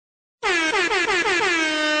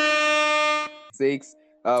sakes.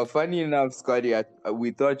 Funny enough, Scotty,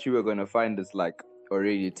 we thought you were gonna find us like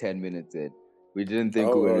already 10 minutes in. We didn't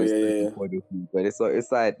think we were gonna Yeah, start yeah. recording, but it's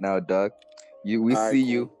alright now, dog. We All right, see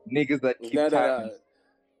cool. you, niggas that keep time.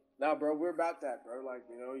 Nah, bro, we're about that, bro. Like,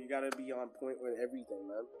 you gotta be on point with everything,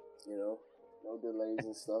 man. No delays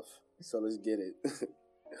and stuff. So let's get it.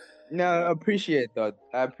 No, I appreciate that.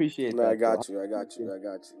 I appreciate that. I got you.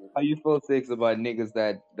 How you feel, Six, about niggas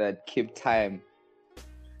that keep time?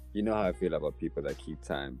 You know how I feel about people that keep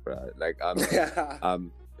time, bro. Like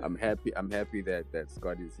I'm happy that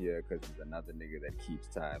Scotty's here because he's another nigga that keeps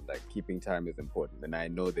time. Like, keeping time is important, and I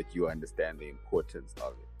know that you understand the importance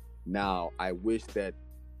of it. Now, I wish that,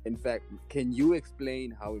 in fact, can you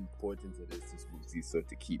explain how important it is to Sbusiso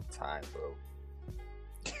to keep time, bro?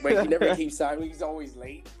 Wait, he never keeps time. He's always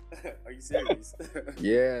late. Are you serious?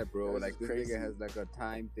 Yeah, bro. Like, this crazy. nigga has like a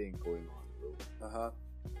time thing going on, bro.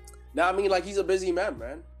 Now, I mean, like, he's a busy man,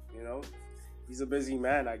 man. He's a busy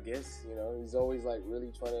man, I guess. He's always like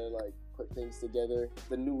really trying to like put things together.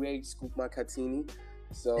 The new age scoop my Katini.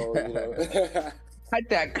 So, Cut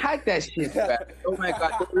that shit, man. Oh my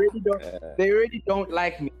god, they already don't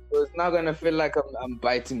like me. So it's not gonna feel like I'm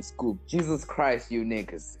biting scoop. Jesus Christ, you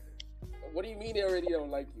niggas. What do you mean they already don't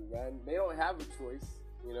like you, man? They don't have a choice,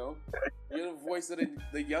 You're the voice of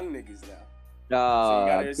the young niggas now. So you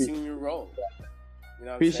gotta assume your role.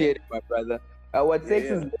 Appreciate it, my brother. What takes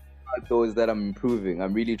is though is that I'm improving.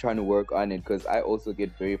 I'm really trying to work on it because I also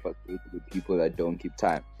get very frustrated with people that don't keep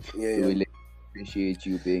time. Really appreciate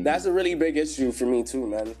you being. That's a really big issue for me too,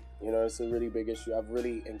 man. It's a really big issue. I've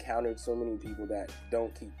really encountered so many people that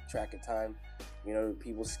don't keep track of time.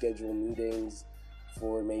 People schedule meetings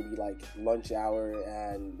for maybe like lunch hour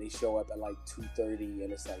and they show up at like 2:30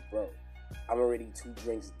 and it's like, bro, I'm already 2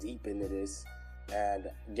 drinks deep into this and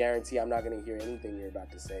guarantee I'm not gonna hear anything you're about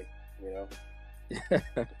to say,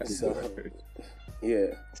 So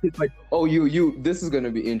yeah. It's like, oh, you this is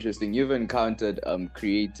gonna be interesting. You've encountered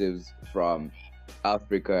creatives from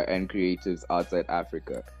Africa and creatives outside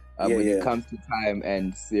Africa. When it comes to time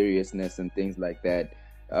and seriousness and things like that,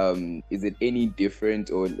 is it any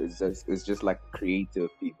different, or it's just like creative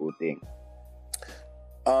people thing?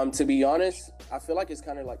 To be honest, I feel like it's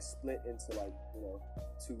kind of like split into like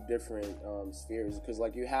 2 different spheres, because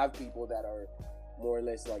like you have people that are more or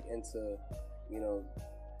less like into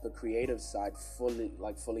the creative side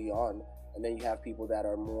fully on, and then you have people that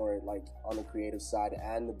are more like on the creative side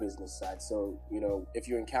and the business side. So if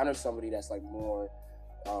you encounter somebody that's like more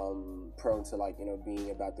prone to like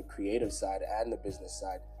being about the creative side and the business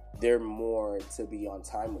side, they're more to be on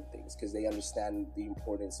time with things because they understand the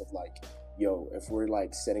importance of like, if we're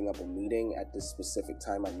like setting up a meeting at this specific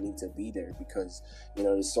time, I need to be there because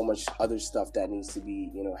there's so much other stuff that needs to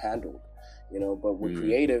be handled, but with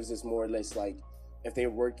creatives it's more or less like if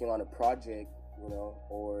they're working on a project,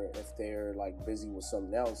 or if they're like busy with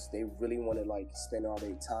something else, they really want to like spend all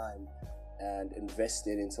their time and invest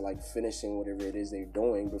it into like finishing whatever it is they're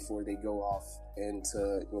doing before they go off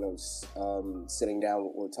into sitting down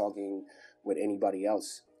or talking with anybody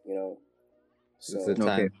else. So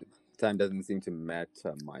time doesn't seem to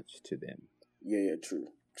matter much to them. Yeah, true.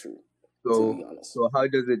 So how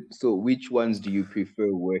does it? So which ones do you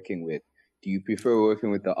prefer working with? Do you prefer working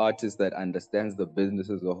with the artist that understands the business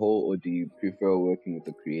as a whole, or do you prefer working with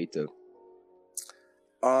the creative?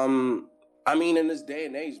 I mean, in this day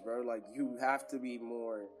and age, bro, like you have to be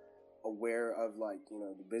more aware of like,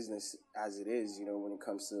 the business as it is, when it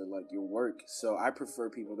comes to like your work. So I prefer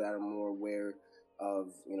people that are more aware of,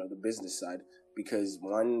 the business side because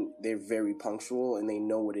one, they're very punctual and they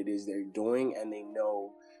know what it is they're doing. And they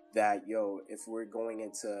know that, if we're going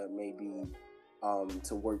into maybe,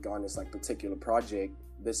 to work on this like particular project,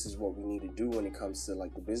 this is what we need to do when it comes to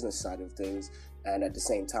like the business side of things. And at the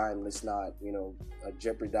same time, let's not,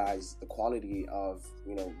 jeopardize the quality of,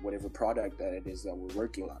 whatever product that it is that we're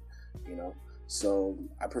working on, So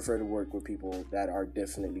I prefer to work with people that are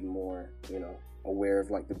definitely more, aware of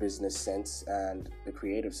like the business sense and the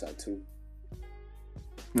creative side too.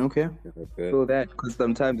 Okay. So that, because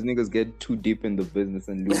sometimes niggas get too deep in the business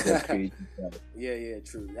and lose their creative side. Yeah,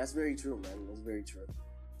 true. That's very true, man. That's very true.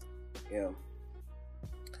 Yeah.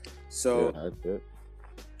 So that's it.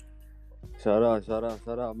 Shout out,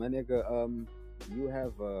 my nigga. You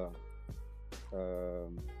have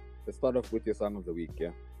let's start off with your song of the week,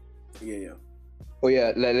 yeah? Yeah. Oh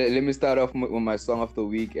yeah, let me start off with my song of the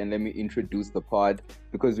week and let me introduce the pod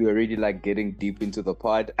because we're already like getting deep into the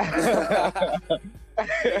pod.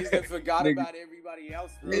 Niggas that forgot about everybody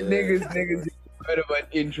else, bro. Niggas forgot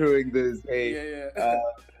about introing this. Hey, yeah.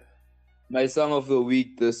 My song of the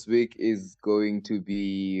week this week is going to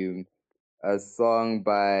be a song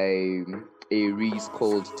by A-Reece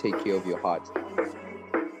called Take Care of Your Heart.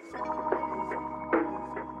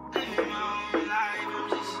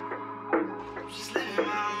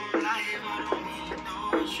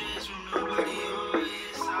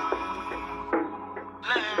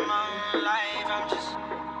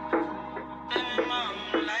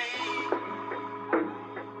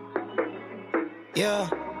 Yeah.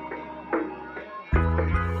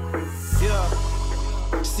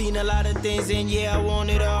 Seen a lot of things and yeah, I want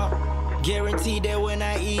it all. Guaranteed that when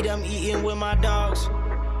I eat, I'm eating with my dogs.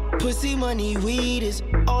 Pussy, money, weed is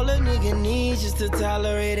all a nigga needs just to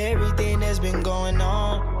tolerate everything that's been going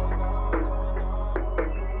on.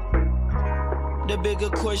 The bigger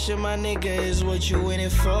question, my nigga, is what you in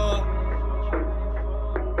it for?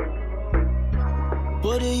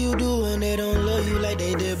 What do you do when they don't love you like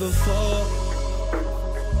they did before?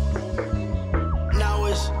 Now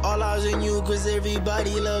it's all eyes on you cause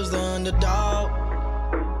everybody loves the underdog.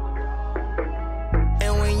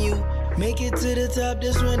 And when you make it to the top,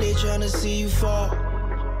 that's when they tryna see you fall.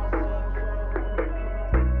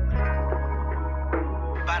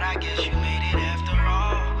 But I guess you made it after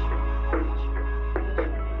all.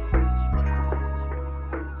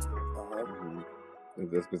 Is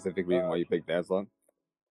there a specific reason why you picked that song?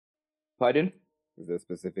 Pardon? Is there a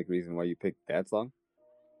specific reason why you picked that song?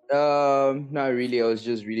 Not really. I was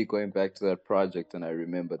just really going back to that project and I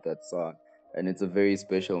remembered that song. And it's a very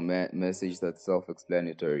special message that's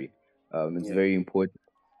self-explanatory. It's very important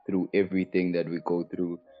through everything that we go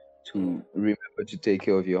through to remember to take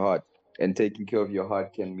care of your heart. And taking care of your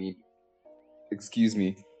heart can mean,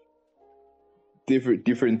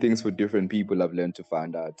 different things for different people. I've learned to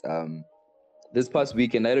find out. This past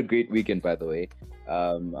weekend, I had a great weekend, by the way.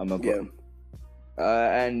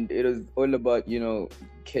 And it was all about,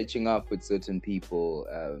 catching up with certain people,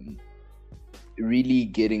 really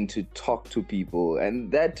getting to talk to people. And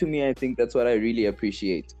that, to me, I think that's what I really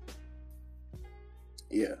appreciate.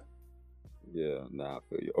 Yeah. Yeah, nah, I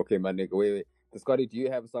feel you. Okay, my nigga, wait. So, Scotty, do you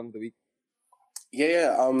have a song of the week?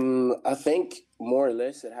 Yeah. I think more or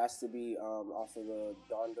less it has to be off of the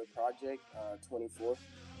Donda project, 24,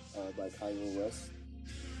 by Kanye West.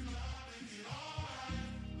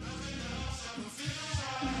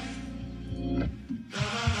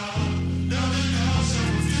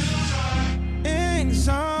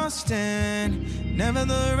 Exhausting, never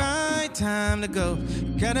the right time to go.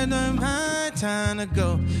 Gotta the right time to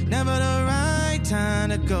go. Never the right time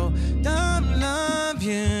to go. Don't love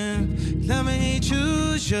you, love me,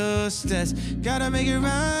 choose your steps. Gotta make it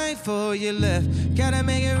right for you left. Gotta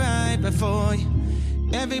make it right before you.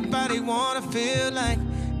 Everybody wanna feel like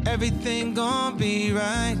everything gon' be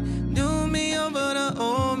right. Do me over the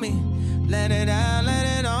old me. Let it out,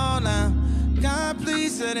 let it all out. God,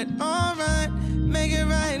 please set it all right. Make it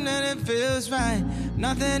right, let it feels right.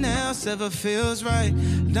 Nothing else ever feels right.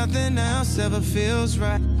 Nothing else ever feels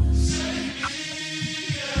right.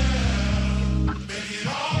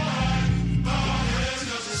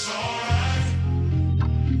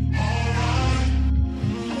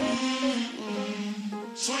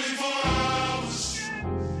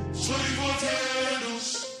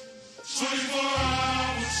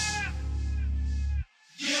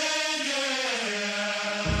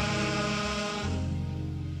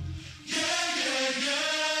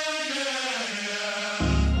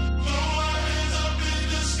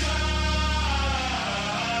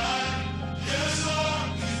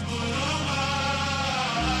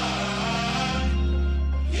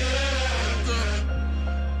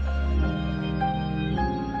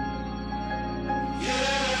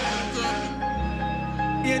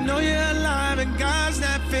 Know you're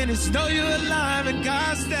alive and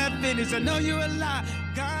God's that finished. I know you're alive.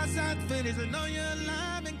 God's not finished. I know you're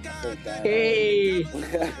alive and God's that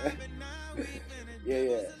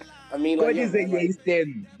Yeah. I mean, what is a yay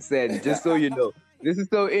stand? Just so you know. This is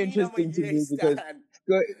so interesting to me because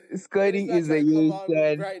Scotty is a yay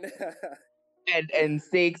stand right now. and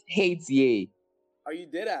Sakes hates yay. Are you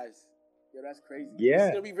dead ass? Yo, that's crazy. Yeah.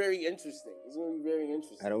 It's gonna be very interesting.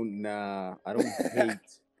 I don't hate.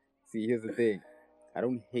 See, here's the thing. I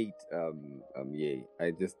don't hate Ye.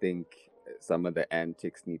 I just think some of the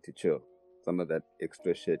antics need to chill. Some of that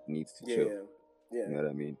extra shit needs to chill. Yeah. You know what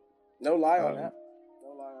I mean? No lie on that.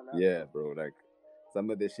 Yeah, bro. Like some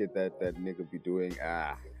of the shit that nigga be doing,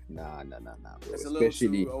 nah, bro. It's a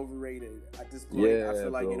Especially, little too overrated at this point. I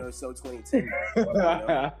feel like, bro. It's so 2010.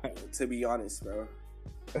 To be honest, bro.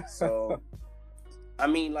 So, I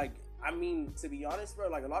mean, like, I mean, to be honest, bro,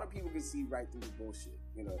 like a lot of people can see right through the bullshit,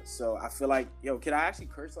 you know. So I feel like, yo, can I actually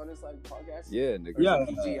curse on this like podcast? Yeah, nigga. Yeah.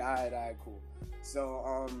 PG, alright, cool.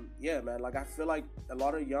 So, yeah, man, like I feel like a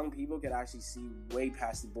lot of young people can actually see way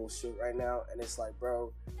past the bullshit right now, and it's like,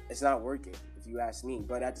 bro, it's not working, if you ask me.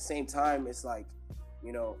 But at the same time, it's like,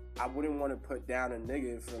 you know, I wouldn't want to put down a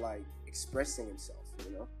nigga for like expressing himself,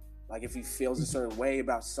 you know. Like if he feels a certain way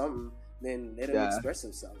about something, then let him express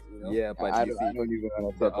himself, you know? Yeah, but I you don't even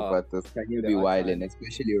want to talk about this. Can you be are wilding, times-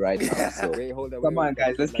 especially right now? So Wait, hold on. come on,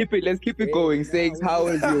 guys, let's keep it going. Sakes, how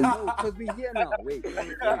is you? No, because we here now. Wait.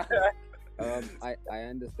 I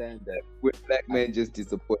understand that. We're black men just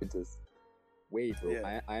disappoint us. Wait, bro.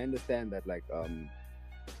 Yeah. I understand that. Like,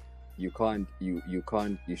 you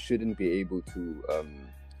shouldn't be able to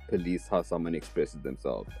police how someone expresses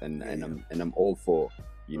themselves, and I'm all for,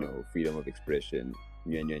 you know, freedom of expression.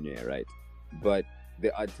 Yeah, right. But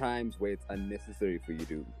there are times where it's unnecessary for you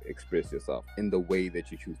to express yourself in the way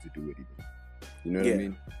that you choose to do it. Even. You know what I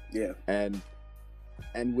mean? Yeah.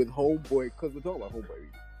 And with Homeboy, because we're talking about Homeboy, really.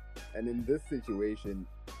 And in this situation,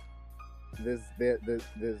 there's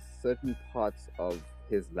certain parts of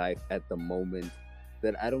his life at the moment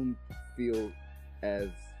that I don't feel as,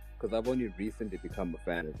 because I've only recently become a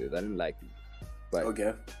fan of his. I didn't like him, but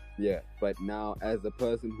Okay. yeah. But now, as a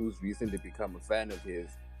person who's recently become a fan of his,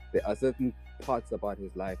 there are certain parts about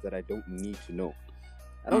his life that I don't need to know.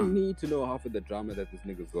 I don't need to know half of the drama that this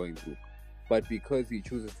nigga's going through. But because he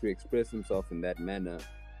chooses to express himself in that manner,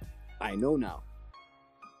 I know now.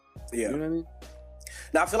 Yeah. You know what I mean?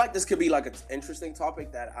 Now I feel like this could be like an interesting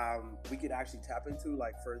topic that we could actually tap into,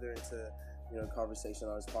 like further into, you know, conversation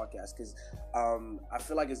on this podcast, because I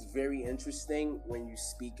feel like it's very interesting when you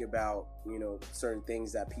speak about, you know, certain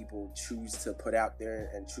things that people choose to put out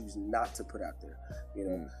there and choose not to put out there, you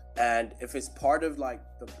know. And if it's part of like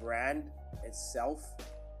the brand itself,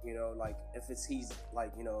 you know, like if it's he's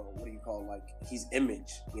like, you know, what do you call, like his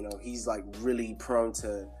image, you know, he's like really prone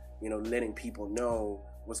to, you know, letting people know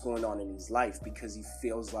what's going on in his life because he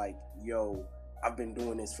feels like, yo, I've been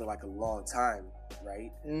doing this for like a long time,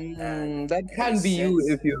 right? That can be you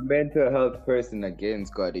if you're a mental health person again,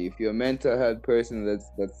 Scotty. If you're a mental health person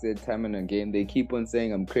that's said time and again, they keep on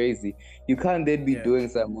saying I'm crazy. You can't then be doing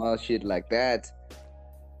some wild shit like that.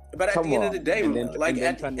 But at the end of the day, like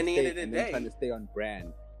at the end of the day, trying to stay on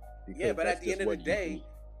brand. Yeah, but at the end of the day,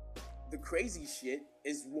 the crazy shit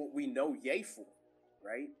is what we know Ye for,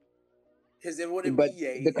 right? Because it wouldn't be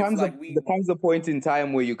Ye. There comes a point in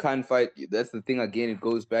time where you can't fight. That's the thing again. It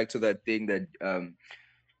goes back to that thing that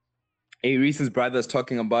A-Reece's brother's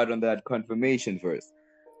talking about on that confirmation verse.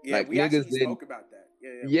 Yeah, like, we actually spoke about that.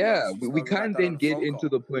 Yeah, we can't then get into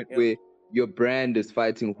the point where your brand is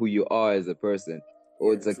fighting who you are as a person,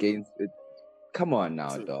 or it's against it. Come on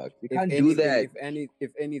now, dog. You can't do that.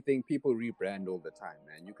 If anything, people rebrand all the time,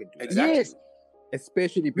 man. You can do that. Exactly. Yes.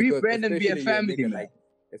 Especially because rebrand and be a family, nigga, like,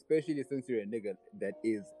 especially since you're a nigga that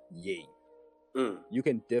is Ye. You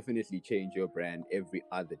can definitely change your brand every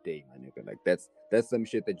other day, my nigga. Like that's some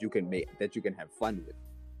shit that you can make, that you can have fun with.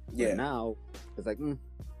 Yeah. But now it's like,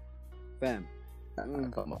 fam.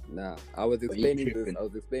 Come on. Nah. I was explaining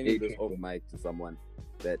this off mic to someone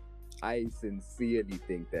that I sincerely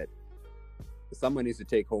think that someone needs to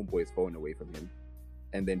take Homeboy's phone away from him.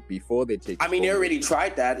 And then before they take, I mean, they already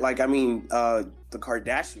tried that. Like, I mean, the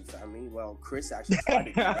Kardashian family. Well, Chris actually tried to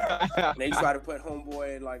do that. They tried to put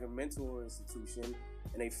Homeboy in like a mental institution,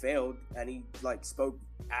 and they failed. And he like spoke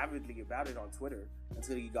avidly about it on Twitter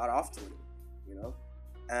until he got off Twitter. You know.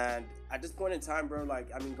 And at this point in time, bro, like,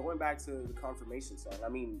 I mean, going back to the confirmation song. I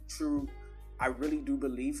mean, true. I really do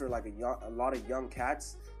believe for like a lot of young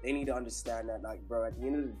cats, they need to understand that, like, bro, at the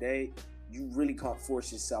end of the day, you really can't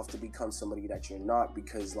force yourself to become somebody that you're not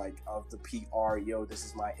because like of the PR, yo, this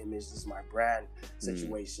is my image, this is my brand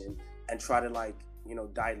situation, and try to like, you know,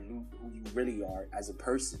 dilute who you really are as a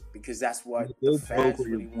person, because that's what the fans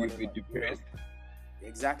really want.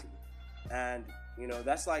 Exactly. And you know,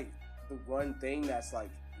 that's like the one thing that's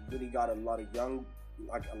like really got a lot of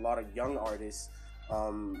young artists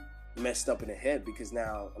messed up in the head, because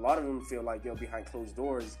now a lot of them feel like, yo, behind closed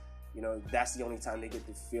doors, you know, that's the only time they get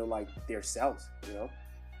to feel like themselves, you know?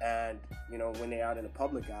 And, you know, when they're out in the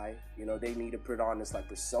public eye, you know, they need to put on this, like,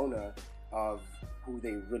 persona of who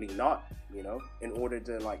they really not, you know, in order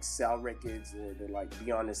to, like, sell records or to, like,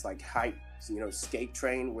 be on this, like, hype, you know, skate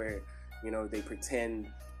train where, you know, they pretend,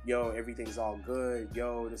 yo, everything's all good,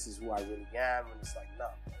 yo, this is who I really am, and it's like, no,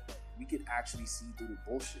 we could actually see through the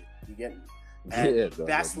bullshit, you get me? And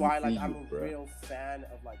that's why, like, I'm a real fan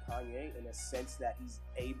of, like, Kanye in a sense that he's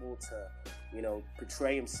able to, you know,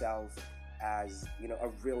 portray himself as, you know, a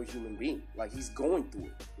real human being. Like, he's going through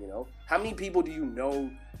it, you know? How many people do you know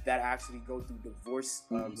that actually go through divorce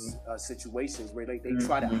situations where they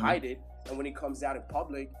try to hide it, and when it comes out in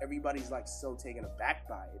public, everybody's like so taken aback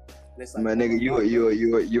by it. And it's like, my nigga,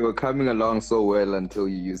 you were coming along so well until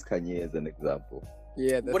you use Kanye as an example.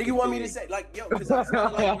 Yeah. What do you want me to say? Like, yo, because I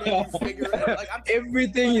feel like you figure it out. Like,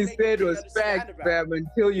 everything you said was fact, fam,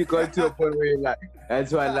 until you got to a point where you're like,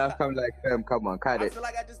 that's why I laughed. I'm like, fam, come on, cut it. I feel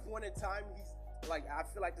like at this point in time,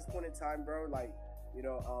 this point in time, bro, like, you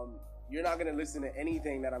know, you're not gonna listen to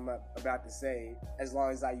anything that I'm about to say as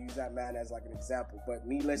long as I use that man as like an example. But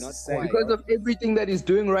needless to say, because of everything that he's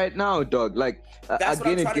doing right now, dog. Like, that's what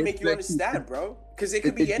I'm trying to make you understand, bro. Because it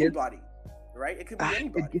could be anybody, right? It could be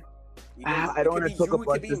anybody. I don't want to talk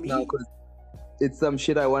about this now because it's some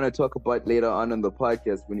shit I want to talk about later on the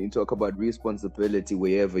podcast when you talk about responsibility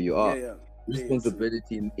wherever you are.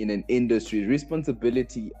 Responsibility in an industry,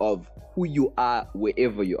 responsibility of who you are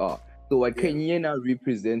wherever you are. So what Kanye now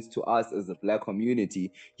represents to us as a black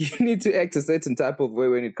community, you need to act a certain type of way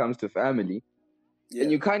when it comes to family.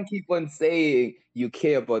 And you can't keep on saying you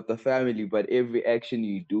care about the family, but every action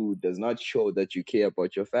you do does not show that you care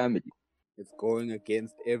about your family. It's going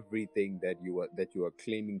against everything that you are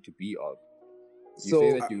claiming to be of. You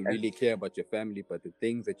say that you really care about your family, but the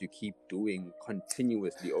things that you keep doing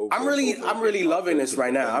continuously over. I'm really loving this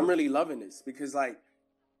right now. I'm really loving this because like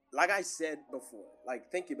I said before,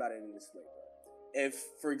 like think about it in this way. If,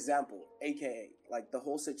 for example, AKA, like the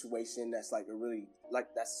whole situation that's like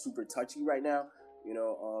that's super touchy right now, you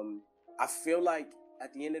know, I feel like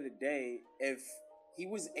at the end of the day, if he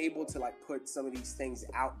was able to like put some of these things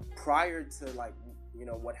out prior to like, you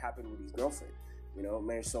know, what happened with his girlfriend, you know,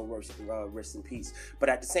 may her soul rest in peace. But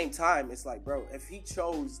at the same time, it's like, bro, if he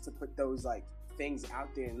chose to put those like things out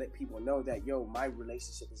there and let people know that, yo, my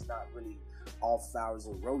relationship is not really all flowers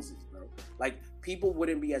and roses, bro. Like, people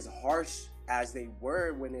wouldn't be as harsh as they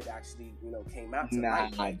were when it actually, you know, came out to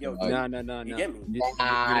light. Like, yo, dude, you get me?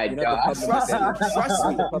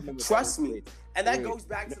 Trust me. And that goes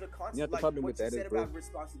back to the concept, like what you said about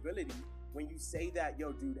responsibility. When you say that,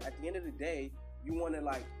 yo, dude, at the end of the day, you want to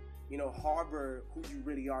like, you know, harbor who you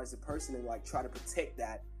really are as a person and like try to protect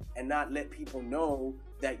that and not let people know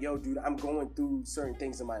that, yo, dude, I'm going through certain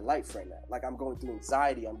things in my life right now. Like, I'm going through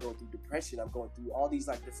anxiety, I'm going through depression, I'm going through all these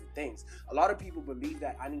like different things. A lot of people believe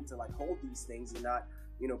that I need to like hold these things and not,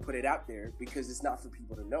 you know, put it out there because it's not for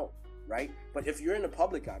people to know, right? But if you're in the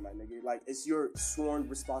public eye, my nigga, like, it's your sworn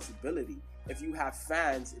responsibility. If you have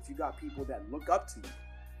fans, if you got people that look up to you,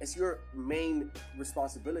 it's your main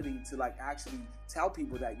responsibility to like actually tell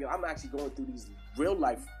people that, yo, I'm actually going through these real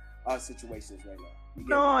life situations right now.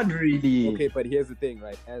 Not really. Okay, but here's the thing,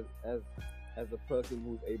 right? As a person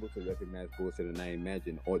who's able to recognize bullshit, and I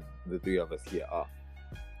imagine all the three of us here are,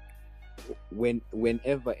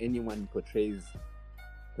 whenever anyone portrays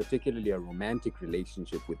particularly a romantic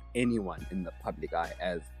relationship with anyone in the public eye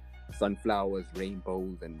as sunflowers,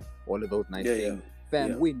 rainbows, and all of those nice things,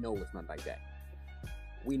 we know it's not like that.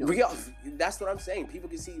 We know. That's what I'm saying. People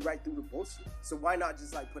can see right through the bullshit. So why not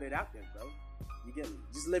just like put it out there, bro? You get me?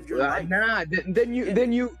 Just live your life. Then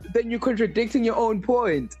you're contradicting your own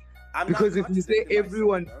point. Because if you say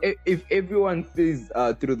if everyone sees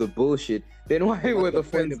through the bullshit, then why were the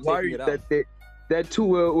fans worried that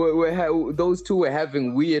those two were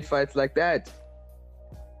having weird fights like that?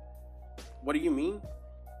 What do you mean?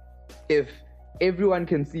 If everyone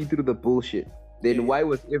can see through the bullshit, then why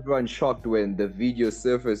was everyone shocked when the video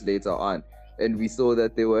surfaced later on and we saw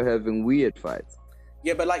that they were having weird fights?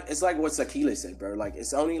 Yeah, but like, it's like what Sakhile said, bro. Like,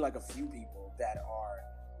 it's only like a few people that are,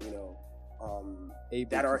 you know,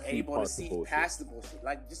 able to see past the bullshit.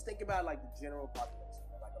 Like, just think about like the general population.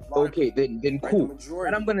 Like, a lot of people, then cool. The majority,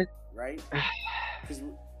 and I'm gonna right. Because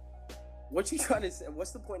what you trying to say? What's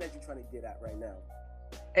the point that you're trying to get at right now?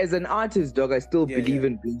 As an artist, dog, I still believe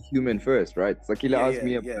in being human first, right? Sakhile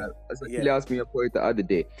asked me a point the other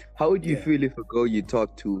day. How would you feel if a girl you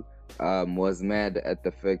talked to was mad at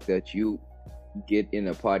the fact that you get in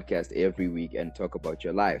a podcast every week and talk about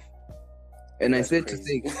your life? And I said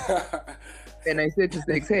crazy. to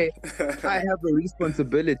Six, hey, I have a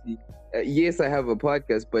responsibility. Yes, I have a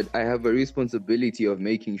podcast, but I have a responsibility of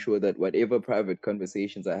making sure that whatever private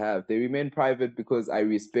conversations I have, they remain private because I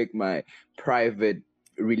respect my private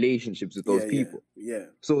relationships with those people.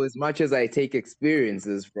 So as much as I take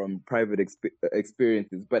experiences from private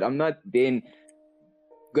experiences, but I'm not then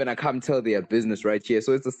gonna come tell their business right here.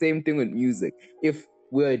 So it's the same thing with music. If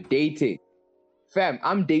we're dating, fam,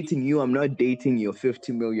 I'm dating you, I'm not dating your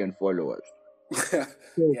 50 million followers. So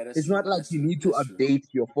it's not like you need to update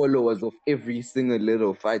your followers of every single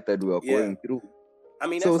little fight that we are going through. I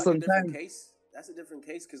mean, that's like a different case. That's a different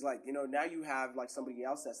case because, like, you know, now you have like somebody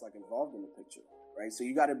else that's like involved in the picture, right? So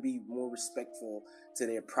you got to be more respectful to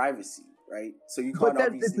their privacy, right? So you can't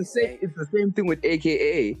obviously say it's the same thing with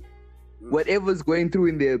AKA. Whatever's going through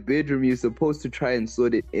in their bedroom, you're supposed to try and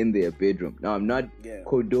sort it in their bedroom. Now, I'm not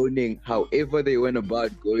condoning however they went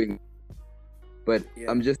about going, but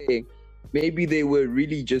I'm just saying maybe they were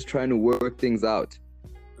really just trying to work things out.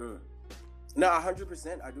 No,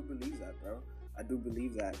 100%. I do believe that, bro. I do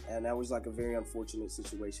believe that, and that was like a very unfortunate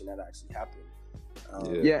situation that actually happened.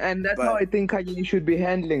 And that's how I think Kanye should be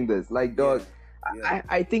handling this. Like, dog,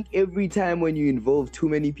 I think every time when you involve too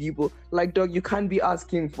many people, like, dog, you can't be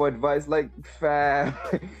asking for advice. Like, fam,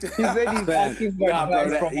 he said he's asking for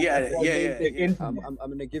advice from I'm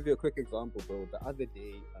gonna give you a quick example, bro. The other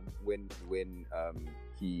day, when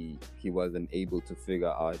he wasn't able to figure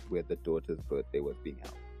out where the daughter's birthday was being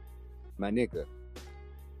held, my nigga,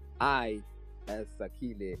 I, as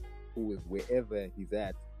Sakhile, who is wherever he's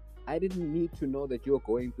at, I didn't need to know that you're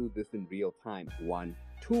going through this in real time. 1,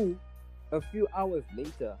 2, a few hours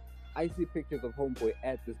later, I see pictures of homeboy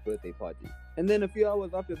at this birthday party. And then a few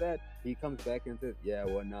hours after that, he comes back and says, yeah,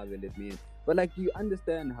 well, now they let me in. But, like, do you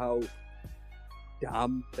understand how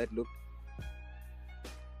dumb that looked?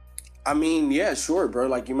 I mean, yeah, sure, bro.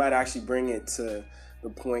 Like, you might actually bring it to the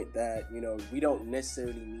point that, you know, we don't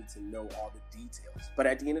necessarily need to know all the details. But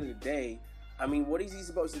at the end of the day, I mean, what is he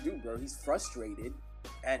supposed to do, bro? He's frustrated,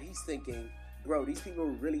 and he's thinking, bro, these people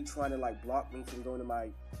are really trying to, like, block me from going to my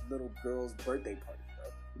little girl's birthday party,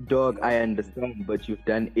 bro. Dog, you know? I understand, but you've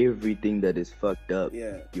done everything that is fucked up.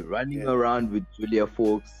 Yeah. You're running around with Julia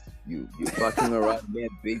folks. You're fucking around mad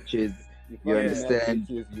bitches. You understand?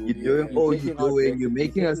 You're doing all you're doing. You're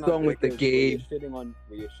making a song with the game. You're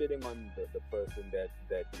shitting on the person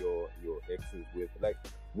that your ex is with. Like,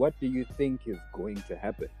 what do you think is going to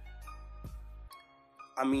happen?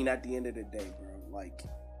 I mean, at the end of the day, bro, like,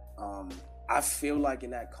 I feel like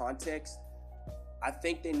in that context, I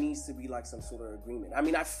think there needs to be like some sort of agreement. I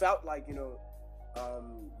mean, I felt like, you know,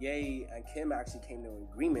 Ye and Kim actually came to an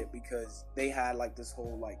agreement because they had like this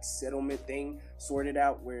whole like settlement thing sorted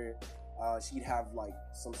out where she'd have like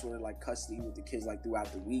some sort of like custody with the kids like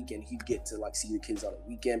throughout the week, and he'd get to like see the kids on the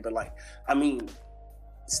weekend. But like, I mean,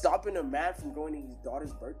 stopping a man from going to his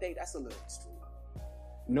daughter's birthday, that's a little extreme.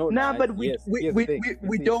 But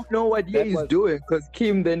we don't know what Ye is doing because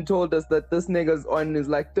Kim then told us that this nigga's on his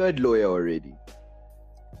like third lawyer already.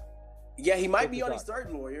 Yeah, he might be on his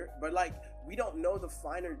third lawyer, but like we don't know the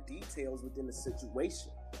finer details within the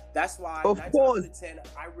situation. That's why, of 9 course, times out of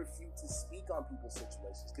 10, I refuse to speak on people's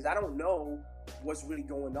situations because I don't know what's really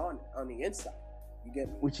going on the inside. You get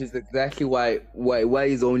me? Which is exactly why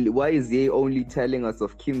is Ye only telling us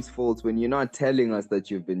of Kim's faults when you're not telling us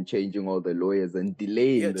that you've been changing all the lawyers and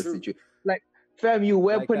delaying the situation? Like, fam, you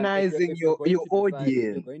weaponizing your audience.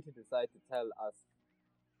 You're going to decide to tell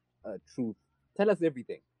us truth. Tell us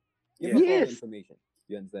everything. Give us all the information.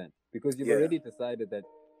 You understand? Because you've already decided that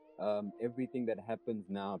everything that happens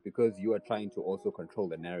now, because you are trying to also control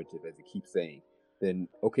the narrative, as you keep saying, then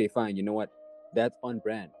okay, fine. You know what? That's on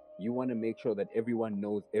brand. You want to make sure that everyone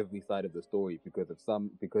knows every side of the story because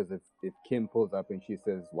if Kim pulls up and she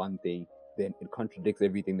says one thing, then it contradicts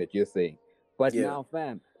everything that you're saying. But now,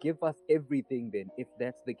 fam, give us everything then, if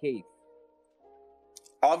that's the case.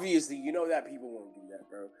 Obviously, you know that people won't do that,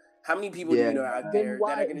 bro. How many people do you know out there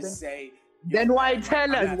that are going to say... Then why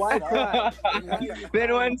tell us?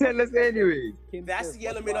 Then why tell us anyway? That's the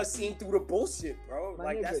element of seeing through the bullshit, bro.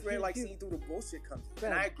 Like, that's where, like, seeing through the bullshit comes in.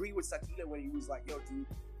 And I agree with Sakhile when he was like, yo, dude,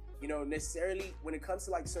 you know, necessarily, when it comes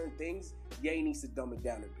to, like, certain things, Ye needs to dumb it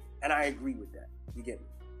down a bit. And I agree with that. You get me?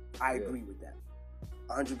 I agree with that.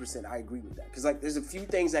 100%, I agree with that. Because, like, there's a few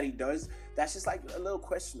things that he does that's just, like, a little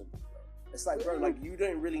questionable, bro. It's like, bro, like, you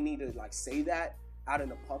didn't really need to, like, say that out in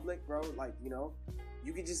the public, bro. Like, you know,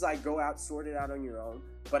 you could just, like, go out, sort it out on your own.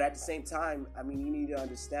 But at the same time, I mean, you need to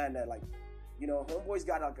understand that, like, you know, Homeboy's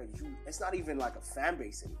got, like, a huge... It's not even, like, a fan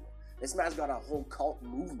base anymore. This man's got a whole cult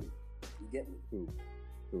movement. You get me? True.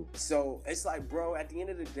 So it's like, bro, at the end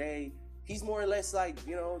of the day, he's more or less like,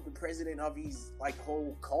 you know, the president of his like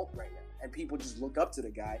whole cult right now. And people just look up to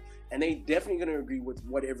the guy and they definitely gonna agree with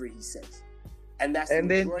whatever he says. And that's the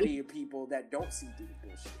majority of people that don't see through the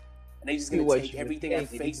bullshit. And they just gonna take everything at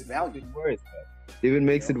face value. It even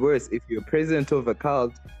makes it worse. If you're president of a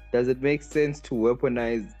cult, does it make sense to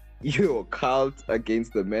weaponize your cult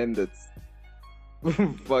against the man that's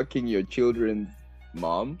fucking your children's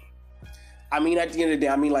mom? I mean, at the end of the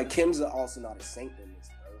day, I mean, like, Kim's also not a saint in this,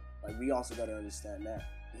 bro. Like, we also got to understand that,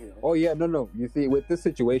 you know? Oh, yeah, no. You see, with this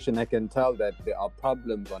situation, I can tell that there are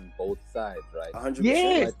problems on both sides, right? 100%.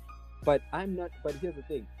 Yes! But I'm not. But here's the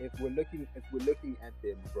thing: if we're looking at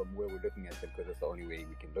them from where we're looking at them, because it's the only way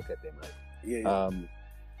we can look at them, right? Yeah.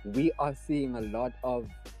 We are seeing a lot of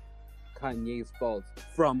Kanye's faults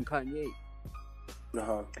from Kanye.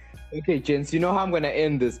 Okay, gents, you know how I'm gonna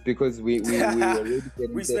end this because we already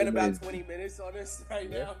we spent about 20 minutes on this right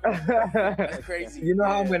now. That's crazy. You know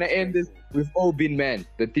how I'm gonna end this? We've all been men.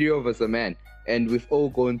 The three of us are men, and we've all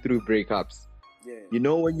gone through breakups. Yeah. You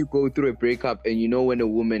know when you go through a breakup, and you know when a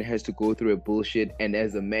woman has to go through a bullshit, and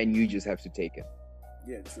as a man, you just have to take it.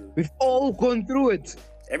 Yeah, true. We've all gone through it.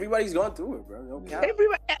 Everybody's gone through it, bro. No cap.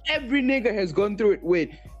 Every nigga has gone through it.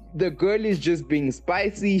 Wait, the girl is just being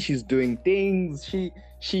spicy. She's doing things.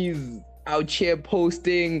 She's out here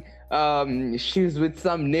posting. She's with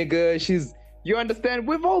some nigga. You understand?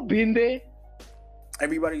 We've all been there.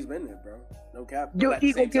 Everybody's been there, bro. No cap. Your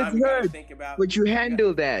ego gets hurt, but you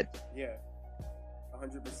handle that. Yeah,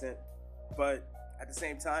 100%. But at the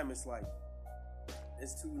same time, it's like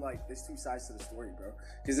there's two sides to the story, bro.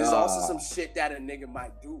 Because there's also some shit that a nigga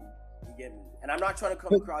might do. You get me? And I'm not trying to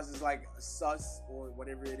come across as like sus or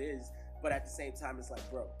whatever it is, but at the same time, it's like,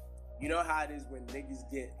 bro, you know how it is when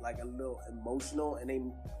niggas get like a little emotional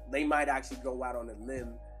and they might actually go out on a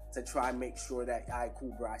limb to try and make sure that, all right,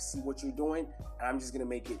 cool, bro, I see what you're doing, and I'm just gonna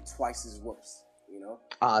make it twice as worse, you know?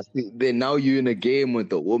 See, then now you're in a game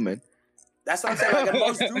with a woman. That's what I'm saying. Like,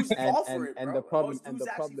 most dudes fall for it, bro. And the problem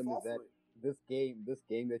is that this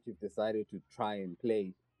game that you've decided to try and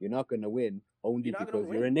play, you're not gonna win only because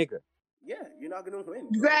you're a nigga. Yeah, you're not gonna win.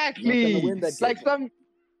 Bro. Exactly. Like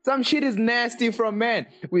some shit is nasty from men.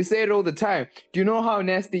 We say it all the time. Do you know how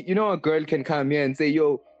nasty? You know a girl can come here and say,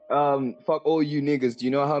 "Yo, fuck all you niggas." Do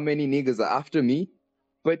you know how many niggas are after me?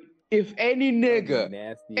 But if any nigga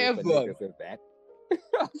ever,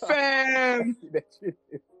 fam,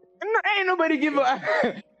 ain't nobody give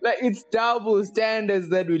a like. It's double standards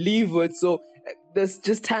that we leave with. So there's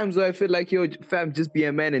just times where I feel like, yo, fam, just be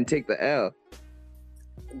a man and take the L.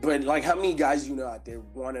 But like, how many guys you know out there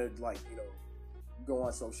want to, like, you know, go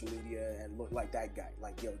on social media and look like that guy?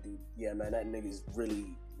 Like, yo, dude, yeah, man, that nigga's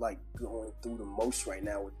really like going through the most right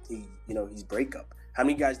now with his breakup. How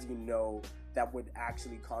many guys do you know that would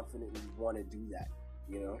actually confidently want to do that?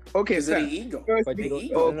 You know, okay, because of the ego. But the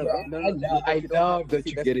ego. I love that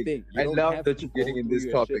you're getting. I love that you're getting in this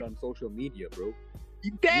topic on social media, bro.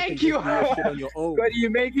 Thank you. On your own. But you're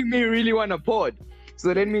making me really want to pod.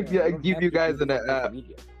 So let me give you guys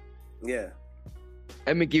yeah.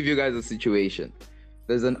 Let me give you guys a situation.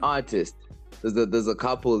 There's an artist. There's a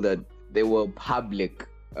couple that they were a public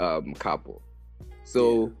couple.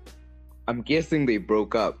 So I'm guessing they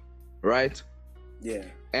broke up, right? Yeah.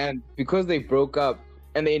 And because they broke up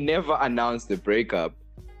and they never announced the breakup,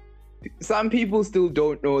 some people still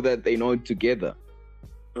don't know that they're not together.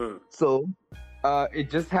 So it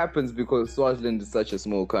just happens because Swaziland is such a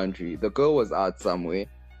small country. The girl was out somewhere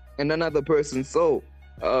and another person saw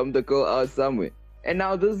the girl out somewhere. And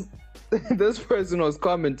now this person was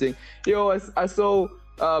commenting, yo, I saw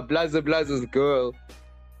Blaza's girl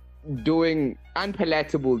doing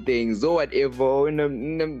unpalatable things or whatever in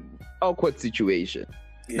an awkward situation.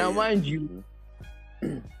 Yeah. Now, mind you,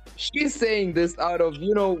 she's saying this out of,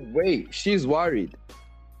 she's worried.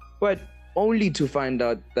 But only to find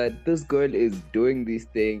out that this girl is doing this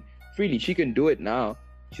thing freely. She can do it now.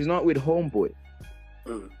 She's not with homeboy.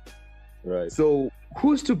 Right. So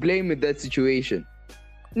who's to blame in that situation?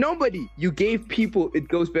 Nobody. You gave people, it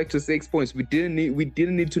goes back to 6 points. We didn't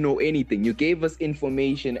need to know anything. You gave us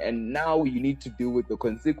information, and now you need to deal with the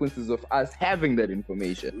consequences of us having that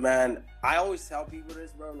information. Man, I always tell people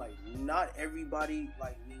this, bro. Like, not everybody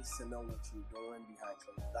needs to know what you're doing behind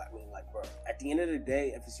closed doors. I mean, bro, at the end of the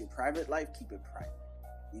day, if it's your private life, keep it private.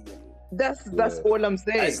 You get me? That's all I'm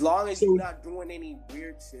saying. As long as you're not doing any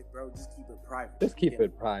weird shit, bro, just keep it private. Just keep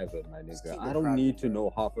it private, my nigga. I don't need to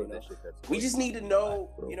know half of that shit. We just need to know,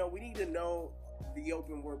 we need to know the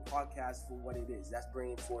Open Word podcast for what it is. That's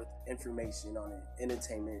bringing forth information on an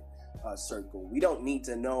entertainment circle. We don't need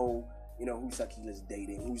to know, who Sakhile's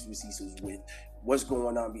dating, who Sbusiso's with, what's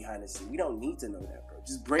going on behind the scenes. We don't need to know that, bro.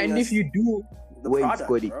 Just bring and us if you do, the product,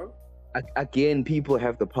 Scotty, bro. Again, people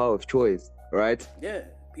have the power of choice, right? Yeah.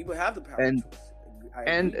 People have the power of choice.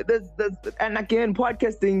 And again,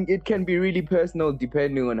 podcasting, it can be really personal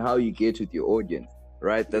depending on how you get with your audience,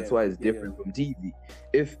 right? That's why it's different from TV.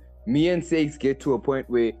 If me and Sakes get to a point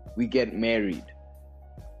where we get married,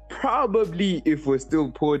 probably if we're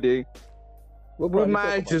still podding, we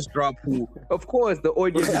might just drop who. Of course, the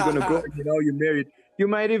audience is gonna go, you're married. You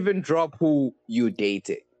might even drop who you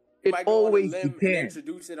dated. It might go on a always limb and depends.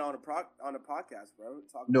 introduce it on a podcast, bro.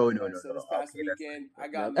 No. So this past weekend, I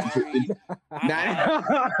got That's- married.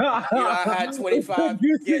 I had 25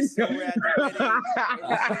 guests over at the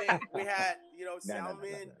wedding. We had,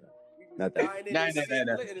 salmon. Not that. None of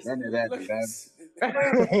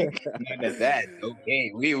that.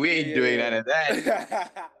 Okay, we ain't doing none of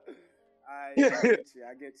that. I get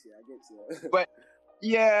you. But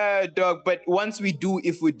yeah, dog. But once we do,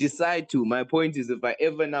 if we decide to, my point is, if I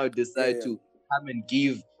ever now decide to come and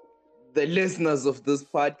give the listeners of this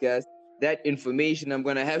podcast that information, I'm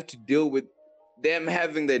gonna have to deal with them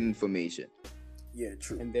having that information. Yeah,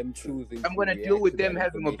 true. And them choosing. I'm gonna deal with them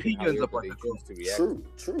having opinions about the girls.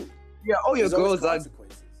 True. Yeah. Your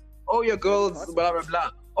girls blah blah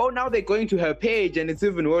blah. Oh, now they're going to her page, and it's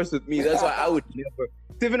even worse with me. That's why I would never.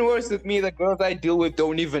 It's even worse with me. The girls I deal with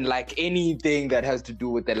don't even like anything that has to do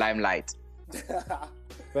with the limelight.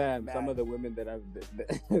 Fam, some of the women that I've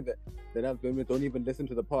been with don't even listen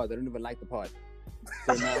to the pod. They don't even like the pod.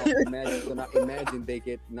 So now imagine they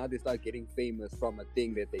start getting famous from a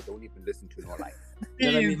thing that they don't even listen to nor like.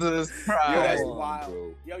 Jesus Christ. Yo, that's wild.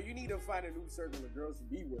 Bro. Yo, you need to find a new circle of girls to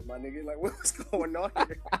be with, my nigga. Like, what's going on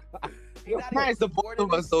here? Nice, the both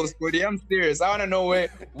of us, though, Scotty. I'm serious. I want to know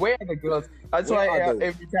where are the girls. That's why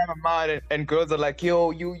every time I'm out and girls are like,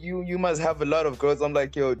 yo, you must have a lot of girls. I'm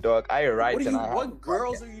like, yo, dog, I write. What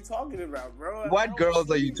girls are you talking about, bro? What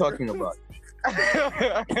girls are you talking about?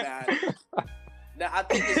 Now, I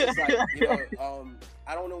think it's just like,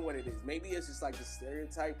 I don't know what it is. Maybe it's just like the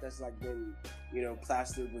stereotype that's like been,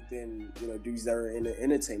 plastered within, dudes that are in the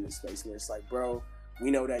entertainment space, where it's like, bro,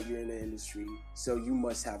 we know that you're in the industry, so you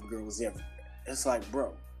must have girls everywhere. It's like,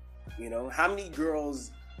 bro, how many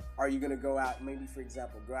girls are you going to go out, maybe, for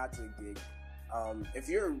example, go out to a gig. If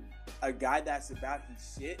you're a guy that's about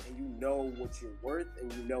his shit and you know what you're worth and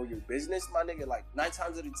you know your business, my nigga, like 9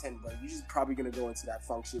 times out of 10, bro, you're just probably gonna go into that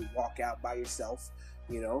function, walk out by yourself,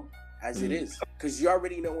 as it is, because you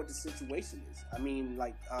already know what the situation is. I mean,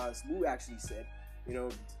 like Sbu actually said,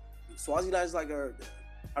 Swaziland is like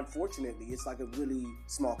unfortunately, it's like a really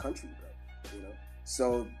small country, bro.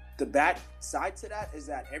 So the bad side to that is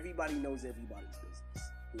that everybody knows everybody's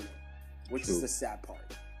business, which is the sad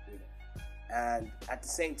part. And at the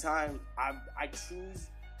same time, I choose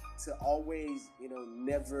to always,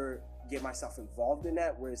 never get myself involved in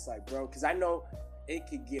that, where it's like, bro, because I know it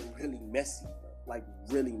could get really messy, bro. Like,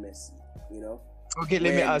 really messy, Okay,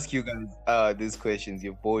 let me ask you guys these questions.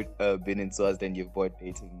 You've both been in Swaziland, you've both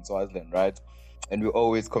dated in Swaziland, right? And we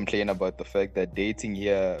always complain about the fact that dating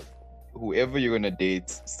here, whoever you're going to date,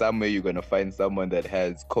 somewhere you're going to find someone that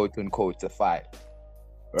has, quote-unquote, a file,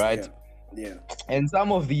 right? Yeah. And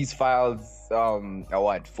some of these files are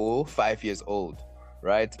 4-5 years old,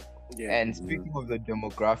 right? Yeah. And speaking of the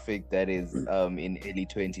demographic that is in early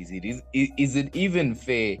 20s, is it even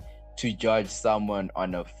fair to judge someone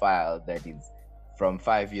on a file that is from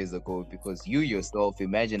 5 years ago? Because you yourself,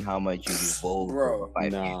 imagine how much you evolved over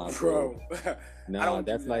 5 years. Bro. No,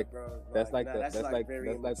 that's like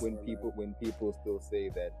when people still say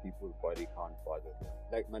that people's body can't bother them.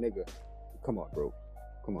 Like, my nigga, come on, bro.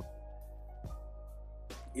 Come on.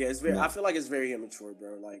 Yeah, it's very. I feel like it's very immature,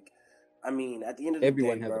 bro. Like, I mean, at the end of the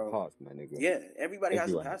everyone day, has bro, a past, my nigga. Yeah, everybody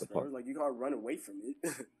has a past, bro. Like, you can't run away from it,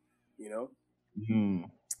 Mm-hmm.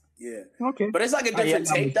 Yeah. Okay. But it's like a different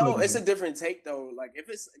take, though. It's a different take, though. Like, if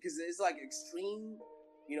it's because it's like extreme,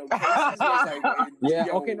 cases where it's like, yeah.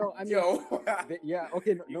 Yo, okay. No. I mean, yeah.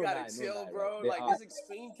 Okay. No. You gotta chill, bro. Like, there's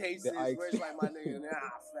extreme cases where it's like, my nigga, nah,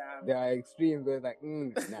 fam. There are extreme where it's like,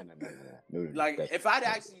 no. Like, if I'd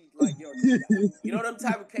actually, like, yo, them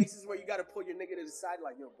type of cases where you gotta pull your nigga to the side,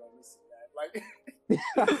 like, yo, bro, listen, man. Like,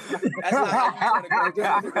 that's not how you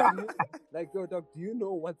trying to go. Like, yo, dog, do you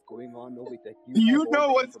know what's going on over there? You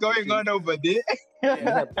know what's going on over there? You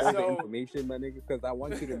have all the information, my nigga, because I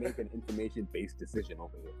want you to make an information-based decision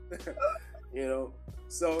over here.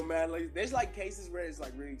 So, man, like, there's, like, cases where it's,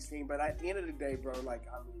 like, really extreme, but at the end of the day, bro, like,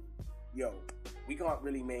 I mean, yo, we can't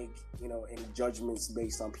really make, any judgments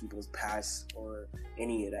based on people's past or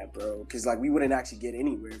any of that, bro, because, like, we wouldn't actually get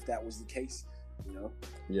anywhere if that was the case.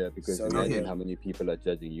 Yeah, because imagine how many people are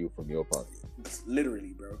judging you from your past.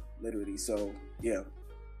 Literally, bro. Literally. So, yeah.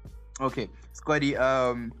 Okay, Scotty.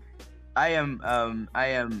 I am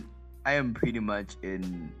pretty much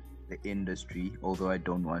in the industry, although I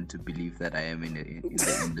don't want to believe that I am in the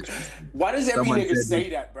industry. Why does every nigga say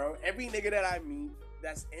that, bro? Every nigga that I meet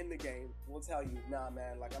that's in the game will tell you, nah,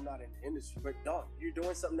 man, like, I'm not in the industry. But, dog, you're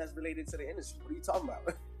doing something that's related to the industry. What are you talking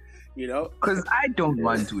about? Because I don't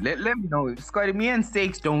want to. Let me know. Scotty, me and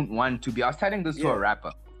Stakes don't want to be. I was telling this to a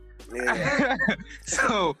rapper. Yeah.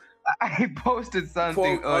 So I posted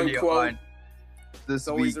something Quote, earlier unquote, on this it's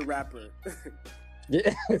always week. a rapper.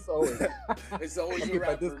 Yeah, it's always. It's always Okay, a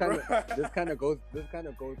rapper, this kind of goes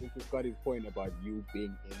into Scotty's point about you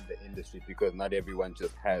being in the industry, because not everyone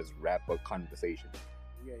just has rapper conversation.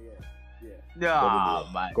 Yeah. No,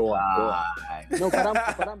 my Go on. God.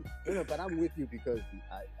 No, but I'm with you, because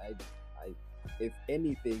I if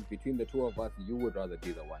anything, between the two of us, you would rather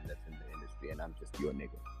be the one that's in the industry, and I'm just your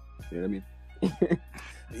nigga. You know what I mean?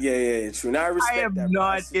 Yeah, true. Now I respect I am that,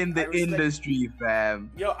 not in the industry,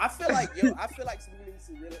 fam. I feel like someone needs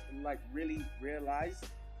to really realize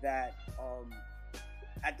that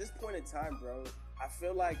at this point in time, bro, I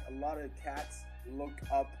feel like a lot of cats look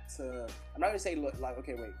up to. I'm not gonna say look like,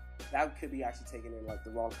 okay, wait, that could be actually taken in like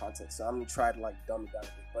the wrong context. So I'm gonna try to like dumb it down a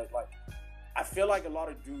bit. But like, I feel like a lot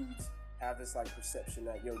of dudes have this like perception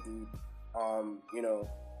that, yo, dude,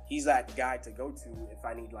 he's that guy to go to if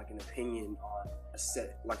I need like an opinion on a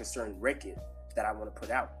certain record that I want to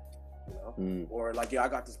put out, or like, I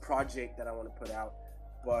got this project that I want to put out,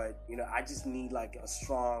 but I just need like a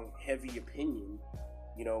strong, heavy opinion,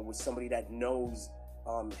 with somebody that knows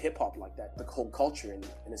hip hop like that, the whole culture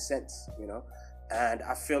in a sense, And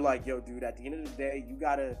I feel like, yo, dude, at the end of the day, you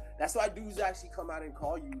gotta. That's why dudes actually come out and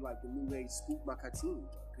call you like the new age Scoop Makatini,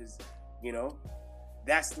 because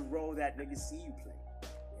that's the role that niggas see you play.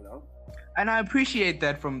 And I appreciate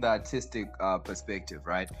that from the artistic perspective,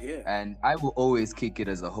 right? Yeah. And I will always kick it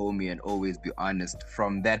as a homie and always be honest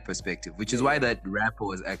from that perspective, which is why that rapper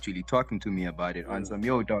was actually talking to me about it on some,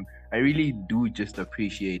 yo, dog, I really do just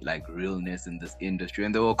appreciate like realness in this industry.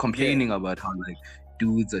 And they were complaining about how like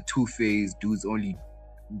dudes are two-faced, dudes only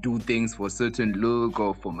do things for a certain look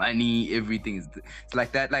or for money, everything is it's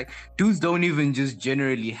like that. Like dudes don't even just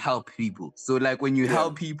generally help people. So like when you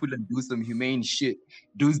help people and do some humane shit,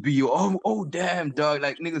 dudes be you, oh damn dog,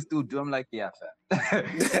 like niggas still do. I'm like, yeah, fam.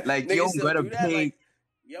 Like you ain't gotta pay.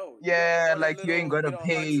 Like, you ain't gotta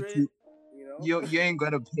pay 100, to you ain't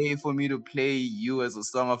gonna pay for me to play you as a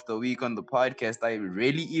song of the week on the podcast. I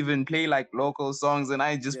really even play like local songs, and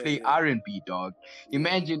I just play R&B, dog.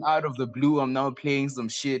 Imagine out of the blue, I'm now playing some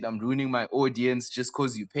shit. I'm ruining my audience just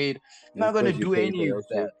cause you paid. I'm not gonna do any of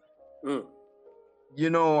that.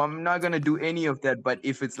 I'm not gonna do any of that. But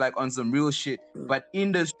if it's like on some real shit, but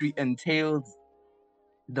industry entails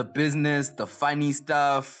the business, the funny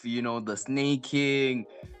stuff, the snaking,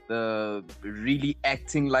 the really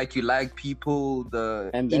acting like you like people, the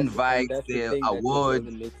invites, the awards.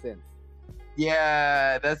 That make sense.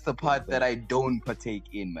 Yeah, that's the part that I don't partake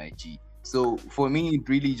in, my G. So for me, it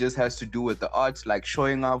really just has to do with the arts, like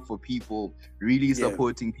showing up for people, really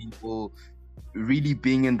supporting people, really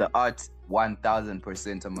being in the arts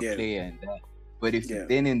 1000%. I'm a player in that. But if it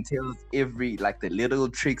then entails every, like the little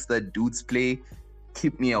tricks that dudes play,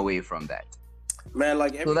 keep me away from that. Man,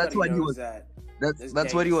 like everybody so that's what knows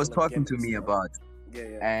that's what he was talking to me about.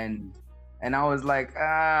 And I was like,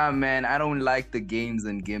 man, I don't like the games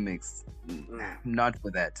and gimmicks. Not for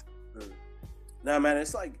that. Nah, man,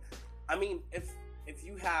 it's like, I mean, if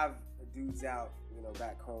you have dudes out,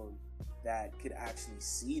 back home that could actually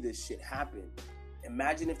see this shit happen,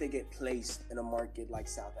 imagine if they get placed in a market like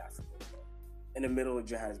South Africa, in the middle of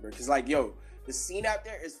Johannesburg. Because like, yo, the scene out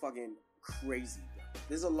there is fucking crazy.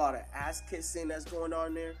 There's a lot of ass kissing that's going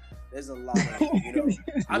on there. There's a lot of,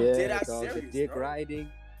 I'm dead ass serious, dick riding.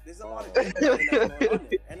 There's a lot of dick riding that's going on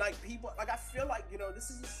there. And like people, like I feel like, this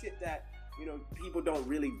is the shit that, people don't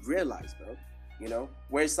really realize, bro.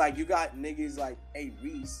 Where it's like you got niggas like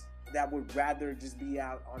A-Reece that would rather just be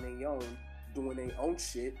out on their own, doing their own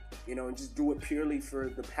shit, and just do it purely for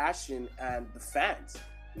the passion and the fans,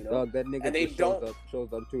 Dog, that nigga and they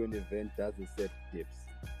shows up to an event, doesn't set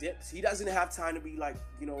dips. He doesn't have time to be like,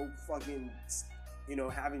 fucking,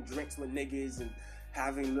 having drinks with niggas and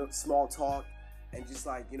having small talk and just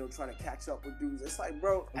like, trying to catch up with dudes. It's like,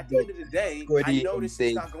 bro, at the end of the day, I know this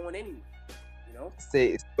shit's not going anywhere.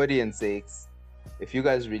 Say, Scotty and Sakes, if you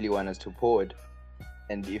guys really want us to pod,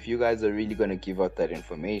 and if you guys are really gonna give out that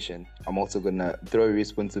information, I'm also gonna throw a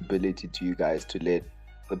responsibility to you guys to let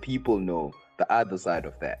the people know the other side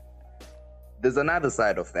of that. There's another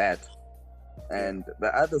side of that. And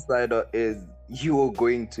the other side is you are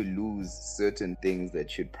going to lose certain things that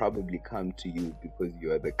should probably come to you because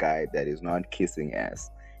you are the guy that is not kissing ass.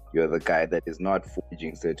 You're the guy that is not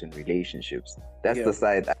forging certain relationships. That's the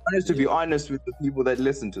side. I want us to be honest with the people that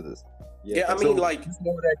listen to this. I mean, like, just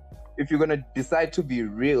know that if you're gonna decide to be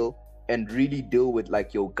real and really deal with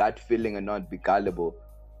like your gut feeling and not be gullible,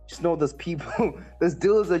 just know there's there's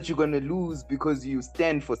deals that you're gonna lose because you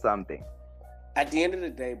stand for something. At the end of the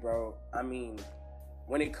day, bro, I mean,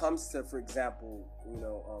 when it comes to, for example,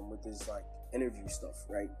 with this like interview stuff,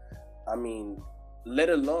 right? I mean, let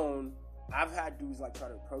alone, I've had dudes like try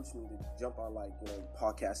to approach me to jump on like,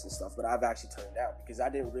 podcasts and stuff, but I've actually turned down because I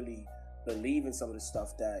didn't really believe in some of the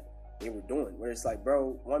stuff that they were doing. Where it's like,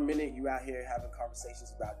 bro, 1 minute you out here having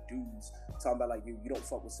conversations about dudes talking about like you don't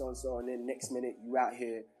fuck with so and so, and then next minute you out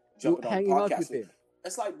here jumping on podcasts.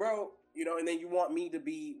 It's like, bro, and then you want me to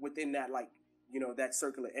be within that like, that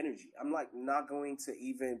circular energy. I'm like not going to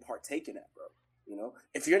even partake in that, bro.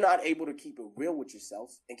 If you're not able to keep it real with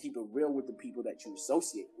yourself and keep it real with the people that you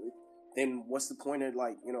associate with, then what's the point of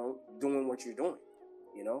like, doing what you're doing,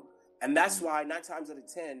 And that's why 9 times out of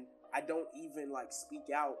 10, I don't even like speak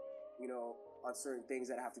out, on certain things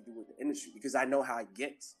that have to do with the industry because I know how it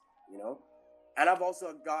gets, And I've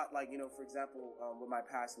also got like, for example, with my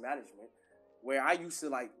past management, where I used to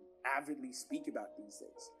like avidly speak about these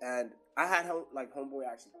things. And I had homeboy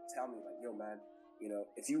actually tell me like, yo, man,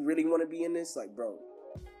 if you really want to be in this, like, bro,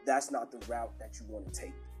 that's not the route that you want to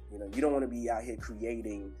take. You don't want to be out here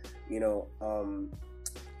creating,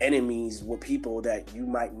 enemies with people that you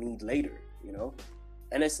might need later,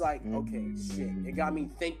 And it's like, okay, shit. It got me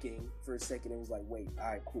thinking for a second. It was like, wait, all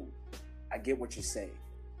right, cool. I get what you're saying,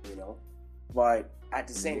 But at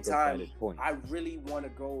the same time, I really want to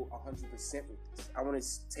go 100% with this. I want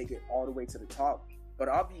to take it all the way to the top. But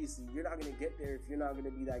obviously, you're not going to get there if you're not going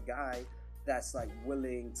to be that guy that's like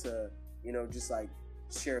willing to, just like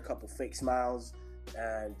share a couple fake smiles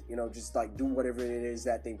and, just like do whatever it is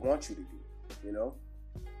that they want you to do,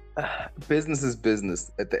 Business is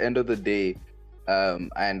business. At the end of the day,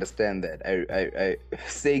 I understand that. I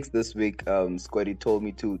Sakes this week, Scotty told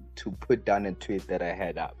me to put down a tweet that I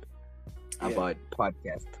had up about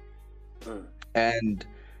podcast. And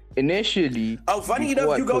initially, funny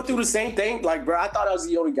enough, you go through the same thing. Like, bro, I thought I was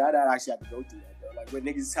the only guy that actually had to go through that, bro. Like, when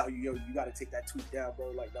niggas tell you, yo, you got to take that tweet down,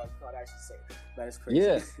 bro. Like, no, you can't actually say it. That is crazy.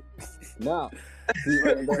 Yeah. No.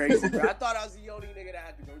 Crazy, bro. I thought I was the only nigga that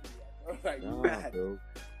had to go through that, bro. Like, no, bro.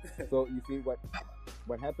 So you see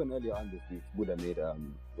what happened earlier on this week? Buddha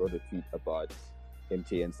wrote a tweet about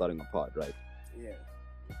MTN starting a pod, right? Yeah.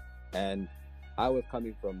 And I was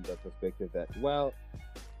coming from the perspective that, well,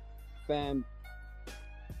 fam,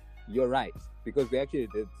 you're right, because we actually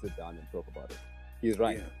did sit down and talk about it. He's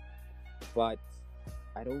right, but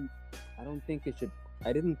I don't think it should.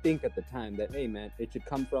 I didn't think at the time that, hey man, it should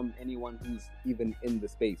come from anyone who's even in the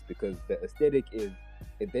space, because the aesthetic is,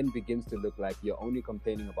 it then begins to look like you're only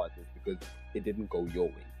complaining about this because it didn't go your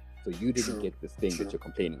way. So you didn't get this thing that you're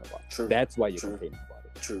complaining about. That's why you're complaining about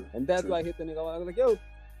it. And that's why I hit the nigga. I was like, yo,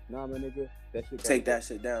 nah, my nigga, that shit. Take that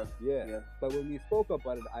shit down. Yeah. But when we spoke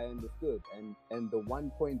about it, I understood. And the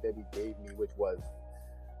one point that he gave me, which was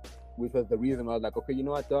the reason I was like, okay, you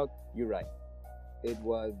know what, dog, you're right. It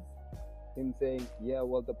was him saying, yeah,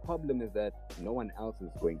 well, the problem is that no one else is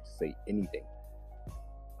going to say anything.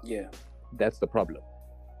 Yeah. That's the problem.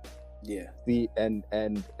 Yeah. See, and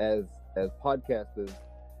as podcasters,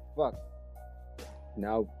 fuck.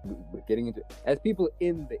 Now we're getting into, as people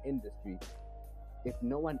in the industry, if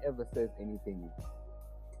no one ever says anything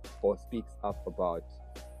or speaks up about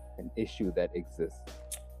an issue that exists,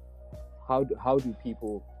 how are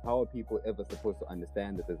people ever supposed to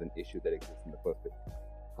understand that there's an issue that exists in the first place?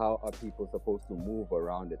 How are people supposed to move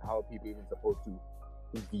around it? How are people even supposed to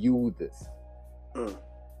view this?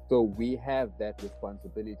 So we have that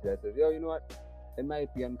responsibility that says, yo, you know what? It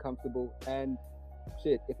might be uncomfortable, and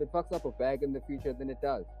shit, if it fucks up a bag in the future, then it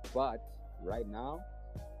does. But right now,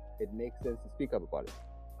 it makes sense to speak up about it.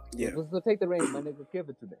 Yeah. So take the reins, my nigga, give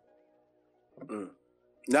it to them.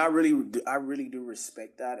 No, I really do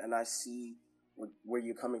respect that, and I see where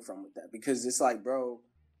you're coming from with that, because it's like, bro,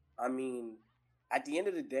 I mean, at the end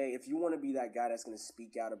of the day, if you want to be that guy that's going to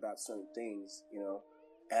speak out about certain things,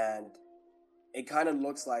 and it kind of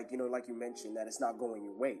looks like, like you mentioned, that it's not going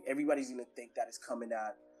your way, everybody's going to think that it's coming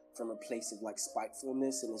out from a place of like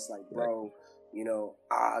spitefulness, and it's like, bro,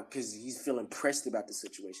 because he's feeling pressed about the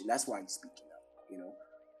situation. That's why he's speaking up,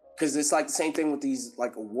 because it's like the same thing with these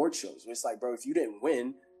like award shows, where it's like, bro, if you didn't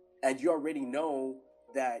win and you already know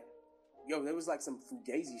that, there was like some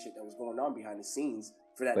fugazi shit that was going on behind the scenes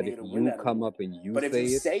for that nigga to win that award. But if you come up and but if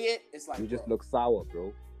you say it, it's like, you just look sour,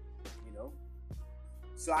 bro.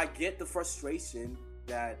 So I get the frustration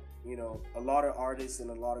that, a lot of artists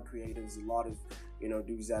and a lot of creatives, a lot of,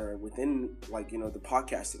 dudes that are within like, the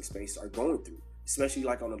podcasting space are going through, especially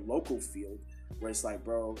like on a local field where it's like,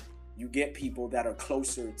 bro, you get people that are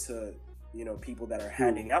closer to, people that are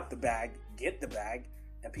handing out the bag, get the bag,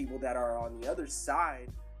 and people that are on the other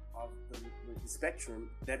side of the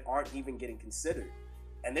spectrum that aren't even getting considered.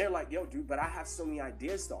 And they're like, yo, dude, but I have so many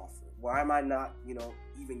ideas to offer. why am I not, you know,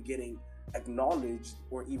 even getting acknowledged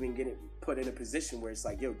or even getting put in a position where it's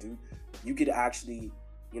like, yo, dude, you could actually,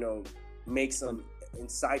 you know, make some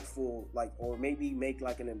insightful, like, or maybe make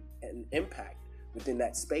like an impact within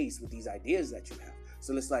that space with these ideas that you have.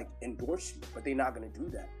 So let's like endorse you, but they're not going to do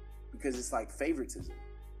that because it's like favoritism,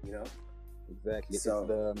 you know? Exactly.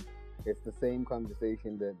 So it's the same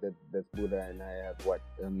conversation that Buddha and I have. What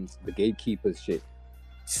the gatekeepers shit.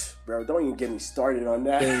 Bro, don't even get me started on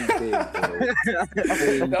that. Same thing,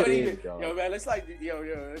 bro. Don't even, yo, man, it's like, yo,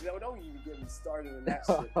 don't even get me started on that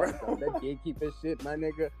shit, bro. That gatekeeper shit, my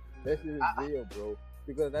nigga, that shit is real, bro.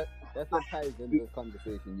 Because that's what ties into this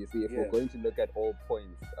conversation. You see, if we're going to look at all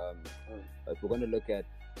points, if we're going to look at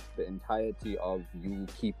the entirety of you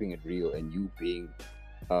keeping it real and you being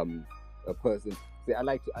a person. See, I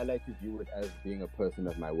like to view it as being a person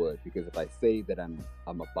of my word, because if I say that I'm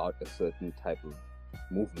about a certain type of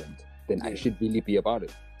movement, then I should really be about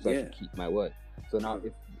it. So I should keep my word. So now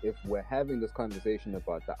if we're having this conversation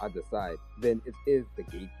about the other side, then it is the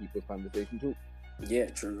gatekeepers conversation too.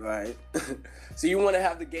 Yeah, true, right. So you want to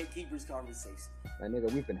have the gatekeepers conversation? My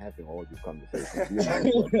nigga, we've been having all these conversations.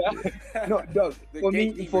 No, dog. For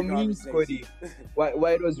me, Scotty,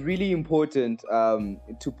 why it was really important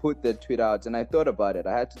to put that tweet out, and I thought about it.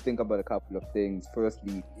 I had to think about a couple of things.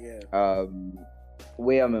 Firstly,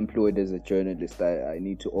 where I'm employed as a journalist, I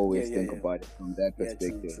need to always think about it from that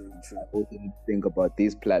perspective. True. I also need to think about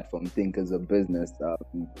this platform, think as a business.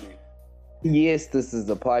 Yes, this is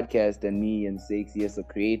a podcast, and me and Sakes, yes, are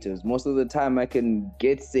creators. Most of the time, I can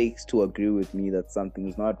get Sakes to agree with me that something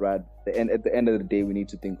is not right. And at the end of the day, we need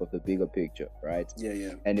to think of the bigger picture, right?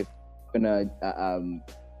 Yeah. And if we're gonna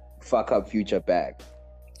fuck up future back.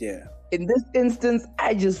 Yeah. In this instance,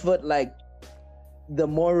 I just felt like the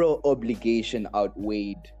moral obligation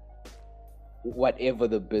outweighed whatever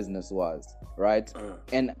the business was, right?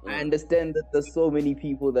 And I understand that there's so many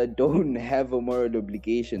people that don't have a moral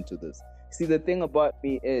obligation to this. See, the thing about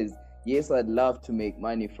me is, yes, I'd love to make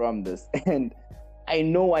money from this, and I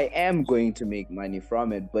know I am going to make money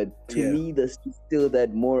from it, but to me, there's still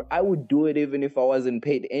that more. I would do it even if I wasn't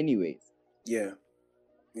paid anyways. Yeah.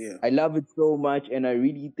 I love it so much, and I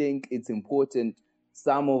really think it's important.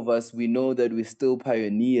 Some of us, we know that we're still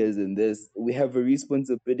pioneers in this. We have a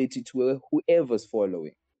responsibility to whoever's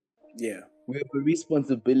following. Yeah. We have a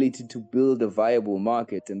responsibility to build a viable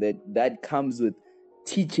market, and that comes with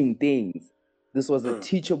teaching things. This was a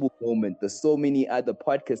teachable moment. There's so many other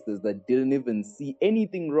podcasters that didn't even see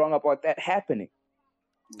anything wrong about that happening.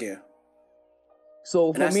 Yeah.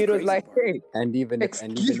 So for me, it was like, hey, and even if they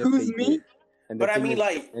did,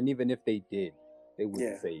 and even if they did, they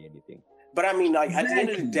wouldn't say anything. But I mean, like, at the end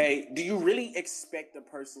of the day, do you really expect the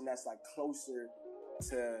person that's like closer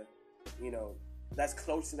to, you know, that's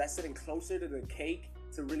sitting closer to the cake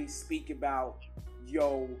to really speak about,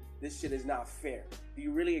 yo, this shit is not fair? Do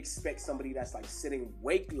you really expect somebody that's like sitting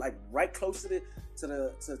right close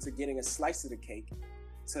to getting a slice of the cake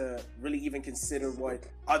to really even consider what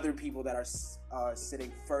other people that are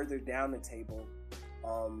sitting further down the table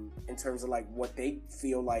in terms of like what they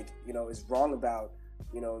feel like, you know, is wrong about,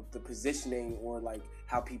 you know, the positioning or like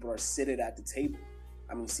how people are seated at the table?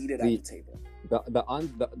 The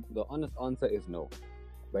honest answer is no.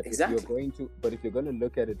 But exactly. if you're going to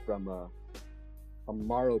look at it from a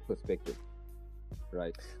moral perspective,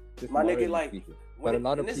 right? My nigga, like, but a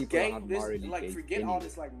lot of people game, aren't morally like, based forget anyway. all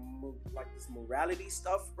this like this morality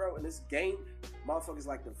stuff, bro. In this game, motherfuckers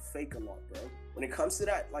like to fake a lot, bro. When it comes to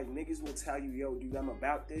that, like, niggas will tell you, yo, dude, I'm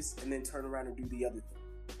about this, and then turn around and do the other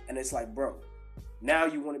thing. And it's like, bro, now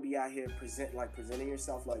you want to be out here presenting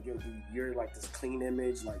yourself like, yo, dude, you're like this clean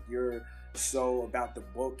image, like you're so about the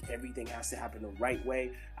book, everything has to happen the right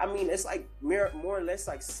way. I mean, it's like more or less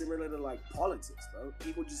like similar to like politics, bro.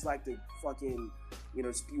 People just like to fucking, you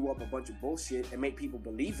know, spew up a bunch of bullshit and make people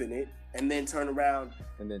believe in it, and then turn around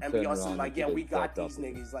and be on some like, yeah, we got these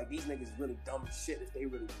niggas. Like, these niggas really dumb as shit if they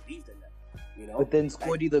really believed in that. You know? But then,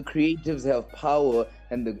 Scotty, the creatives have power,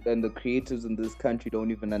 and the creatives in this country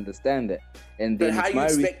don't even understand that. And then it's my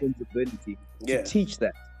responsibility to teach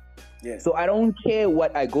that. Yeah. So I don't care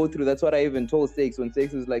what I go through. That's what I even told Sakes when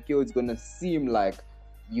Sakes was like, yo, it's gonna seem like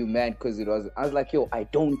you mad because it was. I was like, yo, I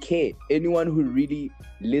don't care. Anyone who really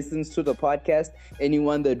listens to the podcast,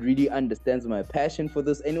 anyone that really understands my passion for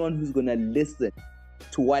this, anyone who's gonna listen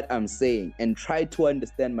to what I'm saying and try to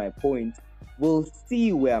understand my point, will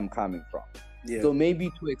see where I'm coming from. Yeah. So maybe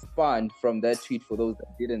to expand from that tweet for those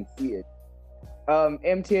that didn't see it,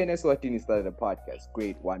 MTN Eswatini started a podcast.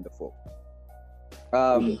 Great, wonderful.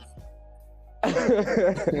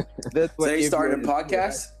 That's what so they started a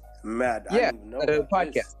podcast? Mad. Yeah, started a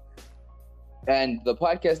podcast. And the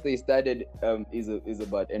podcast they started is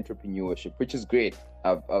about entrepreneurship, which is great.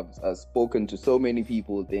 I've spoken to so many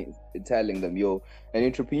people telling them, yo, an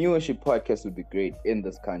entrepreneurship podcast would be great in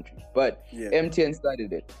this country. But MTN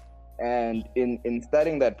started it. And in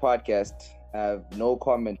starting that podcast, I have no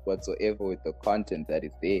comment whatsoever with the content that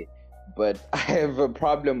is there. But I have a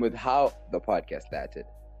problem with how the podcast started.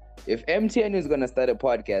 If MTN is going to start a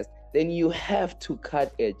podcast, then you have to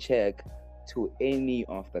cut a check to any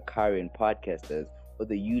of the current podcasters or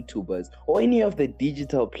the YouTubers or any of the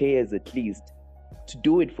digital players at least to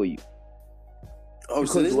do it for you. Oh,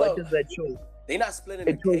 because what does that show? They're not splitting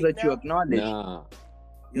it shows that you acknowledge.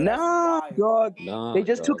 Nah, dog. They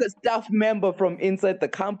just took a staff member from inside the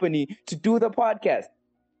company to do the podcast.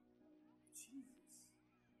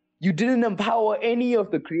 You didn't empower any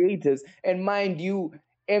of the creators, and mind you,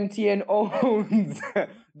 MTN owns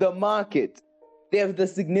the market. They have the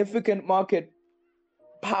significant market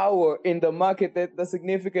power in the market, that the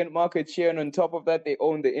significant market share, and on top of that, they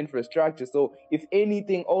own the infrastructure. So if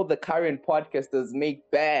anything, all the current podcasters make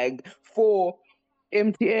bag for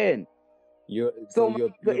MTN. You're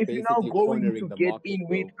if you're now going to get in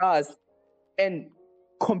with us and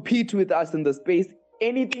compete with us in the space,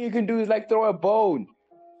 anything you can do is like throw a bone.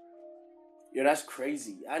 Yeah, that's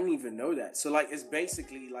crazy. I didn't even know that. So, like, it's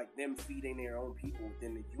basically like them feeding their own people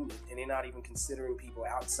within the unit, and they're not even considering people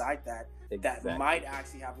outside that that might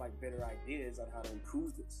actually have like better ideas on how to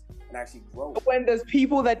improve this and actually grow. When there's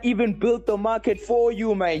people that even built the market for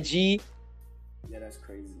you, my G. Yeah, that's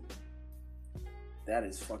crazy. That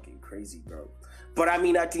is fucking crazy, bro. But I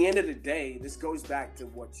mean, at the end of the day, this goes back to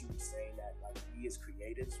what you were saying, that like we as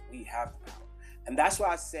creatives, we have the power. And that's why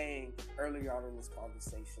I was saying earlier on in this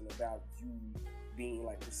conversation about you being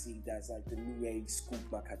like perceived as like the new age scoop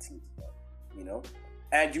makatini, you know?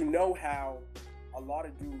 And you know how a lot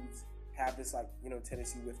of dudes have this like, you know,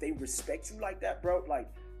 tendency, if they respect you like that, bro, like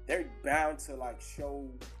they're bound to like show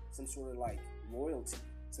some sort of like loyalty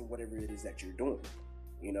to whatever it is that you're doing,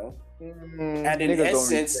 you know? And in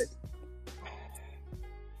essence,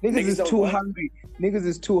 niggas is too hungry. Niggas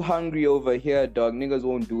is too hungry over here, dog. Niggas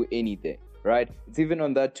won't do anything. Right? It's even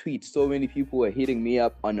on that tweet. So many people were hitting me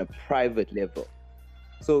up on a private level.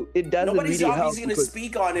 So it doesn't Nobody's really help. Nobody's going to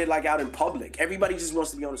speak on it like out in public. Everybody just wants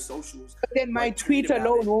to be on the socials. But then my tweet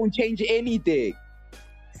alone won't change anything.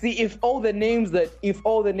 See, if all the names that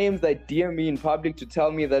DM me in public to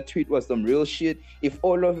tell me that tweet was some real shit, if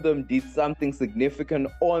all of them did something significant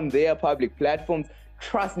on their public platforms,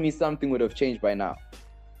 trust me, something would have changed by now.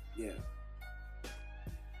 Yeah,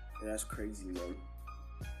 that's crazy, man.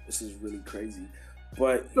 This is really crazy.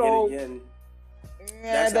 But so, yet again,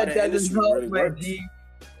 that doesn't help, really my G.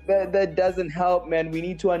 That doesn't help, man. We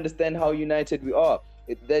need to understand how united we are.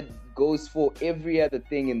 That goes for every other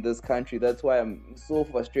thing in this country. That's why I'm so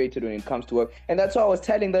frustrated when it comes to work. And that's why I was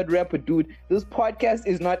telling that rapper dude, this podcast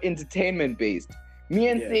is not entertainment based. Me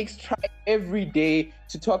and Six try every day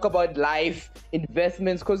to talk about life,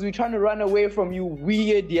 investments, because we're trying to run away from you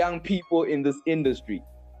weird young people in this industry.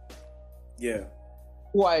 Yeah.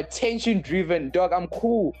 Who are attention driven, dog. I'm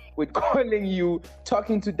cool with calling you,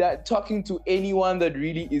 talking to anyone that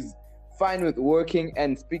really is fine with working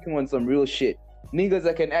and speaking on some real shit. Niggas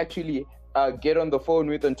I can actually get on the phone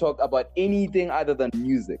with and talk about anything other than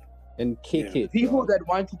music. And kick it. People that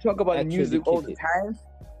want to talk about music all the time.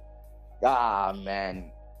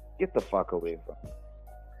 Man, get the fuck away from me.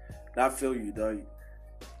 I feel you, dog.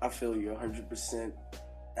 I feel you 100%.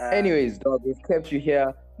 Anyways, dog, we've kept you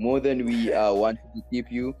here more than we wanted to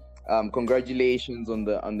keep you. Congratulations on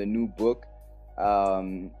the new book.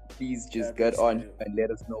 Please just get on and let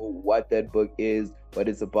us know what that book is, what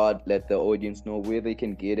it's about. Let the audience know where they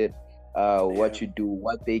can get it, what you do,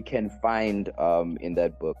 what they can find in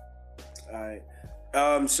that book. All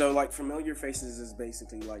right. So like Familiar Faces is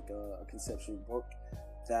basically like a conceptual book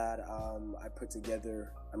that I put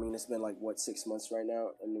together. I mean, it's been like 6 months right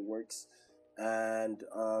now in the works. And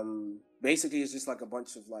basically it's just like a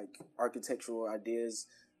bunch of like architectural ideas.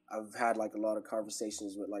 I've had like a lot of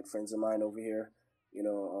conversations with like friends of mine over here, you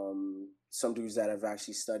know, some dudes that have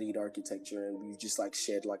actually studied architecture, and we've just like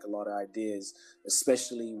shared like a lot of ideas,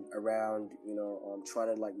 especially around, you know, trying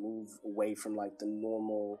to like move away from like the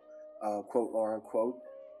normal quote or unquote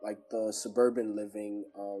like the suburban living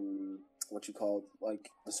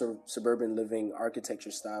suburban living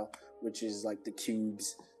architecture style, which is like the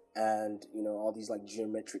cubes and, you know, all these like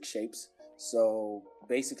geometric shapes. So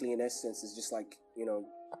basically in essence it's just like, you know,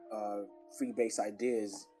 free base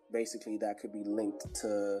ideas basically that could be linked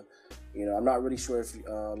to, you know, I'm not really sure if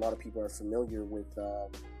a lot of people are familiar with the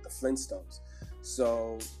Flintstones.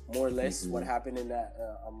 So more or less what happened in that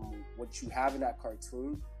what you have in that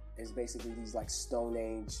cartoon is basically these like Stone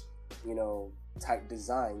Age, you know, type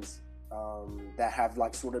designs that have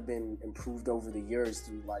like sort of been improved over the years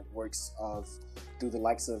through like works of, through the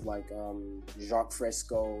likes of like Jacques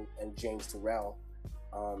Fresco and James Turrell,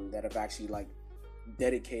 that have actually like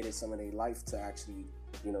dedicated some of their life to actually,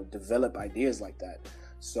 you know, develop ideas like that.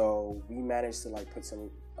 So we managed to like put some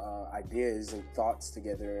ideas and thoughts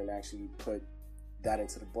together and actually put that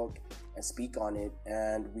into the book and speak on it.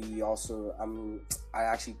 And we also, I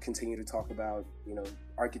actually continue to talk about, you know,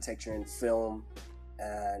 architecture and film,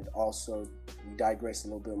 and also we digress a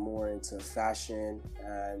little bit more into fashion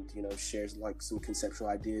and, you know, shares like some conceptual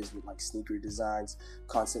ideas with like sneaker designs,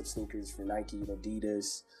 concept sneakers for Nike and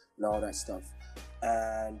Adidas and all that stuff.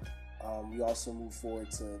 And we also move forward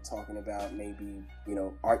to talking about maybe, you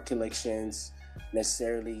know, art collections,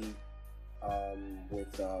 necessarily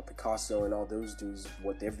with Picasso and all those dudes,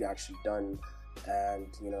 what they've actually done. And,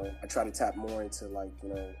 you know, I try to tap more into like, you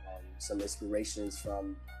know, some inspirations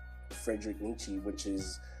from Friedrich Nietzsche, which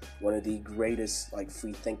is one of the greatest like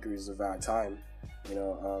free thinkers of our time, you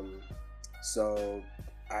know. So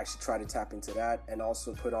I actually try to tap into that, and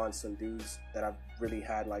also put on some dudes that I've really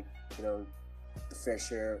had like, you know, the fair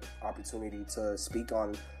share opportunity to speak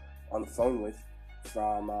on the phone with,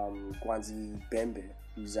 from Gwanzi Bembe,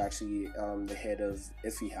 who's actually the head of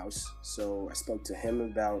Iffy House. So I spoke to him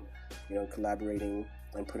about, you know, collaborating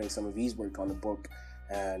and putting some of his work on the book.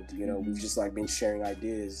 And, you know, we've just like been sharing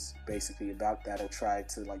ideas basically about that, and tried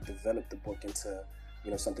to like develop the book into,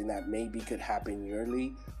 you know, something that maybe could happen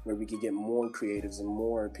yearly, where we could get more creatives and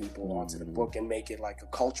more people onto the book and make it like a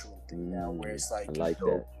cultural thing now, where it's like, I like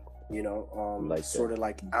that. You know, like sort of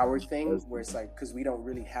like our thing, where it's like, because we don't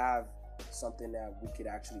really have something that we could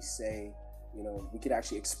actually say, you know, we could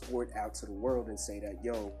actually export out to the world and say that,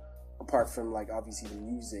 yo, apart from like obviously the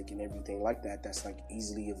music and everything like that, that's like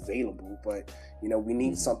easily available, but, you know, we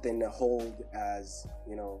need something to hold as,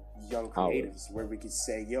 you know, young creatives, where we could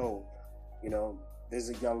say, yo, you know, there's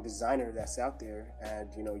a young designer that's out there, and,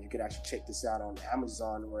 you know, you could actually check this out on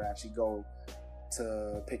Amazon, or actually go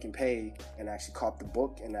to Pick and Pay and actually cop the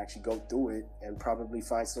book and actually go through it and probably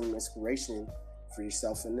find some inspiration for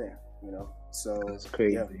yourself in there, you know. So that's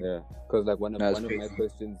crazy. Yeah, because like one of my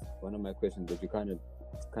questions that you kind of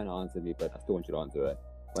answered me, but I still want you to answer it.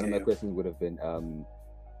 One of my questions would have been,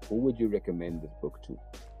 who would you recommend this book to?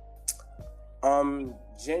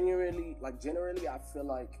 Generally, I feel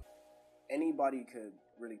like anybody could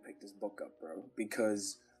really pick this book up, bro,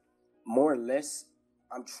 because more or less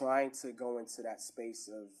I'm trying to go into that space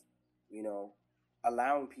of, you know,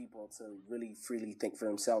 allowing people to really freely think for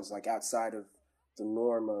themselves, like outside of the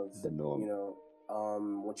norm, you know,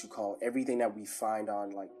 what you call everything that we find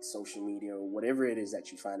on like social media or whatever it is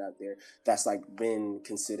that you find out there, that's like been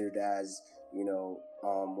considered as, you know,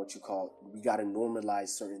 what you call, we got to normalize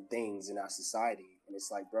certain things in our society. And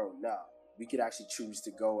it's like, bro, nah, we could actually choose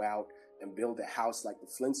to go out and build a house like the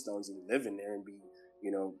Flintstones and live in there and be,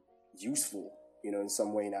 you know, useful, you know, in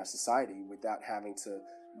some way in our society, without having to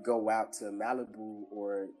go out to Malibu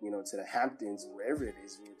or, you know, to the Hamptons, wherever it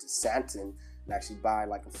is, you know, to Santon, and actually buy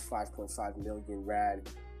like a 5.5 million rand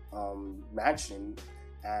mansion.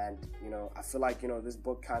 And, you know, I feel like, you know, this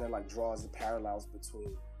book kind of like draws the parallels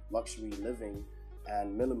between luxury living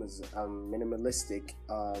and minimalistic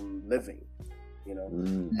living, you know.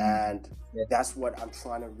 And that's what I'm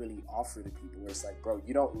trying to really offer to people, where it's like, bro,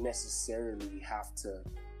 you don't necessarily have to,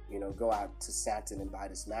 you know, go out to Santon and buy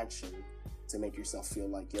this mansion to make yourself feel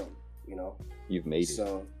like, yo, you know, you've made it.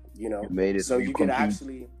 So, you know, made it. So you could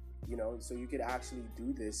actually, you know, so you could actually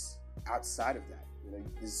do this outside of that. You know,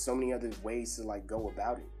 there's so many other ways to like go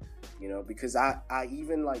about it, you know, because I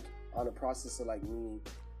even like on the process of like me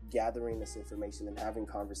gathering this information and having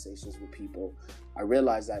conversations with people, I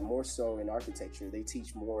realized that more so in architecture, they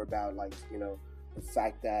teach more about like, you know, the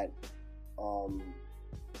fact that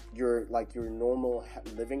your normal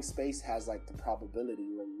living space has like the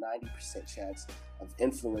probability or 90% chance of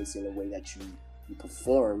influencing the way that you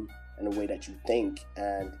perform and the way that you think,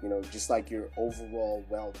 and, you know, just like your overall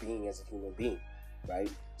well-being as a human being, right?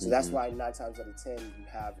 So that's why 9 times out of 10 you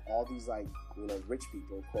have all these like, you know, rich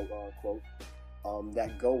people, quote unquote,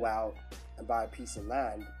 that go out and buy a piece of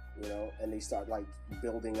land, you know, and they start like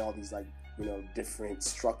building all these like, you know, different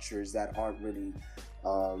structures that aren't really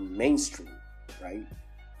mainstream, right?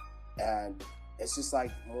 And it's just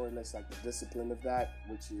like more or less like the discipline of that,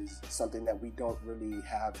 which is something that we don't really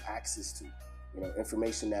have access to, you know,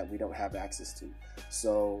 information that we don't have access to.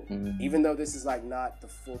 So even though this is like not the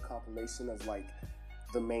full compilation of like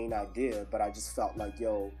the main idea, but I just felt like,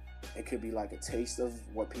 yo, it could be like a taste of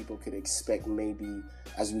what people could expect maybe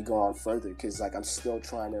as we go on further, because like I'm still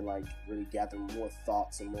trying to like really gather more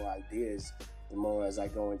thoughts and more ideas the more as I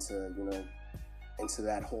go into, you know, into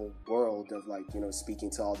that whole world of like, you know, speaking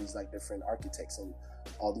to all these like different architects and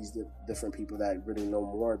all these different people that really know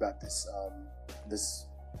more about this this,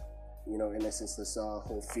 you know, in essence, this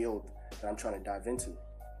whole field that I'm trying to dive into,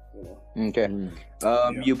 you know. Okay.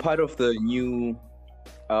 You're part of the new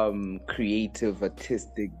creative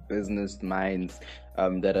artistic business minds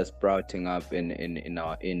that are sprouting up in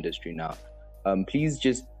our industry now. Please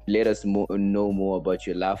just let us know more about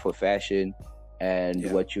your love for fashion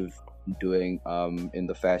and what you've been doing in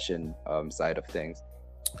the fashion side of things.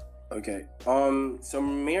 Okay. So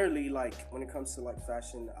merely like when it comes to like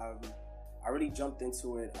fashion, I really jumped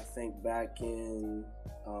into it, I think back in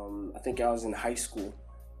I think I was in high school,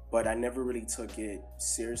 but I never really took it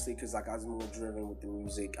seriously because like I was more driven with the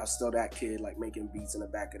music. I was still that kid like making beats in the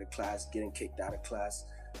back of the class, getting kicked out of class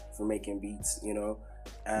for making beats, you know.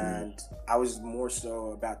 And I was more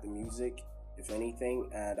so about the music, if anything,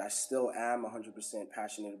 and I still am 100%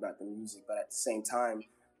 passionate about the music, but at the same time,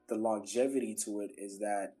 the longevity to it is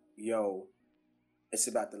that, yo, it's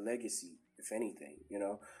about the legacy, if anything, you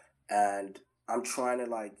know. And I'm trying to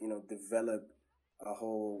like, you know, develop a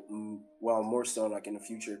whole, well, more so like in the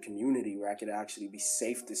future community where I could actually be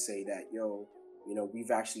safe to say that, yo, you know,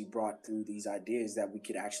 we've actually brought through these ideas that we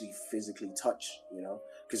could actually physically touch, you know,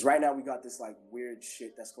 because right now we got this like weird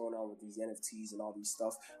shit that's going on with these NFTs and all these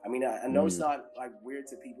stuff. I mean, I know it's not like weird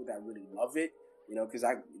to people that really love it, you know, because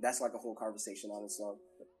that's like a whole conversation on its own,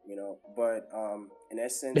 you know, but in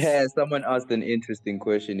essence. Yeah, someone asked an interesting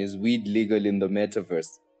question. Is weed legal in the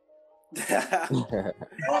metaverse? Look at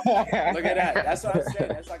that. That's what I'm saying.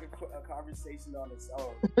 That's like a conversation on its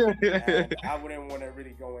own. And I wouldn't want to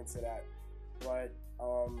really go into that. But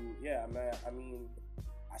yeah, man, I mean,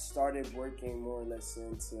 I started working more or less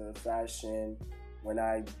into fashion when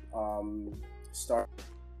I started,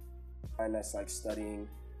 and that's like studying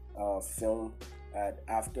film at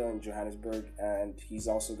AFTA in Johannesburg, and he's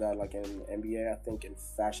also got like an MBA, I think, in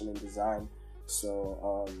fashion and design.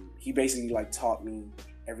 So he basically like taught me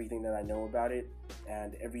everything that I know about it,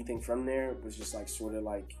 and everything from there was just like sort of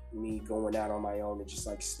like me going out on my own and just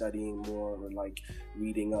like studying more or like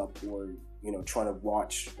reading up or, you know, trying to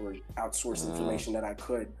watch or outsource information that I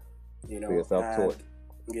could, you know. You're self-taught.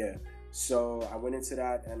 Yeah, so I went into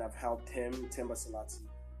that and I've helped him, Timba Salati,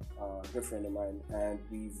 a good friend of mine, and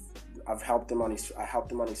I helped him on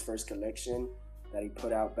his first collection that he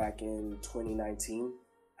put out back in 2019.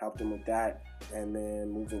 Helped him with that, and then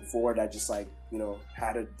moving forward, I just like, you know,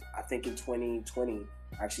 I think in 2020,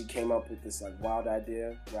 I actually came up with this like wild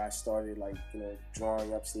idea where I started like, you know,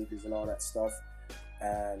 drawing up sneakers and all that stuff,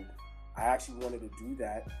 and I actually wanted to do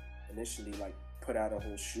that initially, like put out a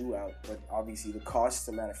whole shoe out, but obviously the cost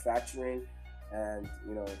to manufacturing and,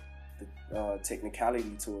 you know, the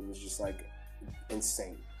technicality to it was just like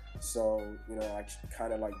insane. So, you know, I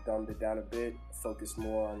kind of like dumbed it down a bit, focused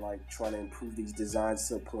more on like trying to improve these designs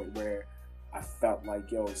to a point where I felt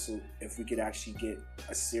like, yo, so if we could actually get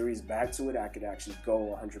a series back to it, I could actually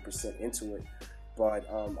go 100% into it. But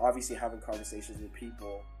obviously having conversations with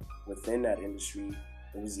people within that industry,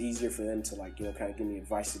 it was easier for them to like, you know, kind of give me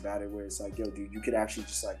advice about it, where it's like, yo, dude, you could actually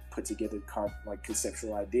just like put together like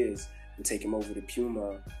conceptual ideas and take them over to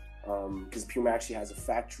Puma, because Puma actually has a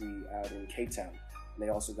factory out in Cape Town. And they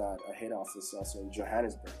also got a head office also in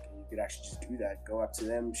Johannesburg. And you could actually just do that. Go up to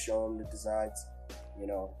them, show them the designs, you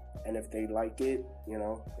know, and if they like it, you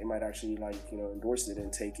know, they might actually like, you know, endorse it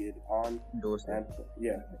and take it on. Endorse it.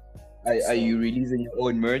 Yeah. Are you releasing your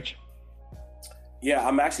own merch? Yeah,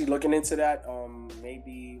 I'm actually looking into that.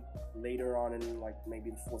 Maybe later on in like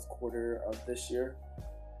maybe the fourth quarter of this year.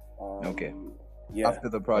 Okay. Yeah. After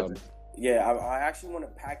the project. Yeah, I actually want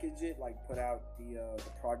to package it, like put out the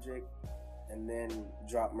project, and then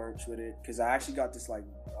drop merch with it, because I actually got this like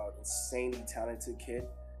insanely talented kid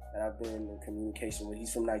that I've been in communication with.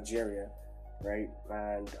 He's from Nigeria, right?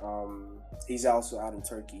 And he's also out in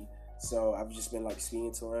Turkey. So I've just been like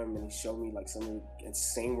speaking to him, and he showed me like some of the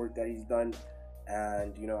insane work that he's done.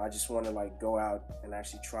 And, you know, I just want to like go out and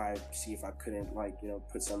actually try see if I couldn't like, you know,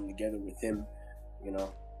 put something together with him, you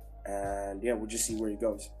know. And yeah, we'll just see where he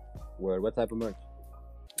goes. Word. What type of merch?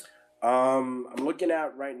 I'm looking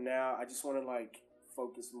at right now, I just want to like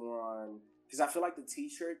focus more on, because I feel like the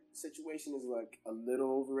t-shirt situation is like a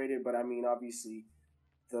little overrated, but I mean, obviously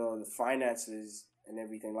the finances and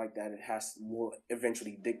everything like that, will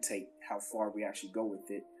eventually dictate how far we actually go with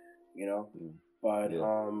it, you know. But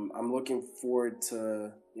I'm looking forward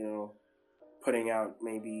to, you know, putting out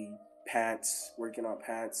maybe pants, working on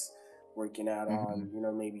pants, working out on,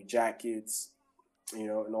 maybe jackets, and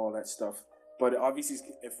all that stuff. But obviously,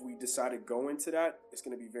 if we decide to go into that, it's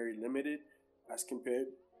going to be very limited as compared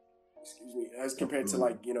to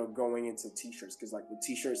like, going into t-shirts. Because like with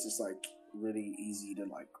t-shirts, it's like really easy to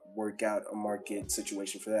like work out a market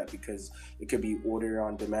situation for that, because it could be order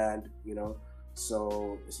on demand,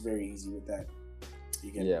 so it's very easy with that.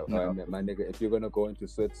 My nigga, if you're going to go into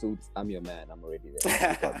sweatsuits, I'm your man. I'm already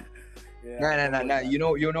there. No.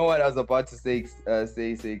 You know what I was about to say,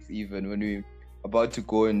 even when we about to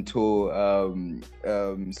go into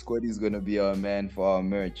Scotty's gonna be our man for our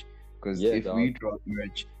merch, because we drop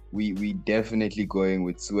merch, we definitely going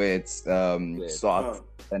with sweats, socks,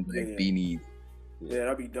 and like beanies.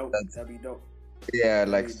 That'd be dope. Yeah,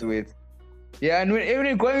 like sweats. Yeah, and when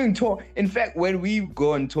we're going on tour, in fact, when we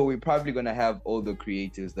go on tour, we're probably gonna have all the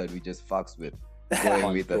creatives that we just fucks with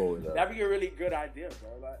going with us. That'd be a really good idea, bro.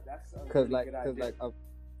 That's a really good idea.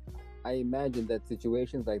 I imagine that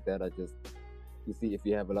situations like that are just, you see, if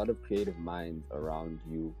you have a lot of creative minds around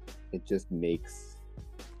you, it just makes,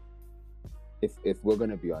 if we're going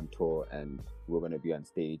to be on tour and we're going to be on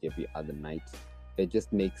stage every other night, it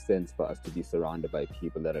just makes sense for us to be surrounded by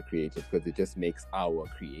people that are creative, because it just makes our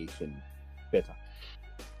creation better.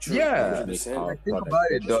 True. Yeah, think about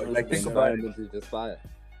it, dog. Like, think about it. Is just fire.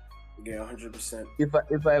 Yeah, 100%.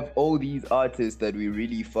 If I have all these artists that we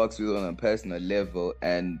really fucks with on a personal level,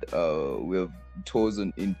 and we've tours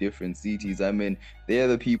in different cities, I mean, they're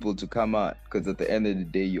the people to come out, because at the end of the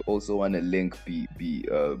day, you also want to link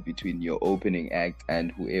between your opening act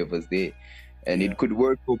and whoever's there, and it could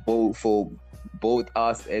work for both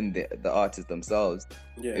us and the artists themselves.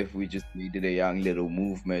 If we just needed a young little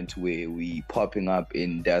movement where we popping up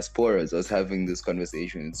in diasporas. I was having this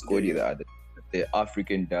conversation with Scotty the other. The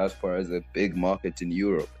African diaspora is a big market in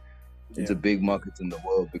Europe. It's a big market in the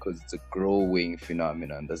world because it's a growing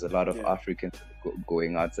phenomenon. There's a lot of Africans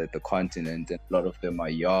going outside the continent, and a lot of them are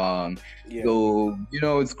young. So,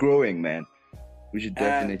 it's growing, man. We should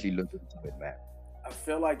definitely look into it, man. I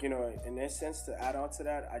feel like, in that sense, to add on to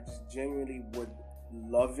that, I just genuinely would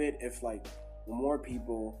love it if like more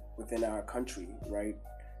people within our country, right,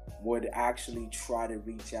 would actually try to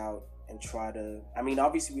reach out and try to, I mean,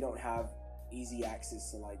 obviously we don't have easy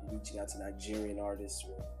access to like reaching out to Nigerian artists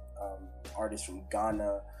or artists from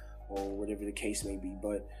Ghana or whatever the case may be,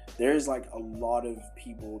 but there's like a lot of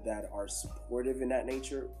people that are supportive in that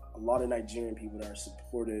nature, a lot of Nigerian people that are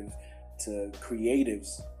supportive to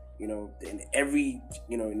creatives, in every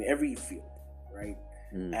field, right?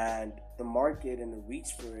 And the market and the reach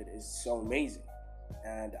for it is so amazing.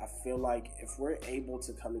 And I feel like if we're able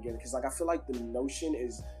to come together, because like I feel like the notion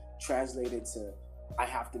is translated to, I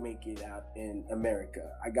have to make it out in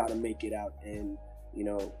America, I gotta make it out in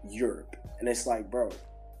Europe, and it's like, bro,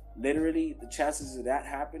 literally the chances of that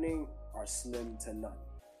happening are slim to none.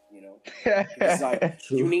 It's like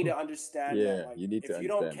you need to understand that, like, if you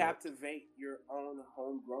don't captivate your own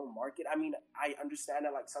homegrown market, I mean, I understand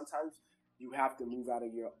that like sometimes you have to move out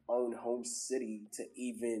of your own home city to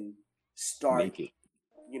even start, to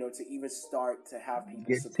have people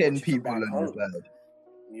get support 10 you people back on home, the side.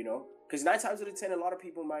 because 9 times out of 10, a lot of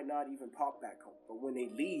people might not even pop back home, but when they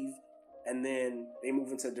leave and then they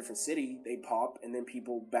move into a different city, they pop, and then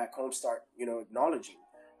people back home start, acknowledging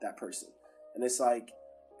that person. And it's like,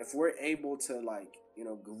 if we're able to like,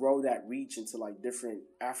 grow that reach into like different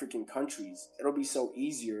African countries, it'll be so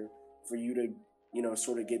easier for you to,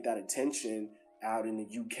 sort of get that attention out in the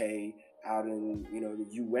UK, out in, the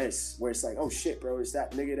US, where it's like, oh shit, bro, it's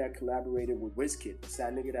that nigga that collaborated with WizKid, it's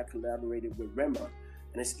that nigga that collaborated with Rema.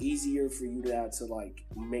 And it's easier for you to like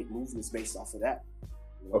make movements based off of that.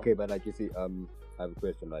 Okay, but like, you see, I have a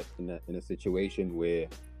question. Like, in a situation where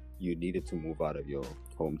you needed to move out of your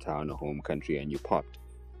hometown or home country and you popped,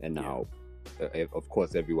 and now, of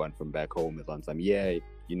course, everyone from back home is on some, you're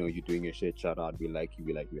doing your shit, shout out, we like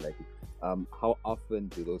you. How often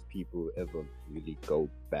do those people ever really go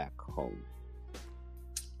back home?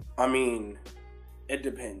 I mean, it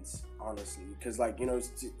depends, honestly, because like,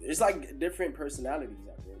 it's like different personalities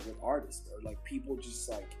out there with artists, or like people just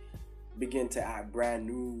like begin to act brand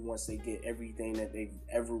new once they get everything that they've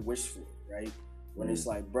ever wished for, right? When it's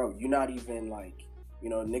like, bro, you're not even like,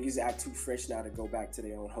 niggas act too fresh now to go back to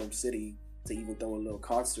their own home city to even throw a little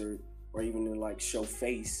concert or even to like show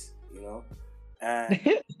face, and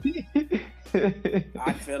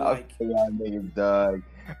I feel like niggas, dog.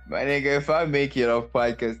 My nigga, if I make it off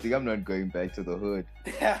podcasting, I'm not going back to the hood.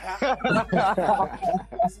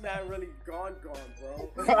 This man really gone, bro.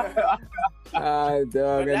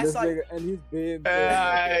 Dog, and that's this like, nigga, and he's been.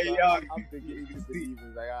 I'm beginning to believe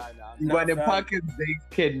in When the pockets, they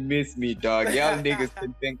can miss me, dog. Young niggas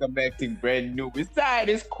can think I'm acting brand new. Besides,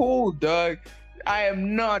 it's cool, dog. I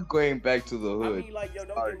am not going back to the hood. I mean, like, yo,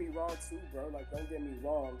 don't get me wrong, too, bro. Like, don't get me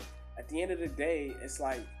wrong. At the end of the day, it's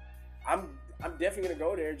like, I'm definitely gonna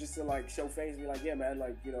go there just to, like, show face and be like, yeah, man,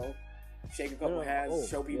 like, you know, shake a couple hands,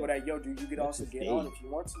 show people that, yo, dude, you could also get on if you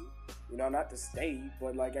want to. You know, not to stay,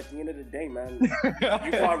 but, like, at the end of the day, man,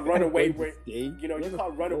 you can't run away you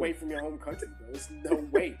can't run away from your home country, bro. There's no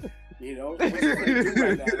way, you know? What you gonna do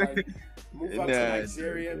right now? Like, move up to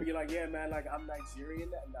Nigeria and be like, yeah, man, like, I'm Nigerian.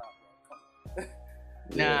 Nah, bro, come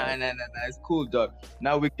on. Nah, it's cool, dog.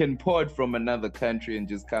 Now we can port from another country and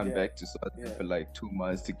just come back to South for like 2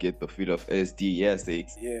 months to get the feel of SD. Yes,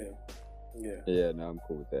 X. Yeah, no, I'm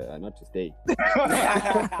cool with that. Not to stay.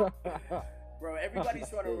 Bro, everybody's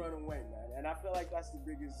trying to run away, man. And I feel like that's the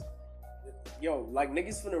biggest... Yo, like,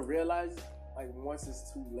 niggas finna realize, like, once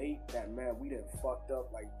it's too late, that, man, we done fucked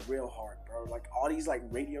up, like, real hard, bro. Like, all these, like,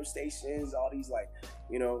 radio stations, all these, like,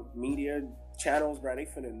 you know, media channels, bro, they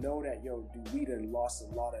finna know that, yo, dude, we done lost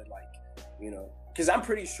a lot of, like, you know... Because I'm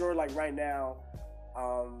pretty sure, like, right now,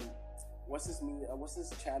 what's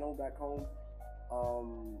this channel back home?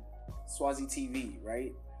 Swazi TV,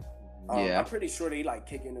 right? I'm pretty sure they like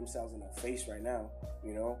kicking themselves in the face right now,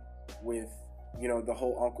 you know, with, you know, the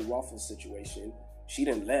whole Uncle Waffles situation. She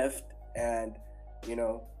done left, and, you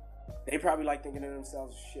know, they probably like thinking to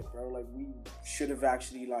themselves, shit, bro, like, we should have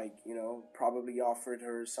actually, like, you know, probably offered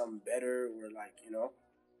her something better, or, like, you know.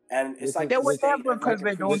 And it's like, they were never, because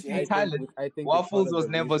they don't see talent. Waffles was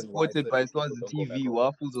never supported by Swazi TV.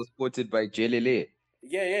 Waffles was supported by Jelele.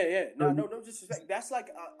 Yeah. No disrespect. That's like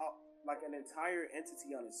an entire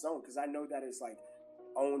entity on its own, because I know that it's like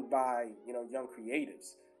owned by, you know, young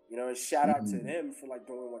creatives, you know, and shout out to them for like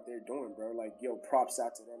doing what they're doing, bro. Like, yo, props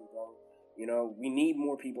out to them, bro. You know, we need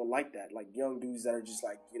more people like that, like young dudes that are just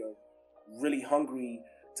like, you know, really hungry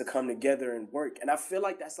to come together and work. And I feel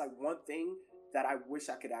like that's like one thing that I wish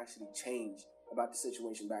I could actually change about the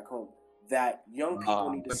situation back home. That young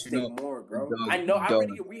people need to stick more, bro. I know.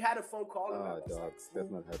 We had a phone call. That's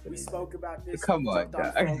not happening. We spoke about this. Come on,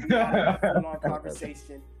 dog. We had a full-on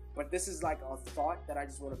conversation. But this is like a thought that I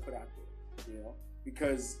just want to put out there, you know?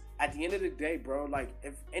 Because at the end of the day, bro, like,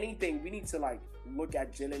 if anything, we need to like look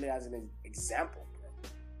at Jelele as an example, bro.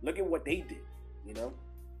 Look at what they did, you know?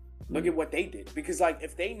 Look at what they did. Because like,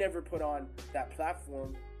 if they never put on that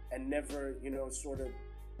platform and never, you know, sort of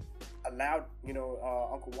allowed, you know,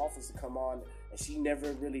 Uncle Waffles to come on, and she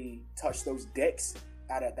never really touched those decks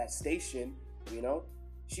out at that station, you know,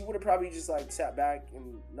 she would have probably just like sat back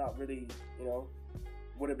and not really, you know,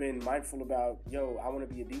 would have been mindful about, yo, I want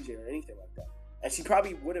to be a DJ or anything like that. And she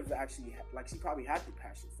probably would have actually, like, she probably had the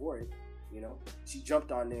passion for it, you know. She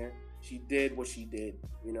jumped on there, she did what she did,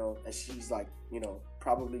 you know, and she's like, you know,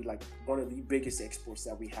 probably like one of the biggest exports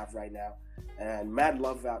that we have right now. And mad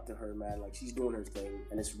love out to her, man. Like, she's doing her thing,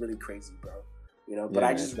 and it's really crazy, bro. You know, but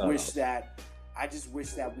I just wish that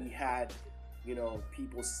we had, you know,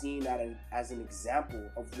 people seeing that as an example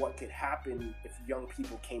of what could happen if young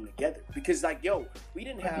people came together. Because, like, yo, we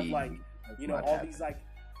didn't have like, you know,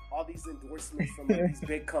 all these endorsements from like these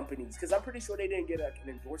big companies. Because I'm pretty sure they didn't get like an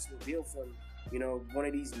endorsement deal from, you know, one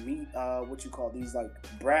of these these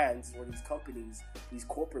like brands or these companies, these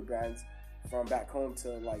corporate brands from back home to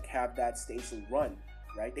like have that station run,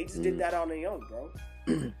 right? They just did that on their own, bro.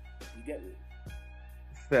 You get me?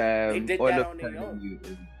 They did all that of on their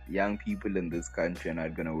own. Young people in this country are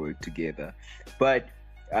not gonna work together. But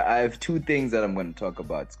I have two things that I'm gonna talk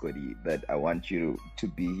about, Scotty, that I want you to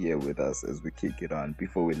be here with us as we kick it on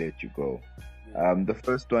before we let you go. The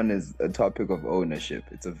first one is a topic of ownership.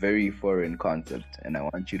 It's a very foreign concept, and I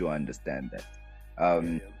want you to understand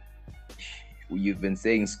that. You've been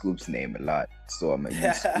saying Scoop's name a lot, so I'm gonna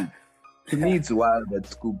use Scoop. To me, it's wild that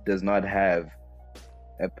Scoop does not have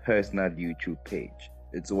a personal YouTube page.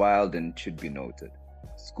 It's wild and should be noted.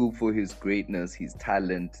 Scoop, for his greatness, his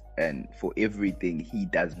talent, and for everything, he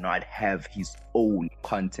does not have his own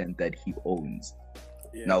content that he owns.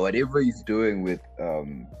 Now, whatever he's doing with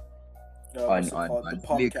on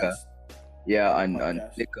Flickr, on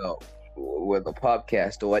Flickr, with a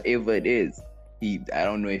podcast or whatever it is, I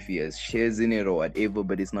don't know if he has shares in it or whatever,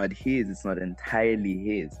 but it's not his. It's not entirely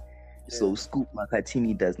his. So Scoop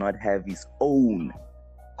Makhathini does not have his own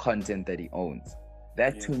content that he owns.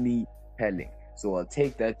 That to me, telling. So I'll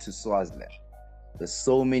take that to Swaziland. There's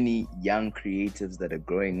so many young creatives that are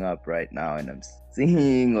growing up right now, and I'm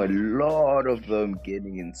seeing a lot of them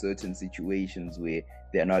getting in certain situations where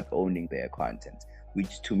they're not owning their content,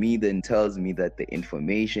 which to me then tells me that the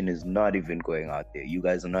information is not even going out there. You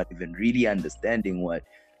guys are not even really understanding what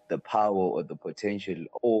the power or the potential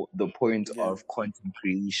or the point of content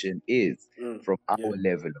creation is from our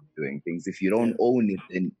level of doing things. If you don't own it,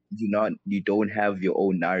 then you don't have your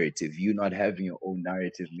own narrative. You not having your own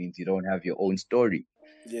narrative means you don't have your own story.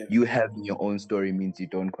 You having your own story means you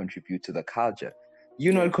don't contribute to the culture.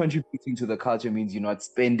 You're not contributing to the culture means you're not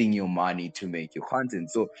spending your money to make your content.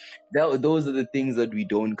 So those are the things that we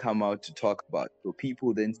don't come out to talk about. So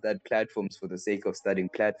people then start platforms for the sake of starting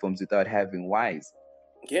platforms without having whys.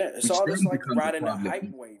 Yeah, it's all just like riding a hype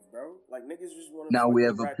wave, bro. Like niggas just want to. Now we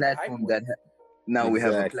have a platform that. We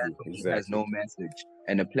have a platform that has no message,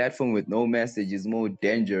 and a platform with no message is more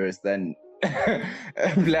dangerous than a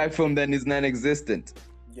platform that is non-existent.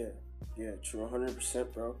 Yeah, true,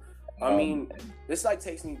 100%, bro. I mean, this like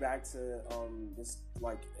takes me back to this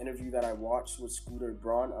like interview that I watched with Scooter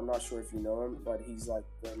Braun. I'm not sure if you know him, but he's like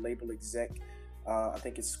the label exec. I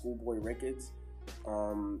think it's Schoolboy Records.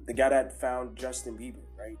 The guy that found Justin Bieber,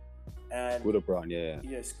 right? And Scooter Braun, yeah,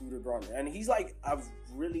 Scooter Braun, and he's like a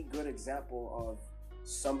really good example of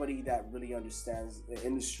somebody that really understands the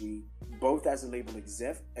industry, both as a label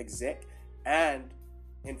exec and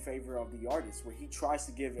in favor of the artist, where he tries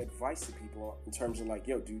to give advice to people in terms of like,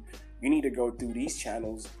 yo, dude, you need to go through these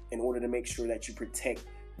channels in order to make sure that you protect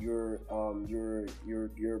your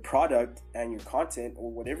product and your content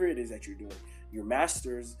or whatever it is that you're doing, your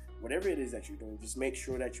masters, whatever it is that you're doing. Just make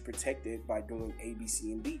sure that you protect it by doing A, B,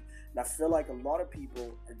 C, and D. And I feel like a lot of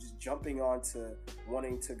people are just jumping on to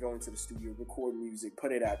wanting to go into the studio, record music,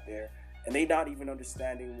 put it out there, and they not even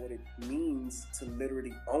understanding what it means to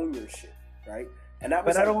literally own your shit, right? And that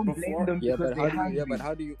was I don't blame them. Yeah, but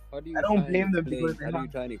how do you? I don't blame them because how do you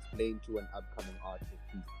try and explain to an upcoming artist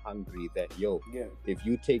who's hungry that if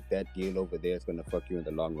you take that deal over there, it's gonna fuck you in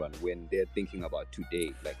the long run when they're thinking about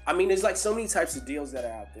today? Like, I mean, there's like so many types of deals that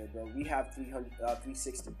are out there, bro. We have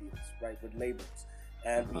 360 deals, right, with labels,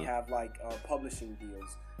 and we have like publishing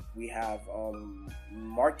deals. We have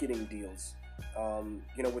marketing deals.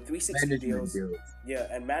 With 360 deals,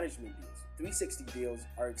 and management deals. 360 deals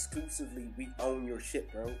are exclusively we own your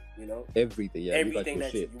shit, bro. You know, everything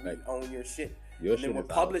that we own your shit. Your and shit then with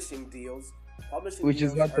publishing deals, which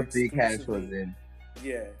is what the big hash was in.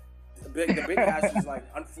 Yeah, the big hash was like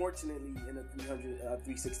unfortunately in a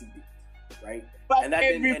 360 deal, right? But and that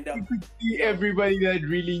didn't end up. Everybody that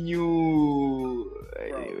really knew,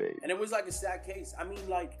 anyway. And it was like a sad case. I mean,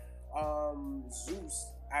 like Zeus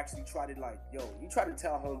actually tried to he tried to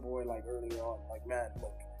tell homeboy like early on, like, man,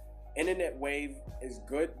 look, internet wave is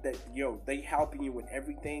good, that they helping you with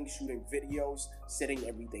everything, shooting videos, setting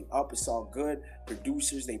everything up, it's all good,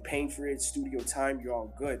 producers, they paying for it, studio time, you're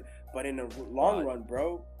all good, but in the long run,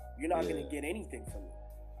 bro, you're not gonna get anything from it,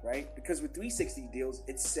 right? Because with 360 deals,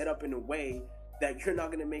 it's set up in a way that you're not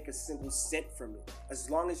gonna make a single cent from it. As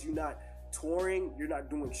long as you're not touring, you're not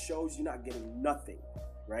doing shows, you're not getting nothing,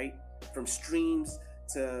 right? From streams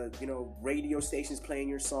to radio stations playing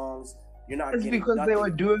your songs, you're not. That's because nothing. They were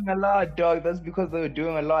doing a lot, dog. That's because they were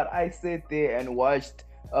doing a lot. I sat there and watched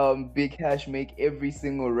Big Hash make every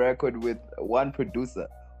single record with one producer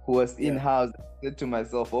who was in-house. I said to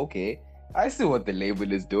myself, okay, I see what the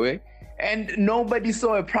label is doing, and nobody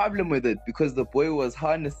saw a problem with it because the boy was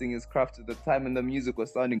harnessing his craft at the time and the music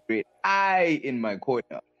was sounding great. In my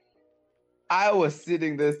corner, I was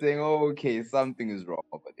sitting there saying, oh, okay, something is wrong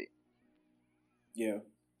over there. Yeah.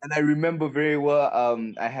 And I remember very well,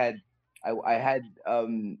 I had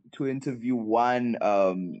to interview one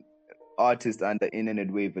artist under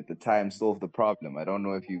Internet Wave at the time, Solve the Problem. I don't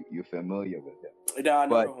know if you're familiar with him. Yeah, I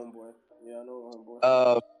know homeboy. Yeah, I know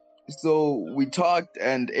homeboy. So we talked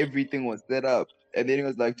and everything was set up. And then he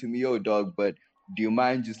was like to me, yo, dog, but do you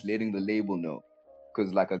mind just letting the label know?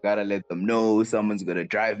 Because I gotta let them know someone's gonna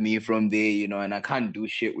drive me from there, and I can't do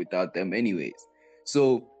shit without them anyways.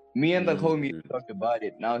 So me and the homie talked about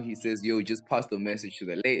it. Now he says, yo, just pass the message to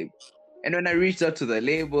the label. And when I reached out to the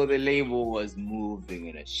label was moving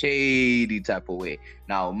in a shady type of way.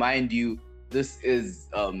 Now, mind you, this is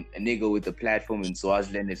a nigga with a platform in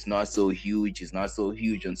Swaziland. It's not so huge. It's not so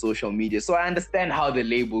huge on social media. So I understand how the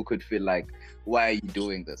label could feel like, why are you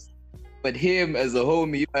doing this? But him as a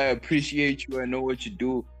homie, I appreciate you. I know what you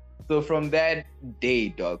do. So from that day,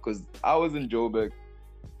 dog, because I was in Joburg,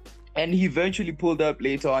 and he eventually pulled up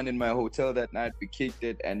later on in my hotel that night. We kicked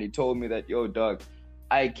it, and he told me that, yo, dog,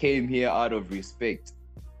 I came here out of respect.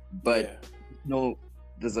 But,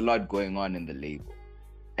 there's a lot going on in the label.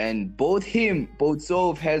 And both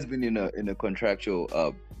Sov has been in a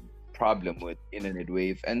contractual problem with Internet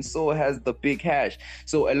Wave, and so has the Big Hash.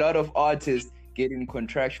 So a lot of artists get in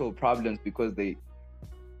contractual problems because they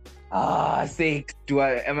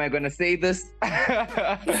Am I gonna say this?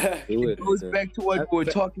 It goes back to what we were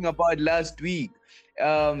talking about last week.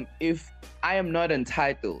 If I am not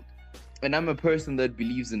entitled, and I'm a person that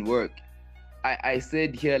believes in work, I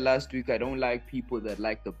said here last week I don't like people that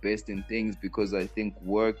like the best in things because I think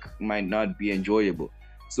work might not be enjoyable.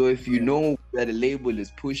 So if you know that a label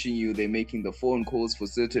is pushing you, they're making the phone calls for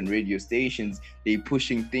certain radio stations, they're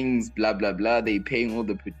pushing things, blah, blah, blah, they're paying all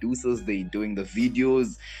the producers, they're doing the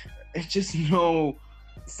videos. Just know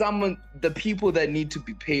the people that need to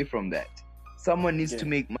be paid from that. Someone needs to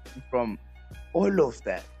make money from all of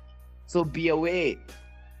that. So be aware.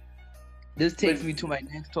 This takes me to my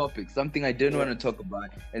next topic, something I didn't want to talk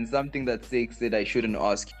about, and something that Sake said I shouldn't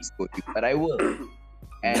ask you, Scotty, but I will.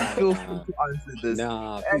 And feel free to answer this.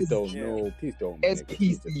 Please don't. As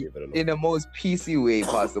PC, in the most PC way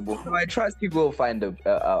possible. So I trust people will find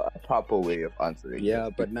a proper way of answering. Yeah,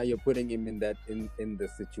 but now you're putting him in the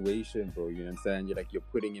situation, bro. You know what I'm saying? You're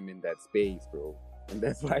putting him in that space, bro. And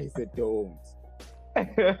that's why I said don't.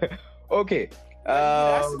 Okay.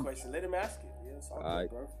 Ask the question. Let him ask it. Yeah,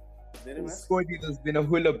 bro. Scotty, there's been a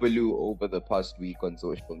hullabaloo over the past week on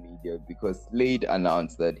social media because Slade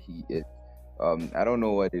announced that he is I don't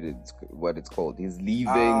know what it's called. He's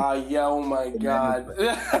leaving. Oh my God.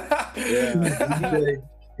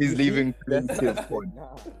 He's leaving Kreative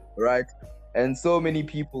Korrner, right? And so many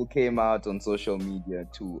people came out on social media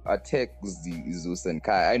to attack Sbusiso and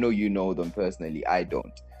Sakhile. I know you know them personally. I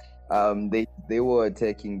don't. They were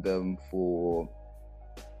attacking them for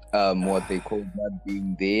what they call not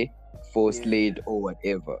being there for Slade or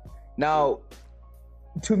whatever. Now,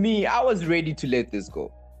 to me, I was ready to let this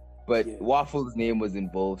go. But Waffle's name was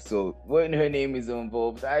involved, so when her name is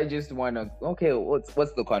involved, I just wanna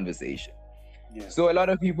what's the conversation? Yeah. So a lot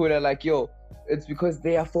of people are like, yo, it's because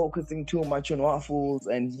they are focusing too much on Waffles,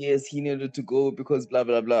 and yes, he needed to go because blah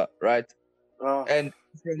blah blah, right? And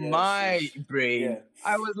from my brain,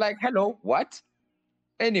 I was like, hello, what?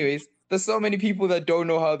 Anyways, there's so many people that don't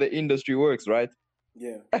know how the industry works, right?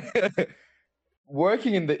 Yeah.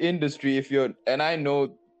 Working in the industry,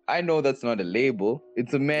 I know that's not a label.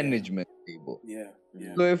 It's a management label. Yeah.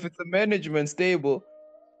 So if it's a management stable,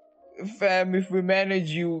 fam, if we manage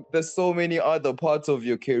you, there's so many other parts of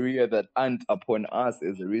your career that aren't upon us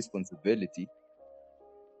as a responsibility.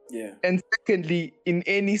 Yeah. And secondly, in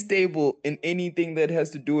any stable, in anything that has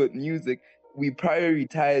to do with music, we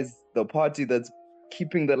prioritize the party that's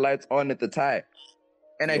keeping the lights on at the time.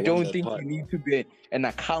 And I don't think you need to be an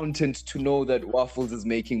accountant to know that Waffles is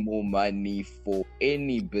making more money for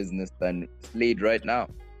any business than Slade right now.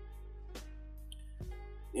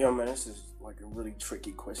 Yeah, man, this is like a really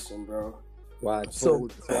tricky question, bro. Wow. So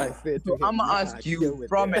I'm going to ask you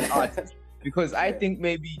from an artist, because I think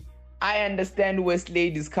maybe I understand where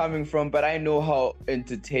Slade is coming from, but I know how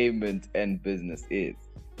entertainment and business is.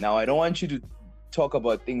 Now, I don't want you to talk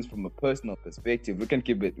about things from a personal perspective. We can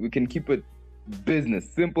keep it business,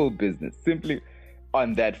 simple business, simply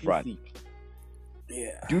on that front.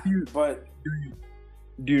 Yeah. Do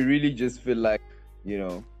you really just feel like,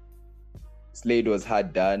 Slade was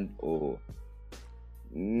hard done, or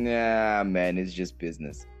nah, man, it's just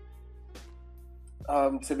business?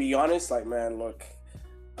 To be honest, like, man, look,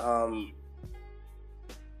 I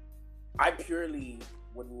purely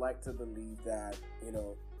would like to believe that,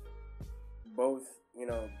 both,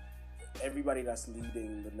 everybody that's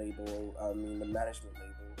leading the label, the management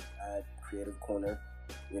label at Kreative Korrner,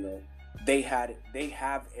 they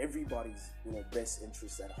have everybody's, best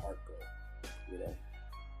interests at heart, bro,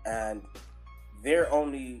 and they're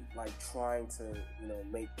only like trying to,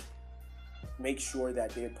 make sure that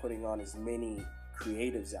they're putting on as many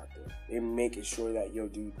creatives out there. They're making sure that, yo,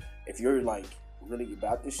 dude, if you're like really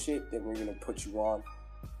about this shit, then we're gonna put you on,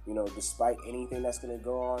 despite anything that's gonna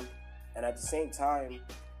go on. And at the same time,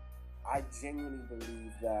 I genuinely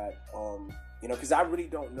believe that, because I really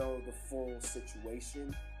don't know the full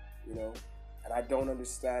situation, and I don't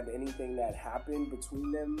understand anything that happened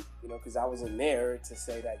between them, because I wasn't there to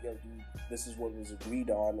say that, yo, dude, this is what was agreed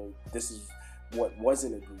on and this is what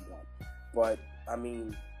wasn't agreed on. But, I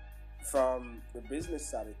mean, from the business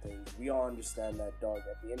side of things, we all understand that, dog,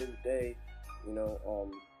 at the end of the day,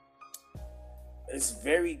 it's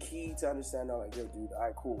very key to understand that, like, yo, dude, all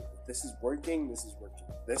right, cool. If this is working, this is working.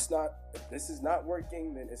 If this is not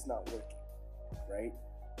working, then it's not working, right?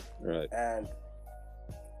 Right. And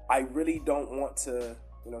I really don't want to,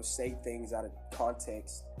 say things out of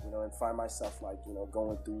context, and find myself like,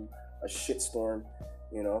 going through a shitstorm,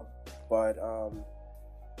 But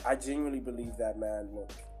I genuinely believe that, man,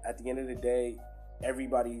 look, at the end of the day,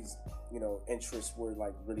 everybody's, interests were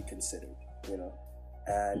like really considered,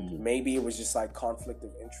 And maybe it was just like conflict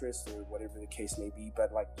of interest or whatever the case may be.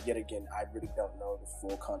 But like, yet again, I really don't know the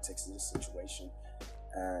full context of the situation.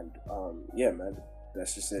 And yeah, man,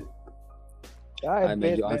 that's just it. I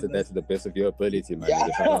mean, you answered that to the best of your ability, man. Yeah.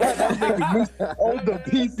 All the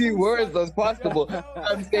PC words as possible.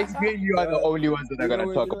 I'm Shakespeare, you are the only ones that are going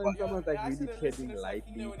to talk about. Someone's like really treading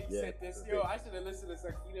lightly. Yo, I should have listened to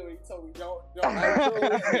Sakhile when he told me don't.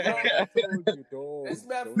 I told you, don't. This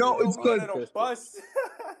man No, it's because on a bus.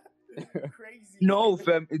 Crazy. No,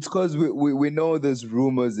 fam, it's because we know there's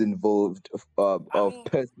rumors involved of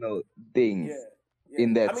personal things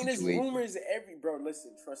in that situation. There's rumors bro,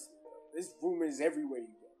 listen, trust me. There's rumors everywhere you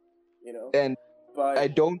go, you know. But I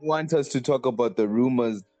don't want us to talk about the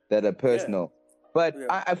rumors that are personal. But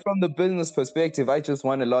I, from the business perspective, I just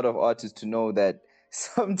want a lot of artists to know that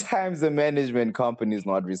sometimes the management company is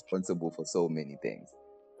not responsible for so many things.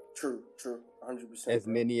 True, 100%. As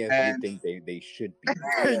many as we think they should be.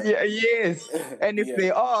 Yes. And if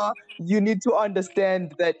they are, you need to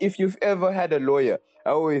understand that if you've ever had a lawyer, I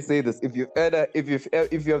always say this: if you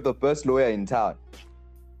have the best lawyer in town,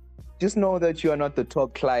 just know that you are not the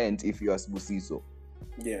top client if you are Sbusiso.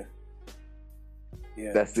 Yeah.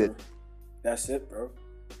 That's true. it. That's it, bro.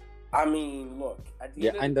 I mean, look. At the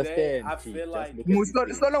end of the day, I feel like.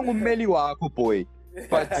 boy.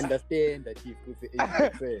 But understand that Chief.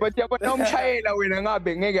 But yabona umshayela wena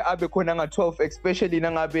ngabe ngeke abe khona nga-12, especially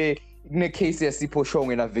nangabe kune-case yasipho show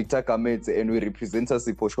wena Victor Gametse and we represent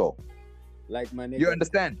Sipho show. Like, man, you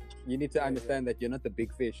understand? You need to understand that you're not the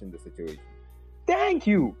big fish in the situation. Thank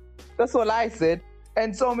you. That's all I said.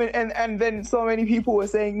 And so many, and then so many people were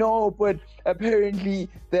saying no, but apparently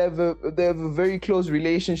they have a very close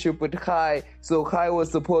relationship with Kai, so Kai was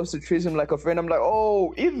supposed to treat him like a friend. I'm like,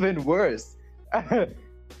 oh, even worse,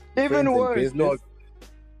 even worse. Dog.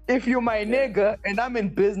 If you're my nigga and I'm in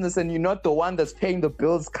business and you're not the one that's paying the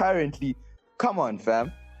bills currently, come on,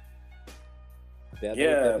 fam.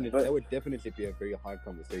 That would definitely be a very hard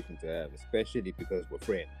conversation to have, especially because we're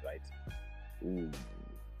friends, right? Ooh.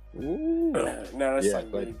 No, that's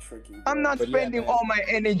really tricky. Bro. I'm not spending all my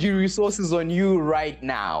energy resources on you right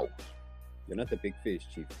now. You're not the big fish,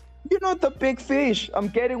 Chief. You're not the big fish. I'm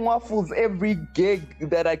getting waffles every gig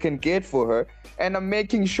that I can get for her, and I'm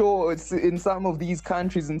making sure it's in some of these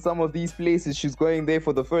countries, in some of these places, she's going there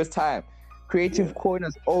for the first time. Kreative Korrner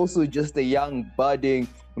is also just a young, budding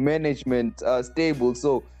management stable.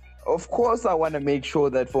 So, of course, I want to make sure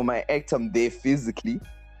that for my act, I'm there physically.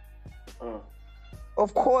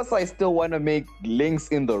 Of course, I still want to make links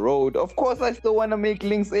in the road. Of course, I still want to make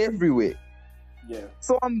links everywhere. Yeah.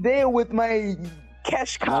 So I'm there with my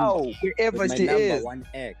cash cow, wherever she is.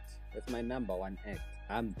 That's my number one act.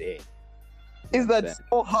 I'm there. Is that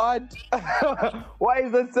so hard? Why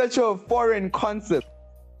is that such a foreign concept?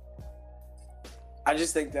 I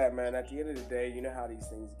just think that, man, at the end of the day, you know how these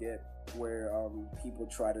things get, where people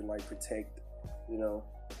try to like protect, you know,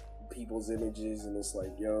 people's images, and it's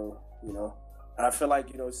like, yo, you know. And I feel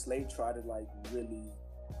like, you know, Slade tried to like really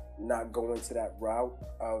not go into that route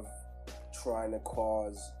of trying to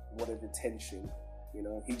cause whatever tension, you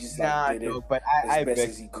know. He just did it but as best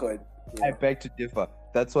as he could. I beg to differ.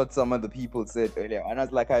 That's what some of the people said earlier, and I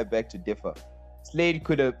was like, I beg to differ. Slade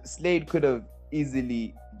could have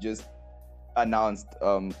easily just announced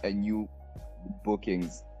a new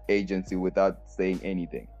bookings agency without saying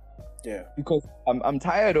anything. Yeah. Because I'm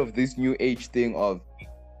tired of this new age thing of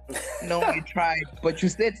no, I tried, but you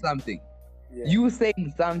said something. Yeah. You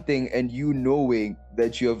saying something and you knowing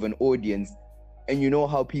that you have an audience and you know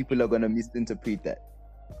how people are going to misinterpret that.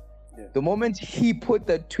 Yeah. The moment he put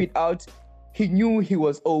that tweet out, he knew he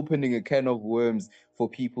was opening a can of worms for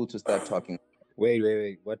people to start talking.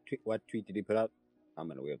 Wait. What tweet did he put out?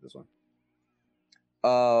 I'm unaware of this one.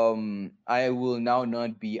 I will now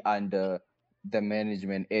not be under the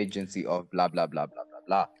management agency of blah, blah, blah, blah, blah,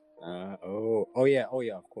 blah. Oh yeah,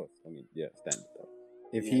 of course. I mean, yeah, stand up.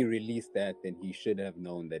 If he released that, then he should have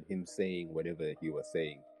known that him saying whatever he was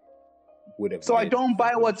saying would have. So I don't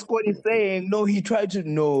buy what Scotty's saying. No, he tried to.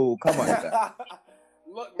 No, come on.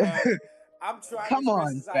 Look, man, I'm trying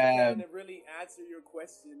as best as I can to really answer your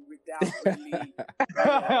question without really.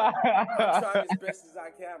 I'm trying as best as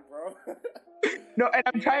I can, bro. No, and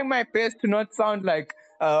I'm trying my best to not sound like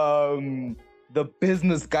the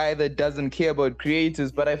business guy that doesn't care about creators,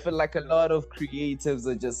 but I feel like a lot of creatives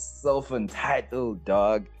are just self-entitled,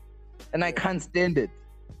 dog, and I can't stand it.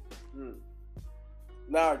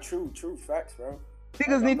 Nah, true facts, bro.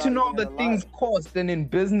 Niggas need to know that things cost, and in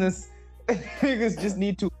business, niggas just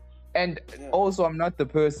need to. And also, I'm not the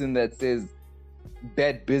person that says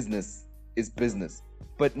bad business is business,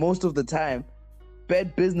 but most of the time,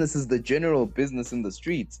 bad business is the general business in the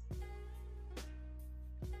streets.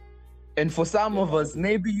 And for some of us,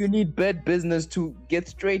 maybe you need bad business to get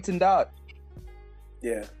straightened out.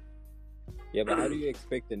 Yeah. Yeah, but how do you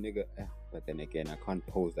expect a nigga? But then again, I can't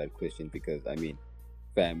pose that question because, I mean,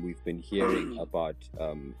 fam, we've been hearing about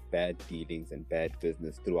bad dealings and bad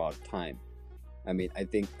business throughout time. I mean, I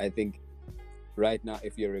think right now,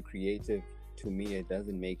 if you're a creative, to me, it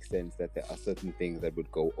doesn't make sense that there are certain things that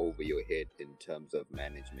would go over your head in terms of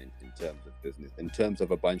management, in terms of business, in terms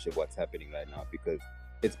of a bunch of what's happening right now, because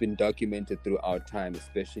it's been documented throughout time,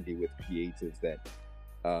 especially with creatives, that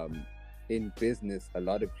in business, a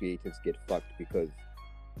lot of creatives get fucked because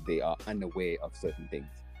they are unaware of certain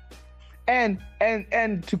things. And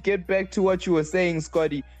to get back to what you were saying,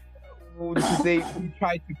 Scotty, to say we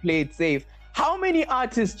try to play it safe. How many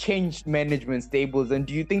artists changed management stables, and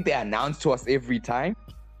do you think they announce to us every time?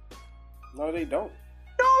 No, they don't.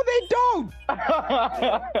 No, they don't.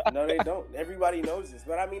 No, they don't. Everybody knows this,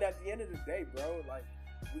 but I mean, at the end of the day, bro, like,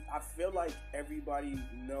 I feel like everybody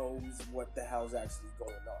knows what the hell's actually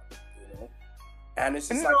going on, you know? And it's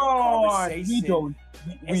just like a conversation. We don't.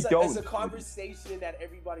 It's a conversation that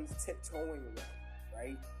everybody's tiptoeing around,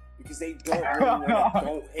 right? Because they don't really want to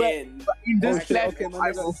go in. But in this platform,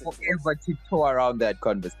 I will forever tiptoe around that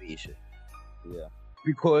conversation. Yeah.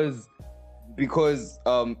 Because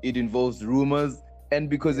it involves rumors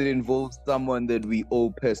and because it involves someone that we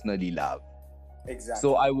all personally love. Exactly.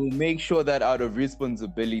 So I will make sure that out of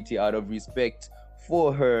responsibility, out of respect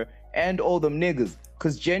for her and all them niggas,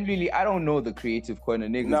 because generally I don't know the Kreative Korrner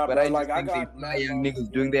niggas, but I just think they fly young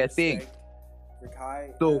niggas doing their thing. For Kai,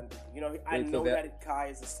 so and, you know, I know that Kai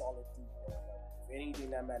is a solid dude, bro. Like, if anything,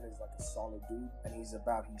 that man is like a solid dude, and he's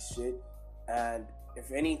about his shit. And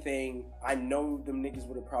if anything, I know them niggas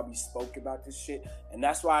would have probably spoke about this shit, and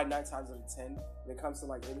that's why 9 times out of 10, when it comes to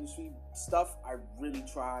like industry stuff, I really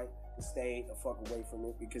try to stay the fuck away from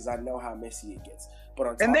it because I know how messy it gets. But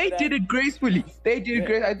on top and they of that, did it gracefully. They did it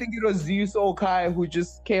great. I think it was Sbusiso Kai who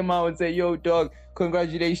just came out and said, "Yo, dog,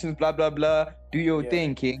 congratulations, blah blah blah. Do your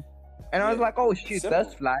thing, king." And I was like, "Oh shit,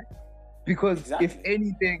 that's fly." Because if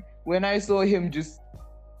anything, when I saw him just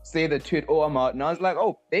say the tweet, "Oh, I'm out," and I was like,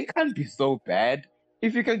 "Oh, they can't be so bad.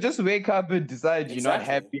 If you can just wake up and decide you're not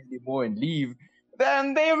happy anymore and leave,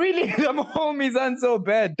 then they really, them homies aren't so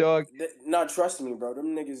bad, dog." No, trust me, bro.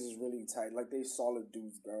 Them niggas is really tight. Like, they solid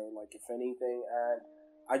dudes, bro. Like, if anything, and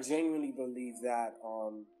I genuinely believe that,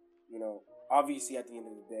 you know, obviously at the end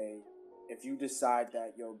of the day, if you decide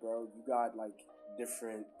that, yo, bro, you got like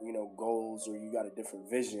different, you know, goals or you got a different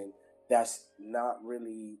vision that's not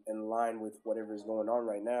really in line with whatever is going on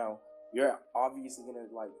right now, you're obviously gonna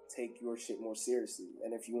like take your shit more seriously.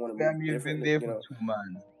 And if you want to move you've been there for 2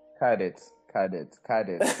 months. Cut it.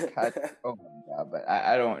 Oh my god, but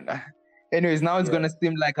I don't. Anyways, now it's gonna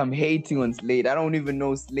seem like I'm hating on Slade. I don't even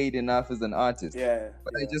know Slade enough as an artist.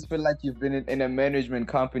 But I just feel like you've been in a management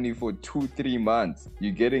company for 2-3 months.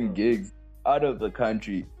 You're getting gigs out of the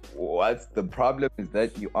country. What's the problem is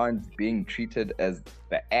that you aren't being treated as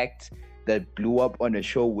the act that blew up on a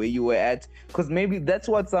show where you were at, because maybe that's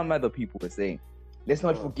what some other people were saying. Let's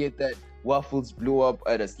not forget that Waffles blew up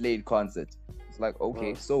at a Slade concert. It's like,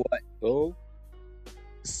 okay, so what?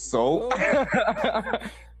 So?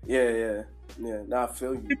 Yeah. Nah, I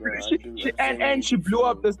feel you, bro. And she blew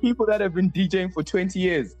up. There's people that have been DJing for 20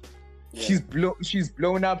 years. Yeah. She's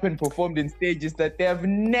blown up and performed in stages that they have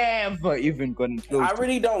never even gotten close to. I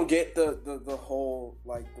really don't get the whole,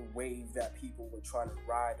 like, the wave that people were trying to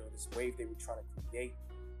ride, or this wave they were trying to create,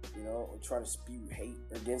 you know, or trying to spew hate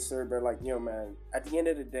against her. But, like, you know, man, at the end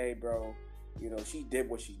of the day, bro, you know, she did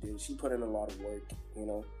what she did. She put in a lot of work, you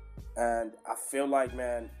know, and I feel like,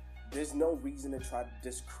 man, there's no reason to try to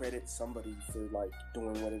discredit somebody for, like,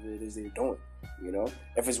 doing whatever it is they're doing, you know?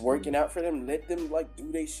 If it's working out for them, let them, like, do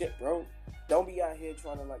their shit, bro. Don't be out here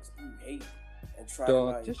trying to, like, spew hate and try to,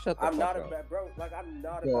 like, just shut the I'm fuck not up. a bad, bro. Like, I'm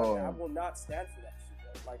not about that. I will not stand for that shit,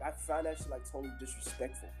 bro. Like, I find that shit, like, totally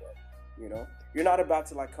disrespectful, bro. You know? You're not about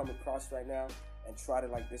to, like, come across right now and try to,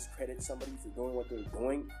 like, discredit somebody for doing what they're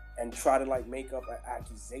doing and try to, like, make up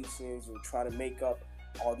accusations or try to make up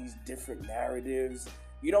all these different narratives.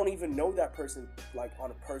 You don't even know that person, like,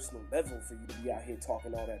 on a personal level for you to be out here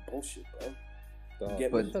talking all that bullshit, bro.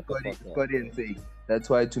 But Scotty and Sakhile, that's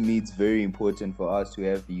why to me it's very important for us to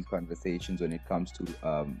have these conversations when it comes to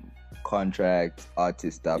contracts,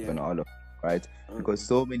 artist stuff, and all of that, right? Because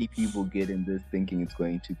so many people get in this thinking it's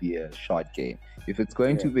going to be a short game. If it's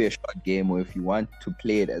going to be a short game, or if you want to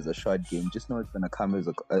play it as a short game, just know it's going to come as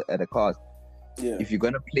at a cost. If you're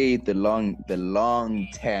gonna play the long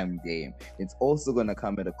term game, it's also gonna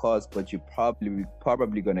come at a cost, but you're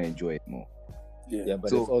probably gonna enjoy it more. Yeah,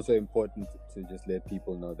 but it's also important to just let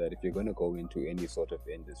people know that if you're going to go into any sort of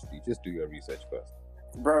industry, just do your research first.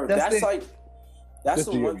 Bro, that's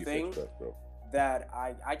the one thing first, bro, that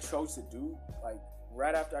I chose to do. Like,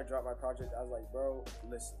 right after I dropped my project, I was like, bro,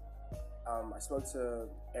 listen. I spoke to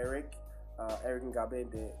Eric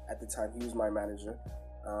Ngabe at the time. He was my manager.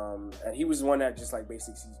 And he was the one that just like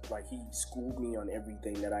basically like he schooled me on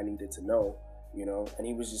everything that I needed to know, you know. And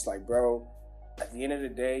he was just like, bro, at the end of the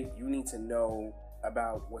day, you need to know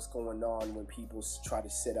about what's going on when people try to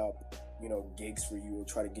set up, you know, gigs for you or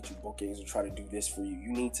try to get you bookings or try to do this for you.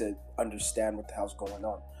 You need to understand what the hell's going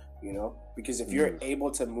on, you know, because if you're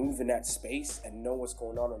able to move in that space and know what's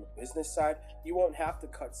going on the business side, you won't have to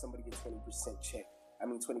cut somebody a 20% check. I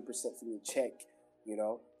mean, 20% from your check, you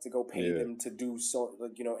know, to go pay them to do so,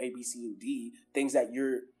 like, you know, A, B, C, and D, things that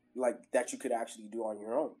you're like, that you could actually do on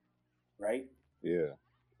your own, right? Yeah.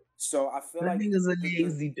 So I feel like niggas are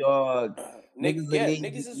lazy, dog.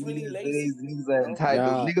 Niggas is really lazy. Niggas are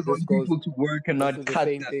entitled. Niggas want people to work and not cut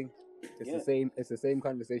the same thing. It's the same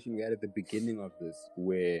conversation we had at the beginning of this,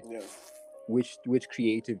 where which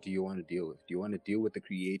creative do you want to deal with? Do you want to deal with the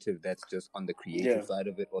creative that's just on the creative side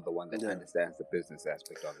of it, or the one that understands the business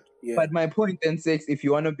aspect of it? Yeah. But my point then, Sex, if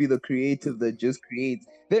you want to be the creative that just creates,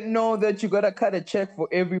 then know that you gotta cut a check for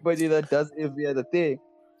everybody that does every other thing.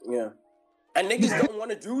 Yeah. And niggas don't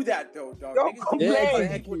want to do that though, dog. Don't complain.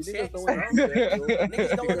 Niggas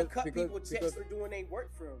don't want to cut people checks for doing their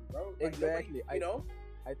work for them, bro. Like, exactly. Nobody, you know?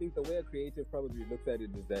 I think the way a creative probably looks at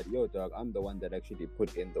it is that, yo, dog, I'm the one that actually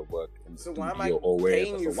put in the work in the studio or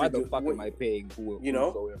wherever. So why the fuck am I paying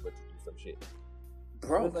whosoever to do some shit?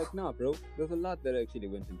 Bro. It's like, nah, bro. There's a lot that actually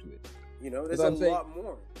went into it. You know, there's a lot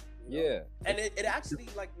more. Yeah. And it actually,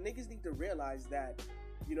 like, niggas need to realize that,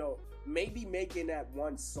 you know, maybe making that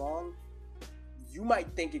one song, you might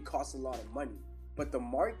think it costs a lot of money, but the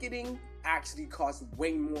marketing actually costs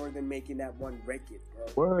way more than making that one record,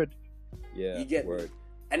 bro. Word. Yeah, you get word. Me?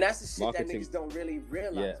 And that's the shit marketing, that niggas don't really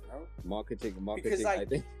realize, bro. Marketing. Because, like, I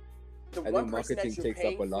think marketing takes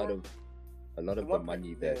up a lot of the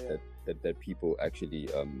money that people actually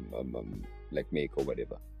like make or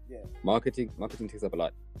whatever. Yeah. Marketing takes up a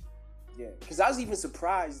lot. Yeah, because I was even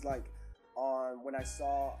surprised, like, on when I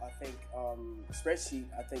saw, I think, spreadsheet,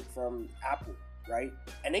 I think from Apple, right?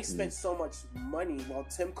 And they spent so much money. While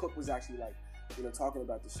Tim Cook was actually like, you know, talking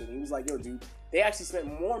about this shit. And he was like, yo, dude, they actually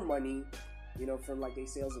spent more money, you know, from like their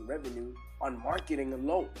sales and revenue on marketing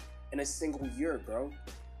alone in a single year, bro.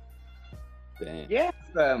 Damn. Yeah,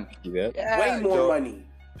 fam. Yeah. Way more money.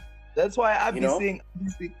 That's why I be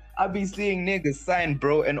seeing niggas sign,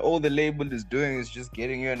 bro, and all the label is doing is just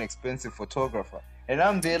getting you an expensive photographer. And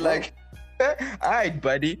I'm there like, alright,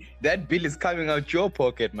 buddy, that bill is coming out your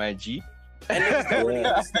pocket, my G. And niggas don't really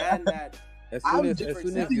understand that. As soon as you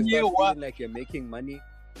start feeling like you're making money,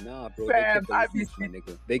 nah, bro, fam,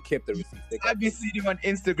 they kept the receipts. I be sitting on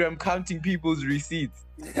Instagram counting people's receipts.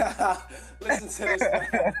 Listen to this,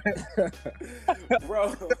 man.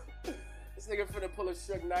 Bro. This nigga finna pull a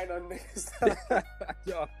Suge Knight on niggas.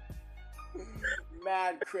 Yo.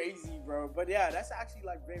 Mad crazy, bro. But yeah, that's actually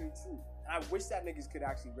like very true. I wish that niggas could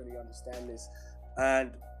actually really understand this.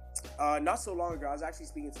 And not so long ago, I was actually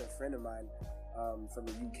speaking to a friend of mine from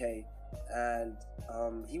the UK, and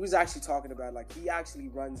he was actually talking about, like, he actually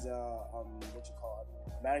runs a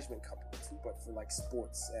management company too, but for like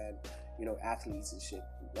sports and, you know, athletes and shit.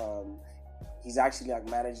 He's actually like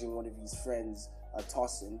managing one of his friends,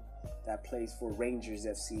 Tossin, that plays for Rangers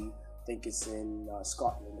FC. I think it's in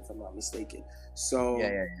Scotland, if I'm not mistaken. So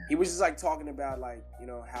he was just like talking about, like, you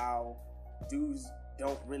know, how dudes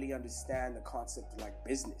don't really understand the concept of like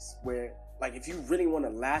business, where like if you really want to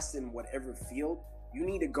last in whatever field, you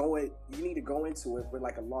need to go into it with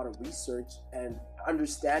like a lot of research and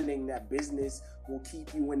understanding that business will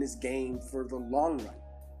keep you in this game for the long run,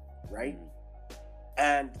 right?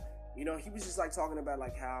 And you know, he was just like talking about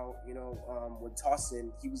like how, you know, with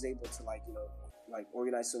Tossin, he was able to like, you know, like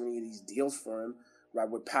organize so many of these deals for him, right,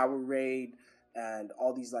 with Powerade and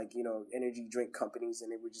all these like, you know, energy drink companies, and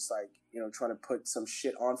they were just like, you know, trying to put some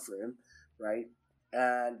shit on for him, right?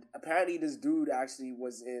 And apparently this dude actually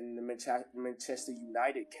was in the Manchester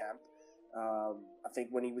United camp, I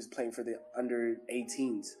think when he was playing for the under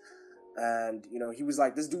 18s. And, you know, he was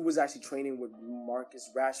like, this dude was actually training with Marcus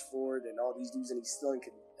Rashford and all these dudes, and he still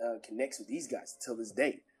connects with these guys till this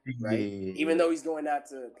day, right? Even though he's going out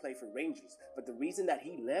to play for Rangers. But the reason that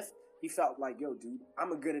he left, he felt like, yo, dude,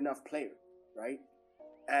 I'm a good enough player, right?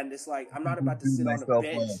 And it's like, I'm not about to sit on a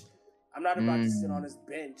bench. I'm not about to sit on this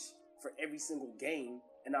bench for every single game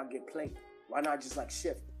and not get played. Why not just like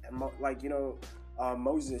shift? And like, you know,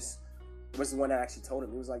 Moses was the one that actually told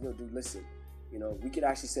him. He was like, yo, dude, listen, you know, we could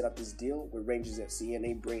actually set up this deal with Rangers FC, and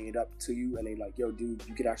they bring it up to you, and they like, yo, dude,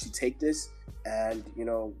 you could actually take this, and you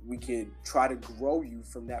know, we could try to grow you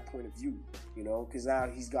from that point of view, you know, because now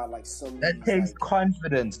he's got like some. That takes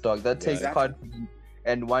confidence, dog. That takes exactly. confidence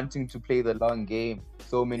and wanting to play the long game.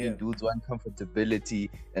 So many dudes want comfortability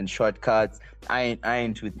and shortcuts. I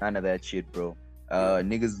ain't with none of that shit, bro.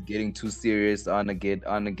 Niggas getting too serious. I wanna get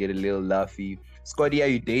a little laughy. Scotty, are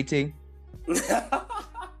you dating? Yo,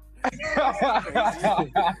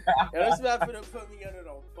 this man finna put me under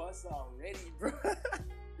the bus already, bro.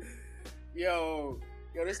 Yo,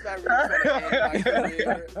 this man really trying to end my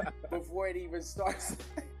career before it even starts.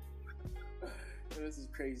 Yo, this is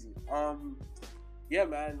crazy. Yeah,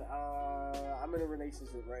 man. I'm in a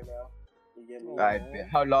relationship right now. You get me?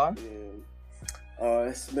 How long? Yeah.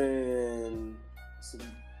 It's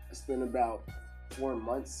been about 4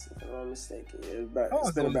 months, if I'm not mistaken.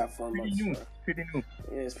 It's been about 4 months. Pretty new.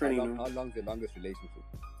 Yeah, it's pretty new. How long's your longest relationship?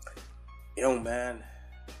 Yo, man,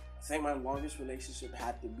 I think my longest relationship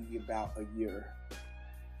had to be about a year.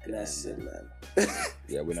 And that's it, man.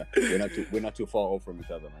 Yeah, we're not too far off from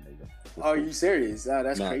each other, man. Oh, are you serious?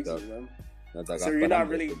 That's crazy, man. No, dog, so you're not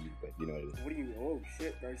really. You, but you know what it is. What do you? Oh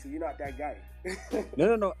shit, bro. So you're not that guy.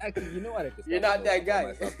 No. Actually, you know what? You're not that guy.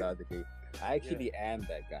 Myself the other day. I actually am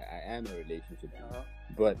that guy. I am a relationship dude.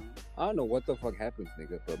 But I don't know what the fuck happens,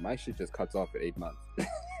 nigga. But my shit just cuts off at 8 months.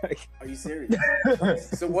 Are you serious?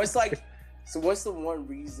 So what's the one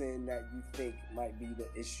reason that you think might be the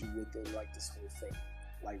issue within like this whole thing?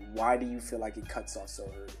 Like, why do you feel like it cuts off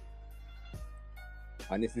so early?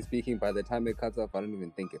 Honestly speaking, by the time it cuts off, I don't even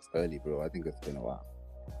think it's early, bro. I think it's been a while.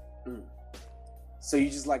 So you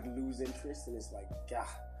just like lose interest, and it's like, gah.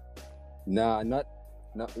 Nah, not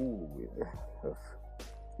that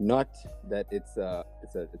it's a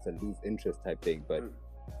lose interest type thing, but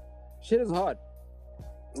shit is hard.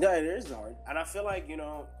 Yeah, it is hard, and I feel like, you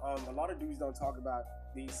know, a lot of dudes don't talk about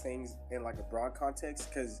these things in like a broad context,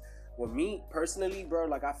 because with me personally, bro,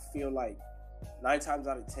 like I feel like 9 times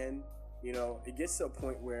out of 10, you know, it gets to a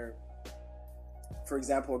point where, for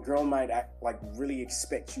example, a girl might really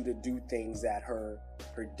expect you to do things that her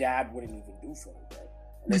dad wouldn't even do for her, bro.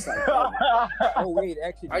 And it's like, oh wait,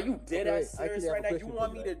 actually, are you dead ass serious right now? You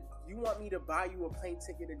want me to buy you a plane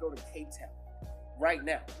ticket to go to Cape Town right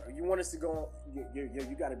now, bro? You want us to go?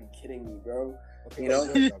 You gotta be kidding me, bro. Okay, you know?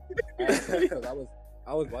 Because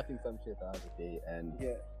I was watching some shit the other day, and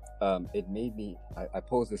it made me. I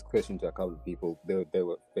posed this question to a couple of people. They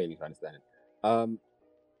were failing to understand it.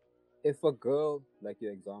 If a girl, like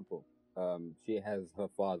your example, she has her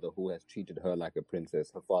father who has treated her like a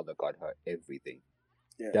princess. Her father got her everything.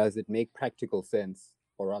 Yeah. Does it make practical sense,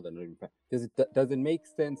 or rather, not even does it make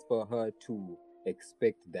sense for her to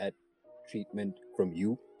expect that treatment from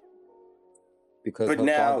you? Because her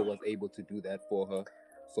father was able to do that for her,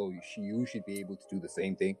 so you should be able to do the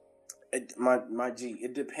same thing. My G,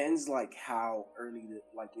 it depends like how early you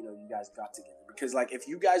guys got together. Because like if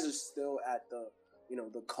you guys are still at the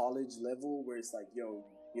the college level where it's like, yo,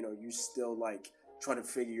 you still like trying to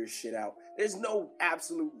figure your shit out, there's no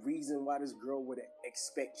absolute reason why this girl would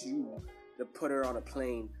expect you to put her on a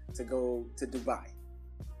plane to go to Dubai.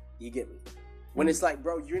 You get me? When it's like,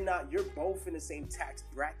 bro, you're both in the same tax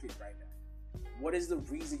bracket right now. What is the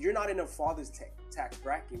reason? You're not in a father's tax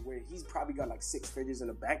bracket where he's probably got like 6 figures in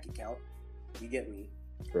a bank account. You get me?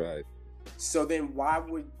 Right. So then why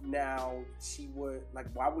would she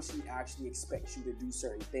actually expect you to do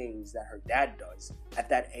certain things that her dad does at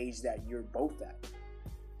that age that you're both at?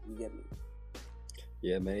 You get me?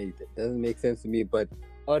 Yeah, man, it doesn't make sense to me, but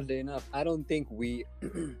oddly enough, I don't think I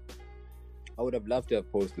would have loved to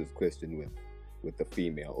have posed this question with the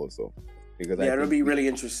female also. Because it'll be really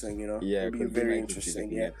interesting, Yeah, it'll be very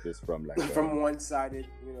interesting. Yeah, just from like from one-sided,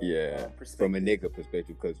 perspective. From a nigga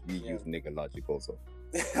perspective, because we use nigga logic also.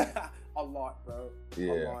 A lot, bro.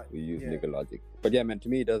 Yeah, we use nigga logic. But yeah, man, to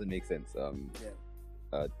me it doesn't make sense.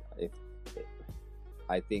 If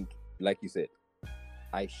I think, like you said,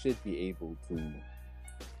 I should be able to,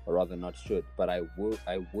 or rather not should, but I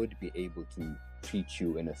would be able to treat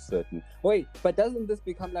you in a certain. Wait, but doesn't this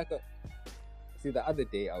become like a? See, the other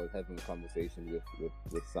day I was having a conversation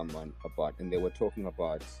with someone about, and they were talking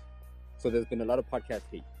about, so there's been a lot of podcast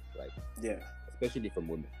hate, right? Yeah. Especially from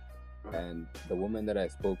women. And the woman that I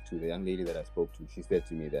spoke to, the young lady that I spoke to, she said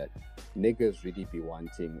to me that niggas really be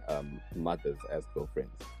wanting mothers as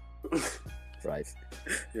girlfriends. Right?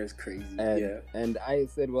 That's crazy. And I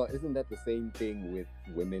said, well, isn't that the same thing with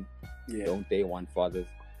women? Yeah. Don't they want fathers?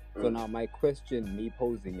 So now my question, me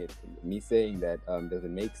posing it, me saying that, does it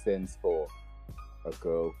make sense for a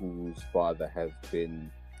girl whose father has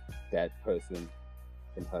been that person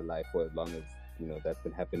in her life for as long as that's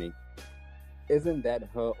been happening. Isn't that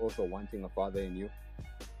her also wanting a father in you?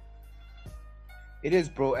 It is,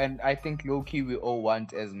 bro, and I think low-key we all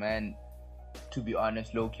want, as men, to be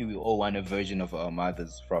honest, low-key we all want a version of our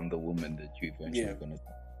mothers from the woman that you're eventually gonna.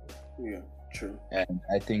 Yeah, true. And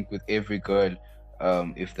I think with every girl,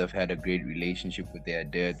 if they've had a great relationship with their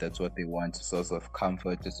dad, that's what they want, a source of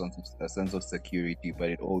comfort, a sense of security.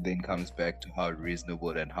 But it all then comes back to how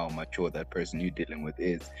reasonable and how mature that person you're dealing with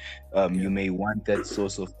is. You may want that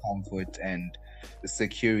source of comfort and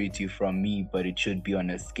security from me, but it should be on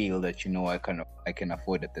a scale that I can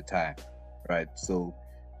afford at the time, right? So,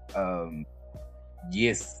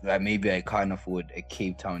 yes, maybe I can't afford a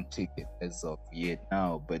Cape Town ticket as of yet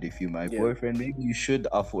now, but if you're my boyfriend, maybe you should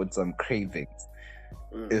afford some cravings.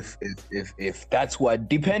 If that's what,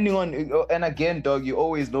 depending on, and again, dog, you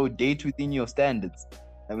always know, date within your standards.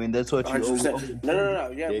 I mean, that's what you always. No.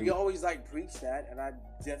 Yeah, we always preach that, and I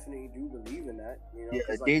definitely do believe in that.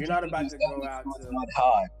 Because you're not about to go out to. It's not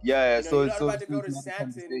hard. Yeah, you're not about to go to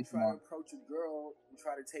Santa and try to approach a girl and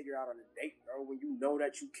try to take her out on a date, bro. When you know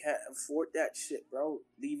that you can't afford that shit, bro,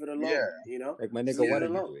 leave it alone. Yeah. Like, my nigga, what are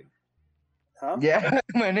you doing? Huh? Yeah,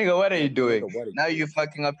 my nigga, what are you doing? Now you're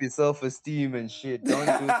fucking up your self-esteem and shit. Don't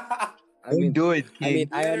do it, kid.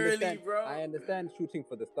 I mean, I understand shooting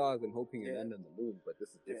for the stars and hoping you land on the moon, but this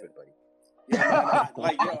is different, buddy. Yeah,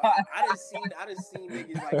 I done seen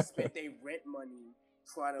niggas spend their rent money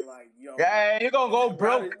trying to Yeah, you gonna go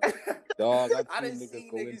broke. Dog, I've seen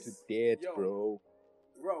niggas go into debt, bro.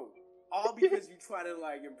 Bro, all because you try to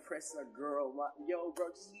impress a girl.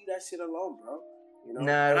 Bro, just leave that shit alone, bro. And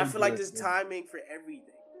I feel like there's timing for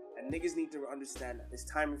everything, and niggas need to understand that there's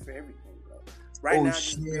timing for everything, bro. Right now,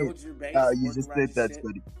 just build your base. You just said that,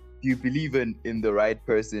 Scotty. Do you believe in the right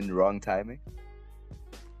person, wrong timing?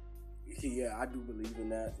 Yeah, I do believe in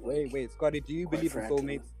that. Wait, Scotty, do you believe in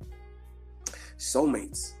soulmates?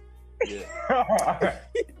 Soulmates? Yeah.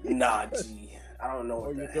 Nah, G. I don't know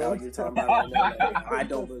what the hell you're talking about right now. I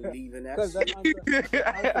don't believe in that shit.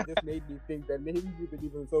 That answer just made me think that maybe you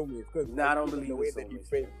believe in soulmates. Nah, I don't believe in the way in that he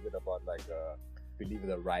framed it about believe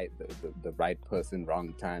the right person,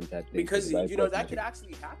 wrong time type thing. Because that could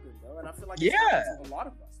actually happen, bro. And I feel like it happens to a lot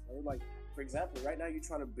of us, bro. Like, for example, right now you're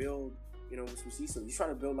trying to build, with Sbusiso, you're trying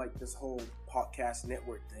to build this whole podcast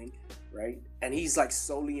network thing, right? And he's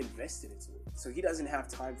solely invested into it, so he doesn't have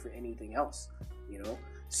time for anything else,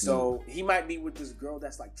 So he might be with this girl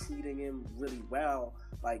that's treating him really well,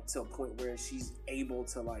 to a point where she's able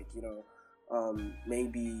to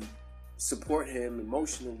maybe support him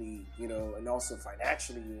emotionally, and also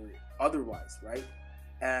financially or otherwise, right?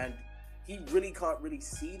 And he really can't really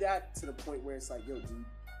see that to the point where it's yo,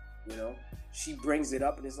 dude, she brings it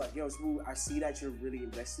up and it's yo, Smooth, I see that you're really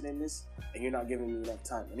invested in this and you're not giving me enough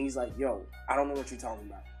time. And he's yo, I don't know what you're talking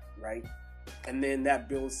about, right? And then that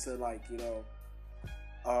builds to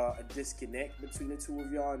a disconnect between the two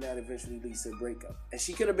of y'all, and that eventually leads to a breakup. And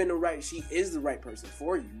she could have been she is the right person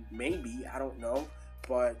for you, maybe, I don't know,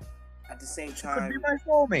 but at the same time, she could be my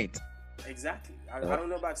soulmate. Exactly. I don't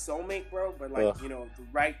know about soulmate, bro, but the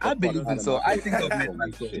right. I believe in so. I think I've met my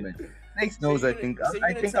soulmate. Snakes knows. I think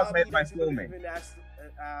I've met my soulmate.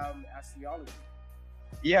 Astrology.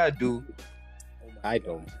 Yeah, I do. I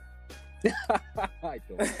don't. I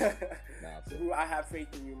don't. Nah, I have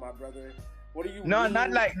faith in you, my brother. What do you No, mean?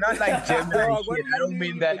 not like gender and shit. I don't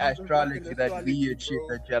mean that astrology, that weird shit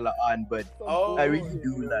that y'all are on, but I really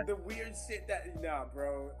do the weird shit that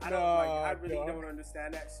bro. I don't I really don't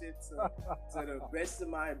understand that shit to the best of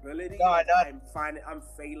my ability. I'm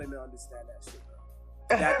failing to understand that shit, bro.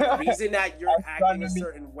 That the reason that you're acting a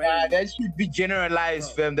certain way. That should be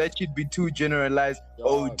generalized, fam. That should be too generalized.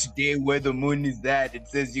 Today where the moon is at, it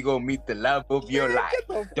says you're gonna meet the love of your life.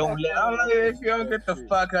 Don't if you don't get the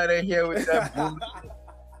fuck out of here with that bullshit.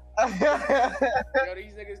 Yo,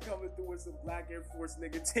 these niggas coming through with some Black Air Force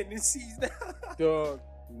nigga tendencies now. Dog,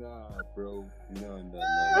 nah, bro. No.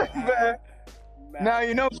 Now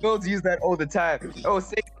girls use that all the time.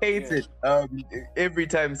 Say hates it. Every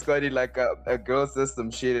time Scotty a girl says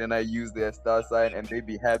some shit and I use their star sign and they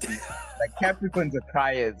be happy. Capricorns are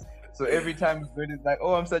criers. So every time Scotty's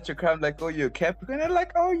oh, I'm such a cry, I'm oh, you're a Capricorn. And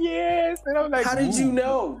they're oh yes. And I'm how did you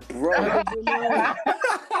know, bro?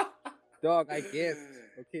 Dog, I guess.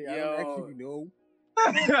 Okay, I don't actually know.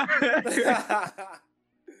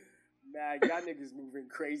 Nah, y'all niggas moving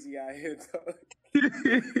crazy out here, dog.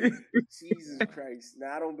 Jesus Christ.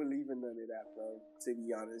 Nah, I don't believe in none of that, bro. To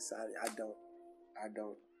be honest, I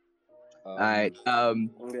don't. All right.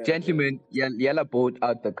 Gentlemen, y'all are both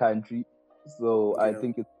out the country. So I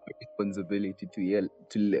think it's my responsibility to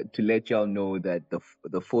let y'all know that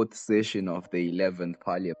the fourth session of the 11th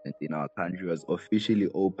Parliament in our country was officially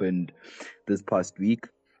opened this past week,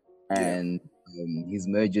 and His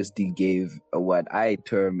Majesty gave what I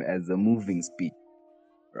term as a moving speech,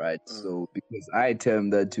 right? So because I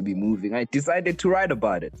termed that to be moving, I decided to write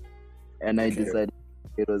about it, and I decided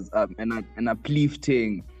it was an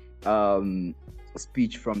uplifting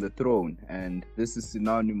speech from the throne, and this is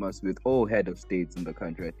synonymous with all head of states in the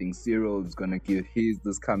country. I think Cyril is gonna give his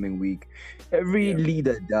this coming week. Every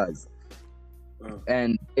leader does,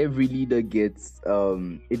 and every leader gets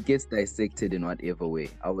it gets dissected in whatever way.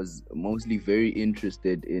 I was mostly very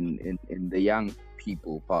interested in the young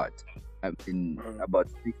people part. About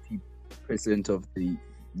 60% of the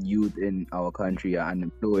youth in our country are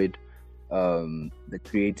unemployed. The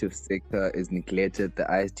creative sector is neglected. The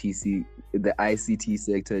ICT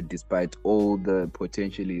sector, despite all the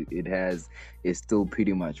potential it has, is still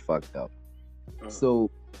pretty much fucked up. So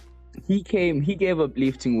he gave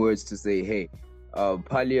uplifting words to say, hey,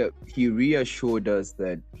 Palia, he reassured us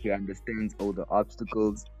that he understands all the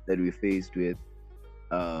obstacles that we're faced with.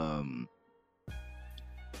 And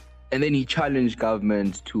then he challenged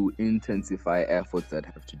government to intensify efforts that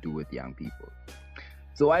have to do with young people.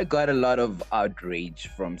 So I got a lot of outrage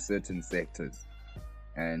from certain sectors.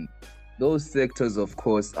 And those sectors, of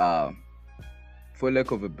course, are, for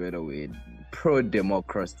lack of a better way,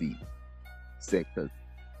 pro-democracy sectors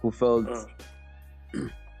who felt,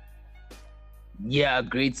 yeah,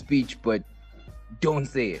 great speech, but don't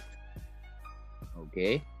say it.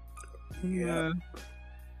 Okay? Yeah.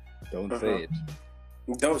 Don't say it.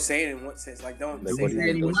 Don't say it in what sense? Like, don't say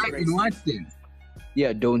it in what sense?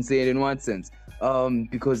 Yeah, don't say it in what sense?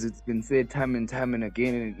 Because it's been said time and time and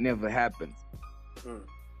again, and it never happens.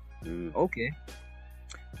 Okay.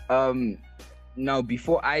 Now,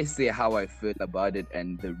 before I say how I feel about it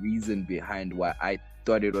and the reason behind why I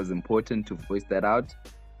thought it was important to voice that out,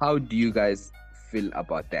 how do you guys feel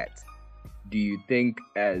about that? Do you think,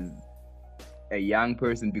 as a young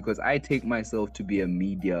person, because I take myself to be a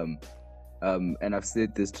medium, and I've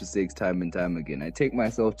said this to Sex time and time again, I take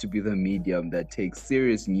myself to be the medium that takes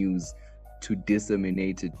serious news to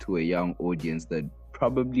disseminate it to a young audience that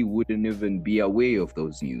probably wouldn't even be aware of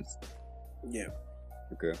those news. Yeah.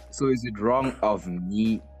 Okay. So is it wrong of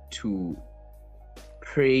me to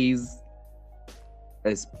praise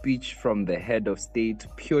a speech from the head of state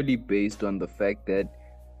purely based on the fact that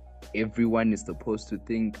everyone is supposed to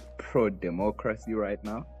think pro-democracy right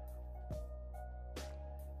now?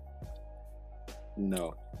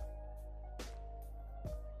 No.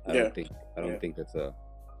 I don't think it's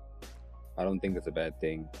a bad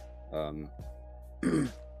thing.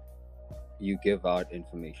 You give out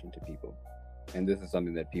information to people, and this is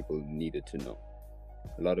something that people needed to know.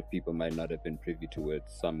 A lot of people might not have been privy to it,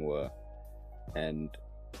 some were, and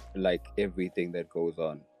like everything that goes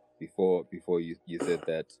on, before you said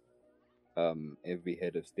that every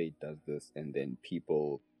head of state does this, and then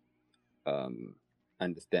people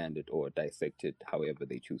understand it or dissect it however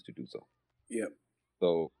they choose to do so. Yep.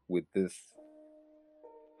 So with this,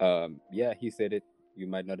 he said it. You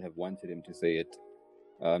might not have wanted him to say it.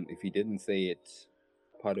 If he didn't say it,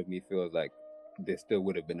 part of me feels like there still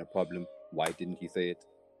would have been a problem. Why didn't he say it?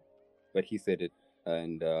 But he said it,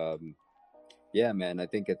 and man, I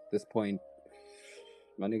think at this point,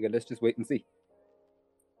 my nigga, let's just wait and see.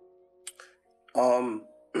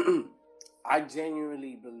 I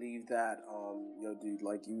genuinely believe that, dude,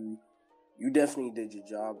 like you definitely did your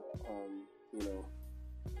job,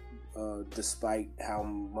 despite how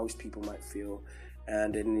most people might feel.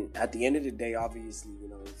 And at the end of the day, obviously,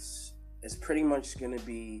 it's pretty much going to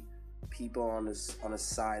be people on the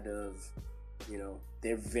side of,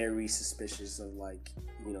 they're very suspicious of, like,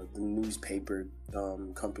 the newspaper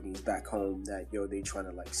companies back home that, they trying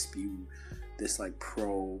to, like, spew this, like,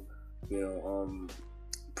 pro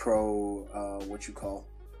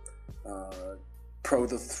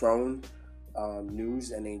the throne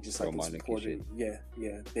news, and they just like supported. Yeah,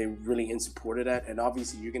 they really in support of that, and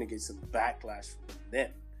obviously you're gonna get some backlash from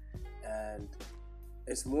them. And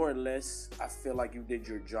it's more or less, I feel like you did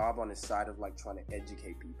your job on the side of like trying to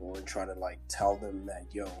educate people and trying to like tell them that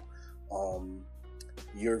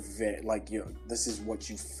this is what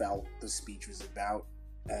you felt the speech was about,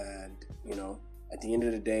 and at the end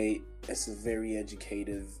of the day, it's a very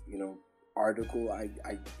educative, article,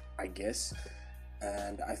 I guess.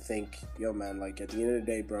 And I think, man, like at the end of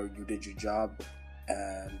the day, bro, you did your job,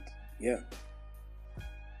 and yeah.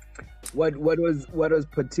 What was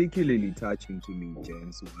particularly touching to me,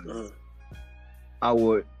 James, was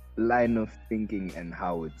our line of thinking and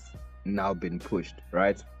how it's now been pushed,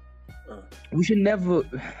 right? we should never,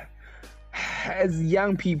 as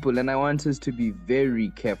young people, and I want us to be very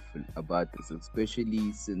careful about this,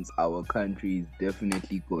 especially since our country is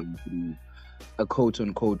definitely going through a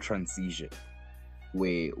quote-unquote transition,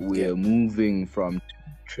 where we're moving from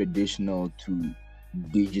traditional to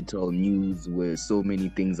digital news, where so many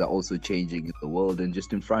things are also changing in the world and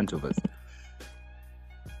just in front of us.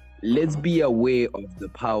 Let's be aware of the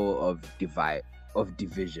power of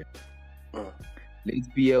division. Let's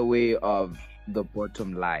be aware of the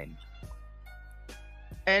bottom line.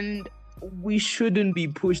 And we shouldn't be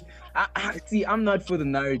pushed. See, I'm not for the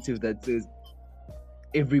narrative that says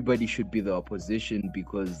everybody should be the opposition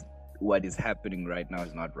because what is happening right now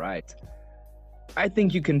is not right. I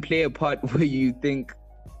think you can play a part where you think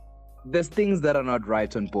there's things that are not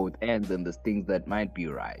right on both ends and there's things that might be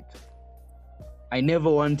right. I never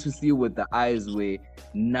want to see with the eyes where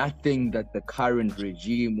nothing that the current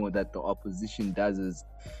regime or that the opposition does is...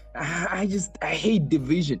 I hate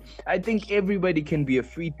division. I think everybody can be a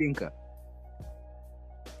free thinker.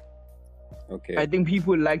 Okay. I think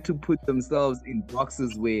people like to put themselves in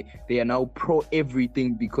boxes where they are now pro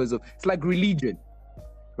everything because of... It's like religion,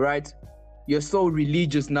 right? You're so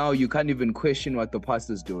religious now, you can't even question what the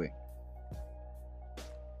pastor's doing.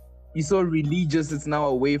 You're so religious, it's now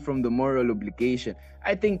away from the moral obligation.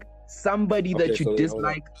 I think somebody that you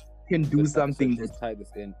dislike can do something. Let's tie this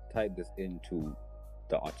into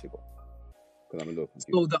the article. Because I'm a little confused.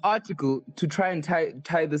 So the article, to try and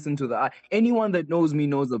tie this into the... Anyone that knows me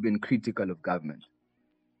knows I've been critical of government.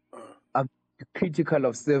 I've been critical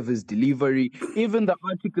of service delivery. Even the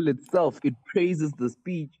article itself, it praises the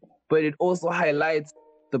speech, but it also highlights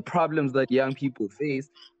the problems that young people face.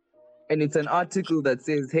 And it's an article that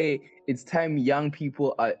says, hey, it's time young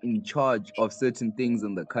people are in charge of certain things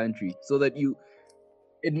in the country so that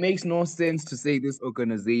it makes no sense to say this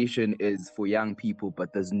organization is for young people,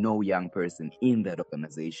 but there's no young person in that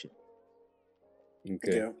organization.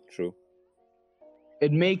 Okay, yeah. True.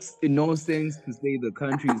 It makes no sense to say the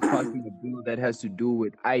country is passing a bill that has to do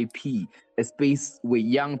with IP, a space where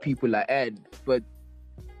young people are at, but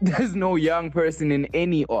there's no young person in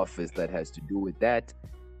any office that has to do with that.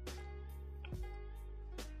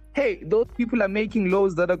 Hey, those people are making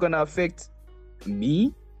laws that are going to affect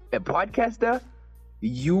me, a podcaster,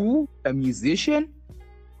 you, a musician.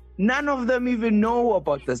 None of them even know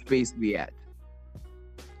about the space we at.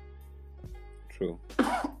 True.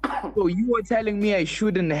 So you are telling me I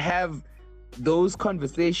shouldn't have those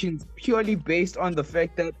conversations purely based on the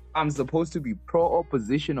fact that I'm supposed to be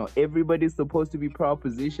pro-opposition or everybody's supposed to be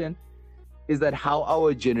pro-opposition? Is that how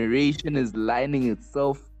our generation is lining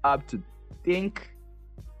itself up to think?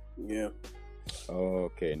 Yeah.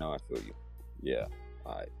 Okay, now I feel you. Yeah.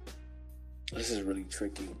 All right. This is really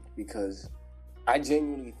tricky because I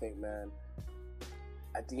genuinely think, man,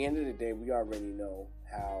 at the end of the day, we already know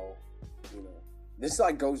how, this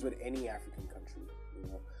like goes with any African country,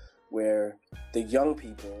 where the young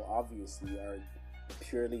people obviously are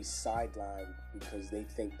purely sidelined because they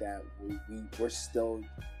think that we're still,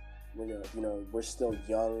 we're still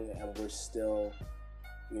young and we're still,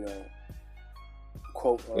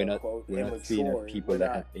 quote unquote, we're not seen as people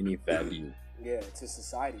that have any value. Yeah, to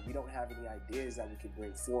society. We don't have any ideas that we can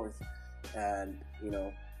bring forth. And,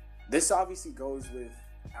 this obviously goes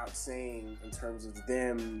without saying in terms of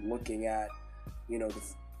them looking at,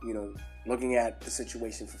 looking at the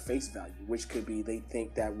situation for face value, which could be they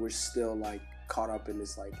think that we're still like caught up in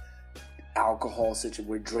this like alcohol situation.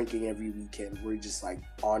 We're drinking every weekend. We're just like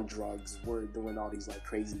on drugs. We're doing all these like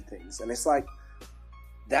crazy things. And it's like,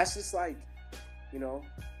 that's just like,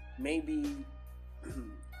 maybe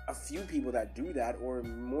a few people that do that, or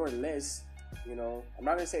more or less, I'm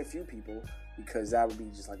not gonna say a few people because that would be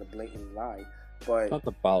just like a blatant lie. But it's not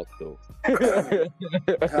the bulk though.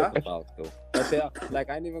 Huh? The bulk though. But they are like,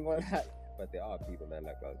 I ain't even gonna lie, but there are people that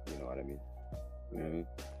like us. You know what I mean? Mm-hmm.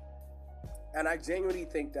 And I genuinely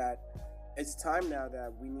think that it's time now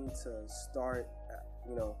that we need to start,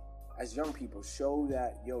 as young people, show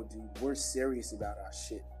that, yo, dude, we're serious about our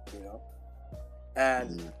shit,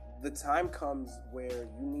 And the time comes where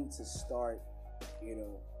you need to start,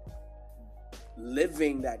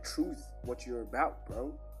 living that truth, what you're about,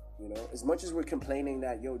 bro. As much as we're complaining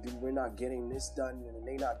that, yo, dude, we're not getting this done and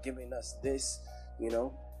they're not giving us this,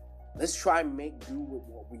 let's try and make do with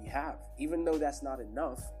what we have. Even though that's not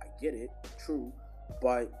enough, I get it, true,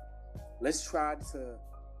 but let's try to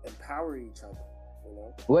empower each other,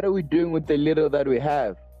 What are we doing with the little that we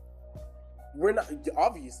have? We're not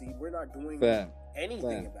doing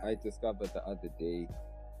anything about it. I discovered the other day,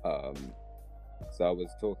 so I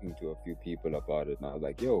was talking to a few people about it, and I was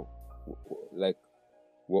like, yo, like,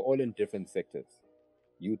 we're all in different sectors,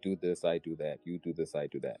 You do this, I do that. You do this, I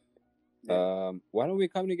do that. Yeah. Why don't we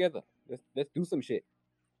come together? Let's do some shit.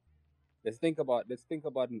 Let's think about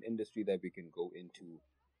an industry that we can go into,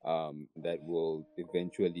 that will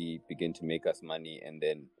eventually begin to make us money and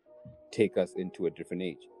then take us into a different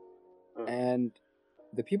age. And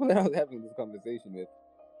the people that I was having this conversation with,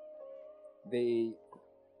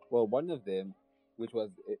 one of them, which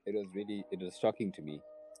was it was shocking to me,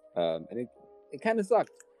 and it kind of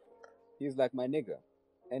sucked. He's like, my nigga,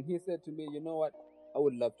 and he said to me, you know what? I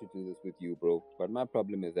would love to do this with you, bro, but my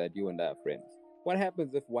problem is that you and I are friends. What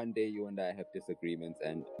happens if one day you and I have disagreements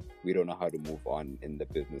and we don't know how to move on in the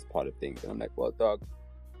business part of things? And I'm like, well, dog,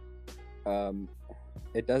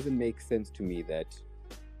 it doesn't make sense to me that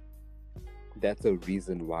that's a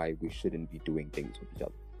reason why we shouldn't be doing things with each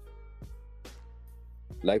other.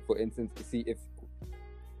 Like, for instance, see, if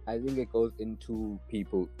I think it goes into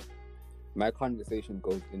people, my conversation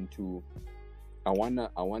goes into, I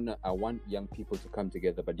want young people to come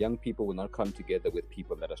together, but young people will not come together with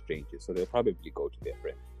people that are strangers, so they'll probably go to their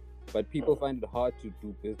friends. But people find it hard to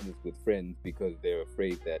do business with friends because they're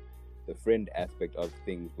afraid that the friend aspect of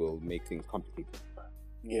things will make things complicated.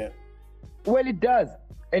 Yeah. Well, it does,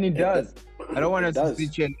 and it does. I don't want to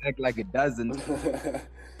sit here and act like it doesn't.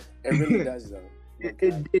 It really does, though.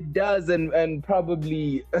 It does, and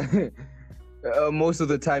probably most of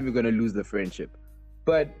the time you're gonna lose the friendship.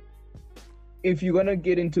 But if you're gonna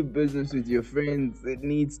get into business with your friends, it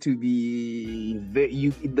needs to be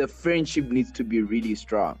the friendship needs to be really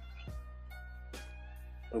strong.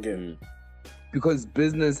 Okay. Because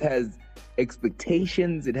business has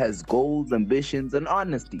expectations, it has goals, ambitions, and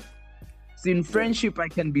honesty. See, in friendship, I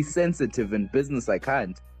can be sensitive. In business, I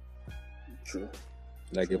can't. True.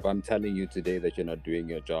 Like, if I'm telling you today that you're not doing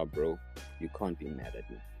your job, bro, you can't be mad at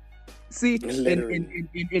me. See,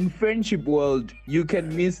 in friendship world, you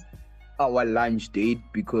can miss our lunch date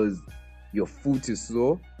because your foot is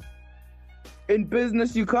sore. In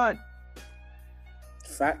business, you can't.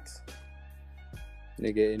 Facts.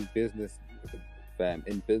 Nigga, in business, fam,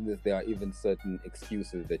 in business, there are even certain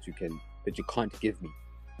excuses that you can't give me.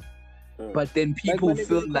 But then people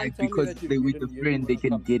feel like because they're with a friend, they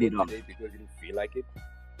can get it off. Because you didn't feel like it.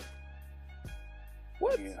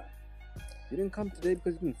 What? Yeah. You didn't come today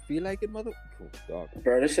because you didn't feel like it, mother? Oh, dog.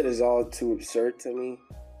 Bro, this shit is all too absurd to me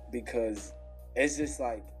because it's just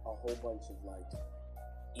like a whole bunch of like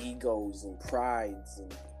egos and prides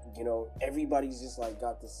and, you know, everybody's just like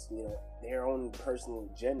got this, you know, their own personal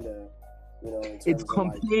agenda. You know, it's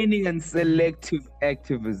complaining and selective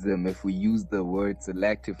activism, if we use the word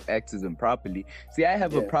selective activism properly. See, I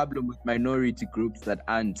have a problem with minority groups that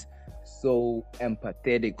aren't so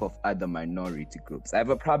empathetic of other minority groups. I have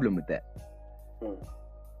a problem with that.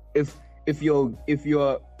 If you're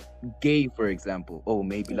gay, for example,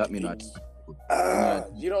 maybe let me not.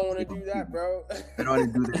 You don't want to do that, bro. I don't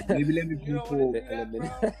want to do that. Maybe let me be cool. You're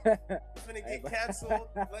gonna get canceled.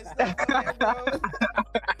 Let's not do that, bro.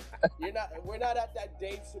 We're not at that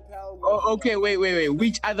Dave Chappelle. Oh, okay. Wait.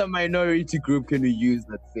 Which other minority group can we use?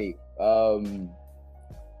 Let's say. I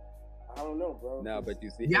don't know, bro. No, but you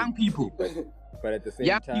see, young people. But at the same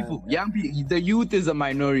time, young people. The youth is a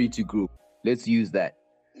minority group. Let's use that.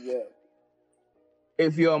 Yeah.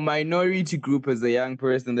 If you're a minority group as a young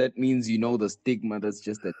person, that means you know the stigma that's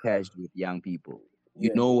just attached with young people.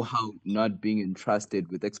 You know how not being entrusted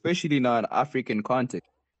with, especially in an African context,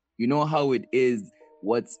 you know how it is,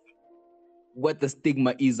 what the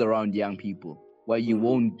stigma is around young people, why you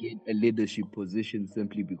won't get a leadership position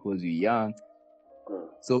simply because you're young.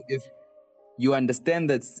 So if you understand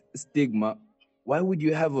that stigma, why would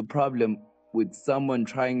you have a problem with someone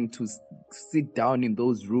trying to sit down in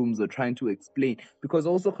those rooms or trying to explain? Because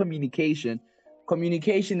also communication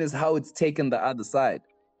is how it's taken the other side.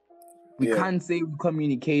 We can't say we're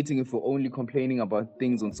communicating if we're only complaining about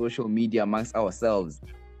things on social media amongst ourselves.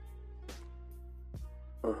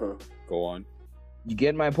 Go on. You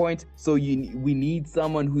get my point? So we need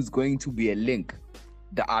someone who's going to be a link.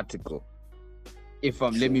 The article.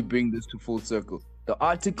 Let me bring this to full circle. The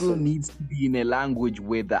article needs to be in a language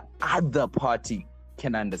where the other party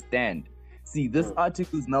can understand. See, this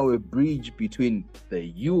article is now a bridge between the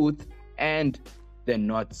youth and the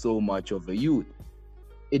not so much of a youth.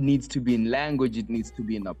 It needs to be in language, it needs to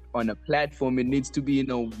be on a platform, it needs to be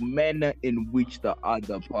in a manner in which the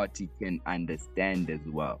other party can understand as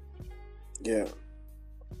well. Yeah.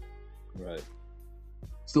 Right.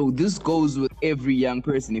 So this goes with every young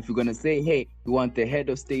person. If you're going to say, hey, we want the head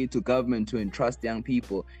of state to government to entrust young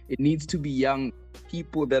people, it needs to be young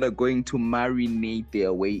people that are going to marinate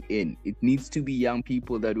their way in. It needs to be young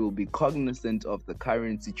people that will be cognizant of the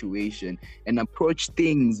current situation and approach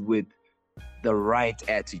things with the right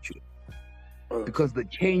attitude. Because the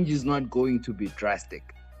change is not going to be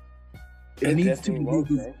drastic. It needs to be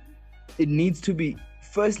niggas. It needs to be.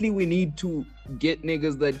 Firstly, we need to get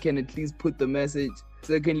niggas that can at least put the message.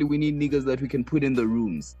 Secondly, we need niggas that we can put in the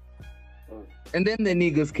rooms. And then the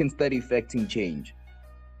niggas can start effecting change.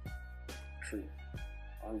 True.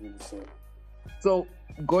 100%. So,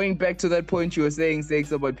 going back to that point you were saying,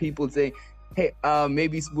 Sex, about people saying, hey,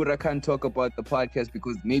 maybe Sbura can't talk about the podcast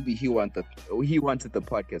because maybe he wanted the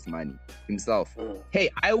podcast money himself. Hey,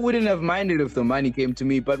 I wouldn't have minded if the money came to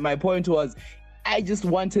me, but my point was, I just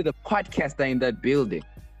wanted a podcaster in that building.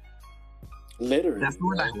 Literally. That's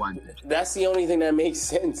what I wanted. That's the only thing that makes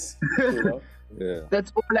sense. You know? Yeah.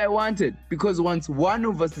 That's all I wanted. Because once one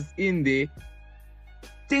of us is in there,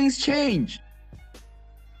 things change.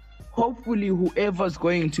 Hopefully, whoever's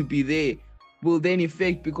going to be there will then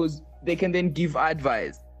effect, because they can then give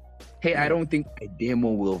advice. Hey, I don't think my demo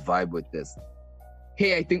will vibe with this.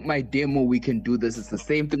 Hey, I think my demo, we can do this. It's the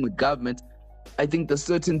same thing with government. I think there's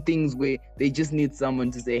certain things where they just need someone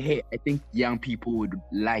to say, hey, I think young people would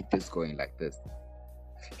like this going like this.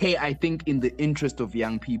 Hey, I think in the interest of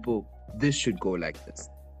young people, this should go like this.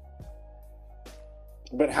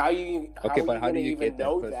 But how do you even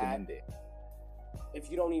know that that if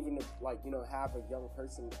you don't even have a young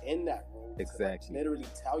person in that room exactly to literally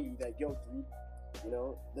tell you that, yo, dude,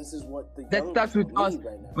 this is what the that starts with us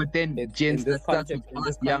right now. But then James, that starts with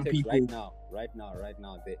us young people. Right now,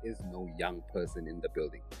 there is no young person in the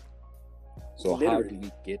building. So literally. How do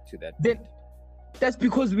we get to that point? That's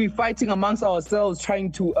because we're fighting amongst ourselves,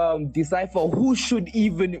 trying to decipher who is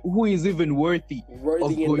even worthy of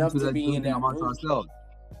going enough to that be in that amongst ourselves.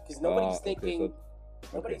 Because nobody's thinking.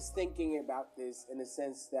 Nobody's thinking about this in the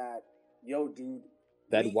sense that, yo, dude,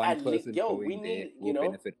 that one person going there will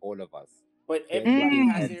benefit all of us. But everybody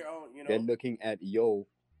has their own, They're looking at, yo,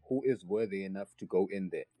 who is worthy enough to go in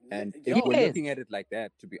there? And if we're looking at it like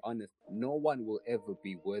that, to be honest, no one will ever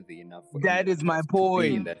be worthy enough. That is my point. To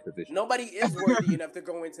be in that position. Nobody is worthy enough to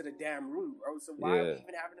go into the damn room, bro. So why are we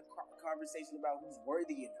even having a conversation about who's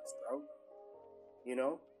worthy enough, bro? You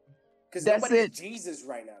know? Because nobody's Jesus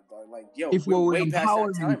right now, dog. Like, yo, if we're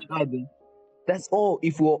empowering each other, that's all.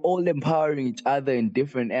 If we're all empowering each other in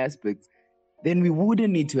different aspects, then we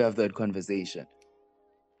wouldn't need to have that conversation.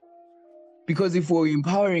 Because if we're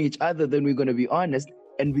empowering each other, then we're going to be honest,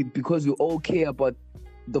 and because we all care about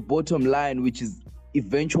the bottom line, which is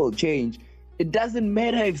eventual change. It doesn't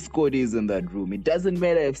matter if Scotty is in that room. It doesn't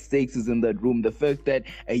matter if Stakes is in that room. The fact that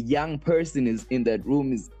a young person is in that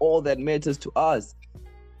room is all that matters to us.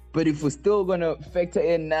 But if we're still gonna factor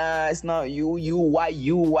in, nah, it's not why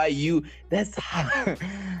you? That's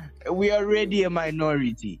we are already a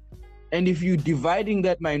minority. And if you're dividing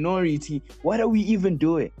that minority, what are we even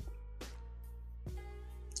doing?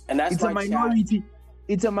 And that's it's a minority.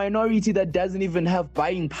 It's a minority that doesn't even have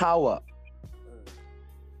buying power.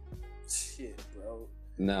 Shit, bro.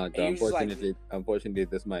 No, unfortunately,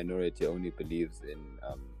 this minority only believes in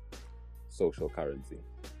social currency.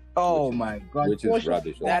 Oh my God! Which is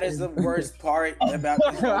rubbish. That is the worst part about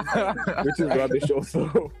this whole thing. Which is rubbish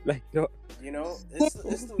also. Like, no.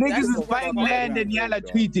 Niggas is buying land and y'all are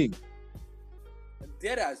tweeting.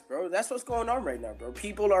 Deadass, bro. That's what's going on right now, bro.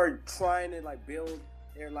 People are trying to build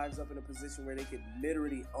their lives up in a position where they could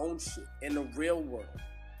literally own shit in the real world,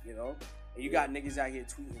 And you got niggas out here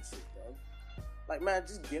tweeting shit, bro. Like, man,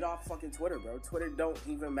 just get off fucking Twitter, bro. Twitter don't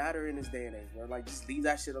even matter in this day and age, bro. Just leave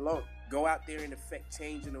that shit alone. Go out there and affect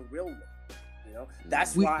change in the real world,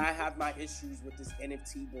 That's why I have my issues with this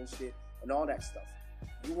NFT bullshit and all that stuff.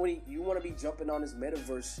 You want to be jumping on this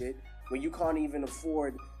metaverse shit when you can't even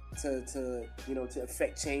afford to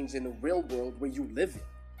affect change in the real world where you live in.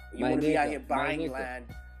 You want to be out here buying land.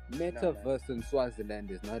 Metaverse in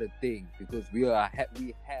Swaziland is not a thing because we have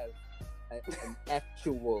an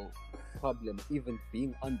actual problem even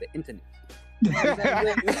being on the internet.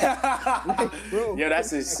 Bro. Yo,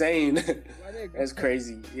 that's insane. That's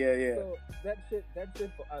crazy. Yeah. So that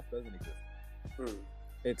shit for us doesn't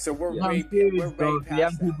exist. So we're way past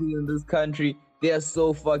young people in this country, they are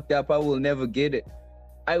so fucked up. I will never get it.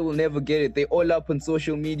 They all up on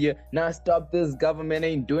social media. Now stop this. Government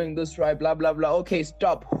ain't doing this right. Blah, blah, blah. Okay,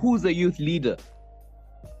 stop. Who's a youth leader?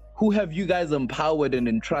 Who have you guys empowered and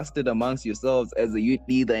entrusted amongst yourselves as a youth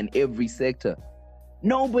leader in every sector?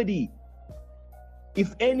 Nobody.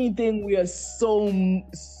 If anything, we are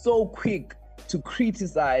so quick to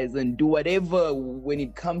criticize and do whatever when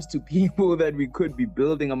it comes to people that we could be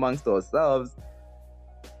building amongst ourselves.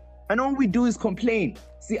 And all we do is complain.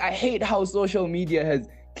 See, I hate how social media has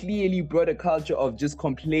clearly brought a culture of just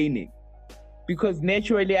complaining. Because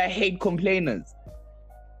naturally, I hate complainers.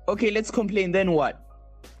 Okay, let's complain. Then what?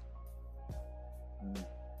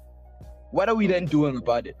 What are we then doing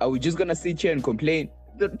about it? Are we just gonna sit here and complain?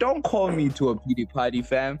 Don't call me to a PD party,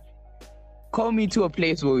 fam. Call me to a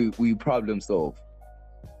place where we problem solve.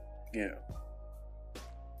 Yeah.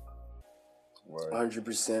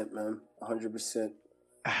 100%, man. 100%.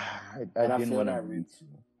 I didn't want to rent.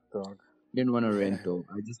 Dog. Didn't want to rent though.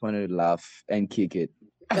 I just wanted to laugh and kick it.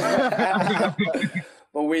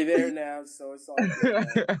 But we're there now, so it's all good, man.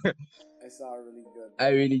 It's all really good. I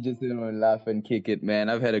really just didn't want to laugh and kick it, man.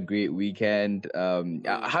 I've had a great weekend.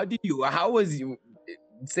 How was you?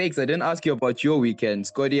 Sakes, I didn't ask you about your weekend.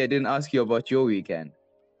 Scotty, I didn't ask you about your weekend.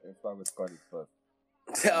 Let's start with Scotty first.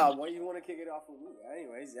 Why do you want to kick it off with me?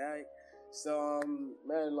 Anyways, yeah. So,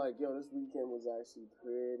 man, like, this weekend was actually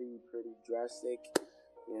pretty drastic.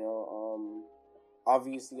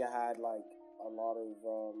 Obviously I had, like, a lot of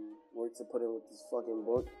work to put in with this fucking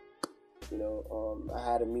book. I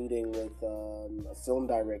had a meeting with a film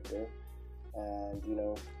director and,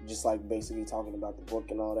 just, like, basically talking about the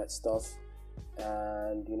book and all that stuff.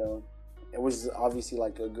 And, it was obviously,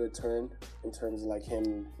 like, a good turn in terms of, like,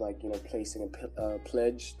 him, like, placing a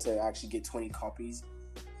pledge to actually get 20 copies.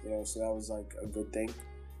 So that was like a good thing.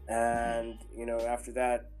 And, after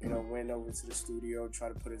that, went over to the studio,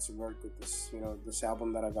 tried to put in some work with this, this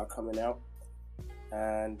album that I got coming out.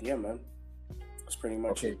 And yeah, man, that's pretty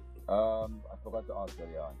much it. I forgot to ask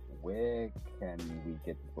earlier on, where can we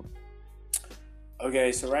get the book?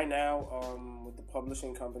 Okay, so right now, with the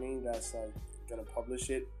publishing company that's like gonna publish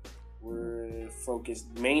it, we're focused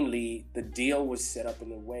mainly, the deal was set up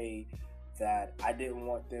in a way that I didn't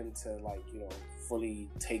want them to like, fully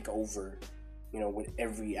take over, with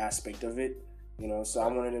every aspect of it, so I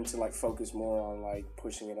wanted them to like focus more on like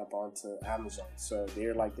pushing it up onto Amazon. So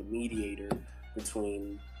they're like the mediator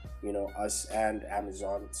between, us and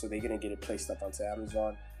Amazon. So they're gonna get it placed up onto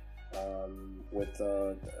Amazon with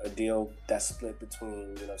a deal that's split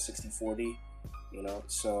between, 60-40,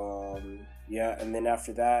 so yeah. And then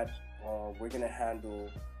after that, we're gonna handle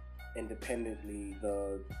independently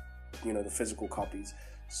the physical copies.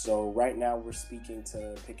 So right now we're speaking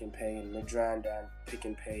to Pick and Pay in Midrand and Pick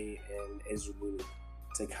and Pay in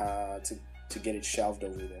Eswatini to get it shelved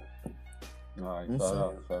over there. Nice.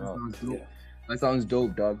 That sounds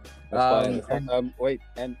dope, dog. Wait,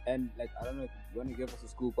 and like, I don't know if you want to give us a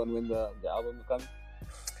scoop on when the album will come?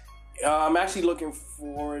 I'm actually looking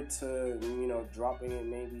forward to, dropping it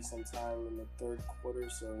maybe sometime in the third quarter,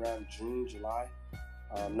 so around June, July.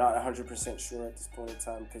 I'm not 100% sure at this point in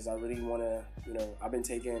time because I really want to, I've been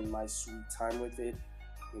taking my sweet time with it,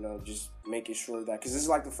 just making sure that, because this is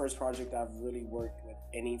like the first project I've really worked with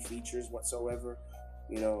any features whatsoever,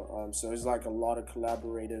 so there's like a lot of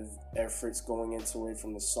collaborative efforts going into it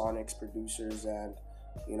from the Sonics producers and,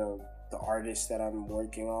 the artists that I'm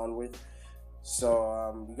working on with.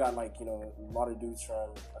 So we got like, a lot of dudes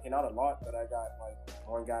from, okay, not a lot, but I got like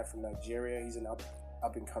one guy from Nigeria. He's an up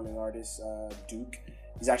and coming artist, Duke.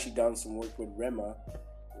 He's actually done some work with Rema,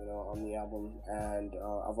 on the album. And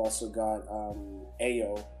I've also got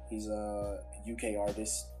Ayo. He's a UK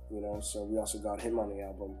artist, so we also got him on the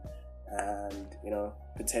album. And,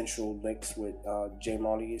 potential links with J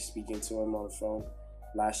Molly, speaking to him on the phone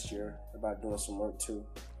last year about doing some work too.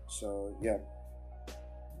 So, yeah.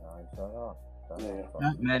 Yeah,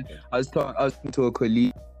 man, I was talking to a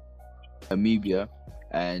colleague in Namibia,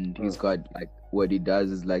 and he's got like, what he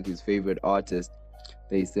does is like his favorite artist,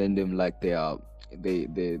 they send him like the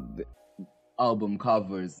album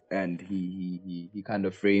covers, and he kind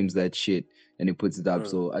of frames that shit and he puts it up.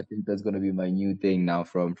 So I think that's gonna be my new thing now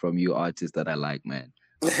from you artists that I like, man.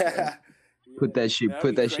 Put that shit up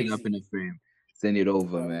in a frame, send it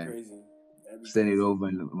over, man. Send it over,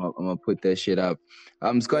 and I'm gonna put that shit up.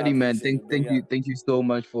 Scotty, man, thank you so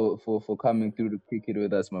much for coming through to kick it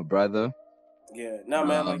with us, my brother. Yeah, no,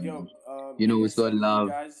 man, like, yo, it's all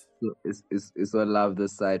love. It's all love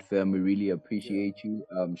this side, fam. We really appreciate you.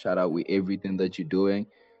 Shout out with everything that you're doing.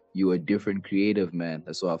 You a different creative, man.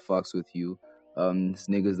 That's why I fucks with you. It's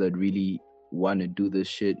niggas that really want to do this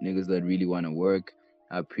shit, niggas that really want to work.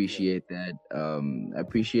 I appreciate that. I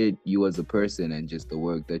appreciate you as a person and just the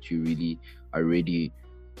work that you really are ready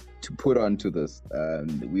to put onto this.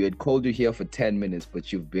 We had called you here for 10 minutes,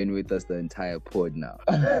 but you've been with us the entire pod now.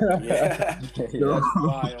 Yeah. So,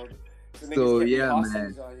 wild. So yeah,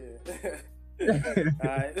 man.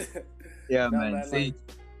 Right. Yeah, man. Say,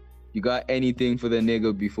 you got anything for the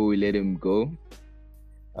nigga before we let him go?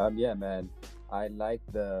 Yeah, man. I really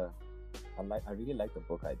like the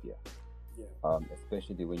book idea. Yeah.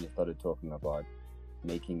 Especially when you started talking about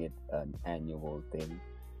making it an annual thing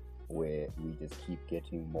where we just keep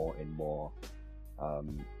getting more and more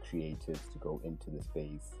creatives to go into the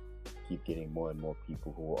space, keep getting more and more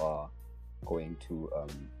people who are going to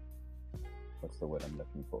what's the word I'm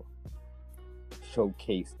looking for?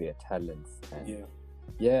 Showcase their talents. And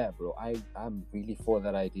yeah, bro, I'm really for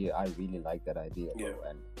that idea. I really like that idea, bro.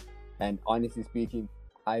 And honestly speaking,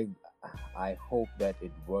 I hope that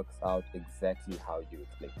it works out exactly how you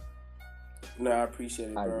explained. No, I appreciate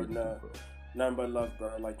it, bro. Really do, bro. Nothing but love,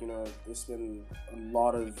 bro. Like, you know, there's been a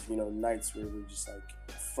lot of, you know, nights where we're just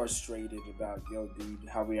like frustrated about, yo, dude,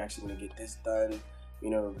 how we actually gonna get this done? You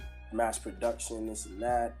know, mass production, this and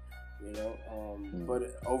that. You know, but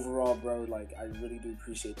overall, bro, like, I really do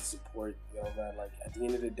appreciate the support, you know, man. Like, at the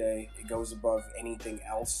end of the day, it goes above anything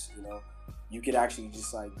else. You know, you could actually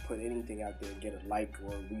just like put anything out there and get a like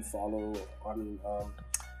or refollow on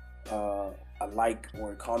a like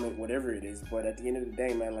or a comment, whatever it is. But at the end of the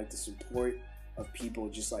day, man, like, the support of people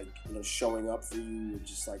just like, you know, showing up for you and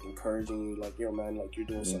just like encouraging you, like, yo, man, like, you're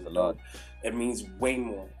doing something a lot. It means way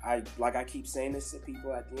more. I keep saying this to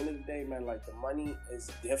people. At the end of the day, man, like, the money is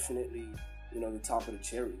definitely, you know, the top of the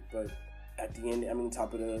cherry, but at the end, I mean,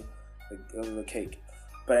 top of the cake.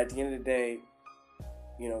 But at the end of the day,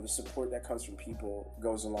 you know, the support that comes from people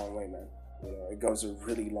goes a long way, man. You know, it goes a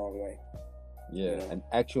really long way. Yeah, you know? And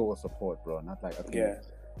actual support, bro. Not like, okay, yeah.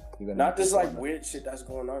 Not this like weird shit that's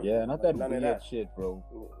going on. Yeah, not that weird shit, bro.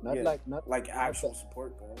 Not like actual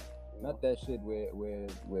support, bro. Not that shit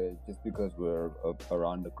where just because we're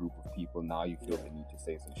around a group of people now you feel the need to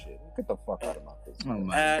say some shit. Get the fuck out of my face. Oh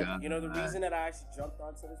my God. You know, the reason that I actually jumped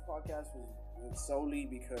onto this podcast was solely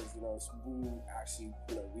because, you know, Sbu actually,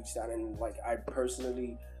 you know, reached out, and like, I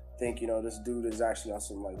personally think, you know, this dude is actually on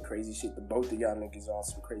some like crazy shit. The both of y'all niggas are on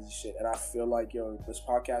some crazy shit, and I feel like, yo, this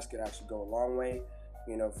podcast could actually go a long way.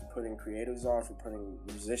 You know, for putting creatives on, for putting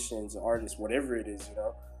musicians, artists, whatever it is, you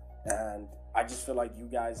know. And I just feel like you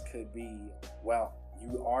guys could be, well,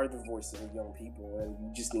 you are the voice of the young people, and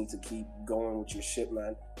you just need to keep going with your shit,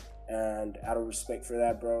 man. And out of respect for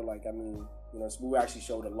that, bro, like, I mean, you know, Smooth actually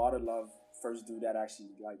showed a lot of love. First dude that actually,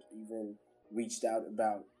 like, even reached out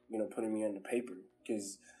about, you know, putting me on the paper.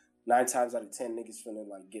 Because 9 times out of 10, niggas finna,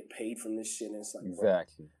 like, get paid from this shit. And it's like,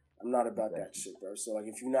 exactly. Bro, I'm not about that shit, bro. So, like,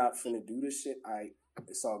 if you're not finna do this shit,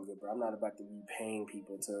 it's all good, bro. I'm not about to be paying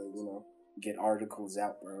people to, you know, get articles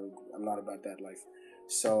out, bro. I'm not about that life.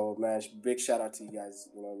 So, man, big shout out to you guys.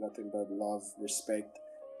 You know, nothing but love, respect.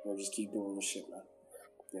 You know, just keep doing your shit, man.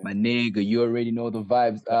 Yeah. My nigga, you already know the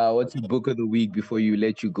vibes. What's your book of the week before you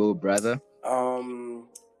let you go, brother?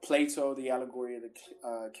 Plato, the Allegory of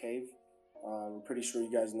the Cave. I'm pretty sure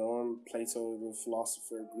you guys know him. Plato, the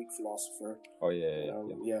philosopher, Greek philosopher. Oh,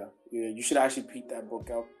 yeah. You should actually pick that book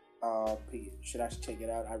up. You should actually check it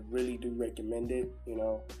out. I really do recommend it. You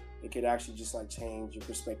know, it could actually just like change your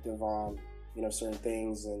perspective on, you know, certain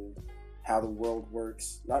things and how the world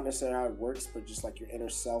works. Not necessarily how it works, but just like your inner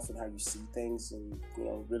self and how you see things, and, you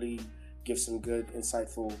know, really give some good,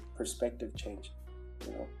 insightful perspective change.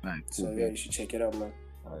 You know, right, so cool, yeah, you should check it out, man.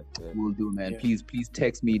 Right, will do, man. Yeah. Please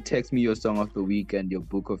text me your song of the week and your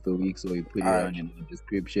book of the week, so you put it on in the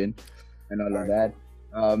description and all of that.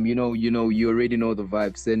 You know, you already know the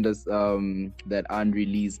vibe. Send us that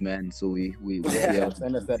unreleased, man. So we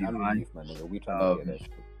send us that unreleased, man. We trying to get that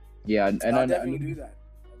shit. Yeah, and I'll definitely do that.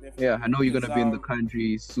 Yeah, I know you're gonna be in the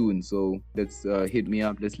country soon, so let's hit me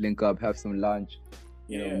up. Let's link up, have some lunch.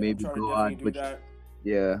 You know, maybe go out. But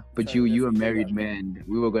you a married man.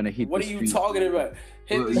 We were gonna hit. What the are you streets. Talking about?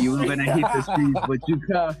 You were gonna hit the streets, but you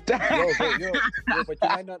can't. But you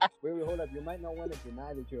might not. Wait, hold up. You might not want to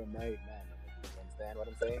deny that you're a married man. You understand what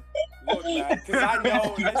I'm saying? Look, man, because I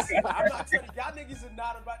know. Listen, I'm not telling y'all niggas are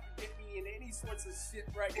not about to get me in any sorts of shit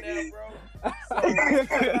right now, bro.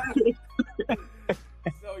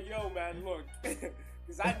 So yo, man, look.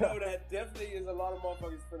 Because I know that definitely is a lot of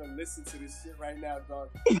motherfuckers gonna listen to this shit right now, dog.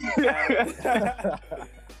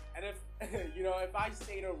 And if, you know, if I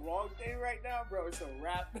say the wrong thing right now, bro, it's a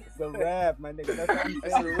wrap. It's a wrap, my nigga. That's what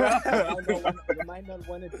I'm saying. You might not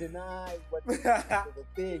want to deny what's the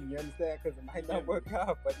thing, you understand? Because it might not work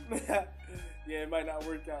out. But yeah, it might not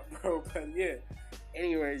work out, bro. But yeah.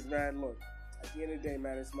 Anyways, man, look. At the end of the day,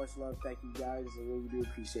 man, it's much love. Thank you guys. I really do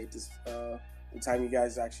appreciate this. The time you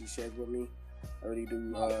guys actually shared with me. I really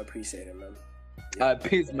do appreciate it, man. Yeah.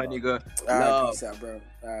 Peace, my nigga. Alright, peace out, bro.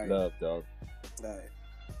 Alright. Love, dog. Alright.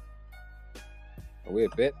 A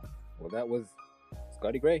weird bit. Well, that was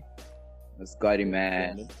Scotty Grey. The Scotty,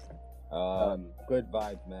 man. Good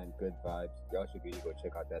vibes, man. Good vibes. Y'all should really go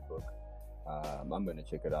check out that book. I'm gonna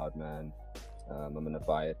check it out, man. I'm gonna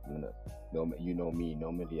buy it. You know me.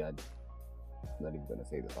 Normally, I'm not even gonna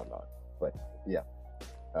say this out loud. But yeah.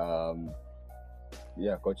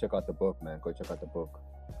 Yeah, go check out the book, man. Go check out the book.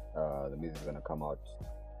 The music's gonna come out,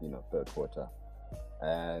 third quarter.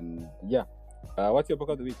 And yeah, what's your book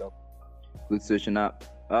of the week, though? Good searching up.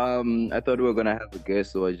 I thought we were gonna have a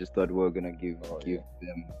guest, so I just thought we were gonna give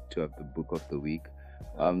them to have the book of the week.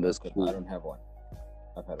 That's cool. I don't have one.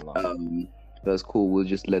 I've had a long. That's cool. We'll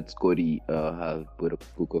just let Scotty have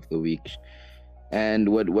book of the week. And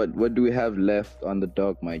what do we have left on the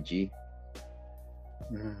dock, my G?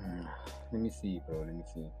 Let me see, bro. Let me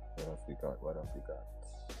see. What else we got?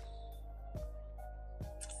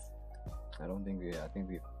 I think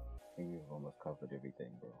we've almost covered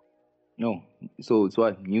everything, bro. No. So it's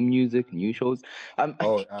what? New music, new shows? I'm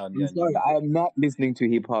sorry, I am not listening to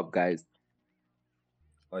hip hop, guys.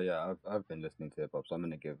 Oh yeah, I've been listening to hip hop, so I'm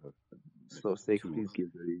gonna give please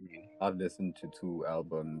give the review. I've listened to 2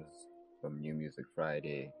 albums from New Music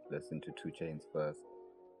Friday. Listened to 2 Chainz first.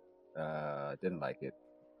 Didn't like it,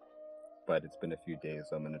 but it's been a few days,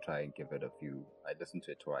 so I'm gonna try and give it a few. I listened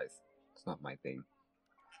to it twice. It's not my thing.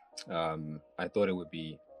 I thought it would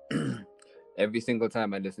be every single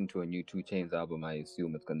time I listen to a new 2 Chainz album, I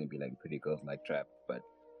assume it's gonna be like Pretty Girls Like Trap. But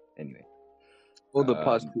anyway, all the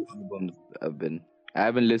past 2 albums I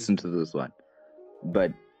haven't listened to this one,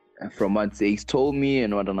 but from what Sakes told me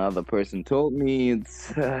and what another person told me,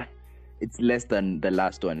 it's less than the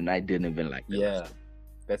last one, and I didn't even like the last one.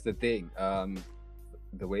 That's the thing.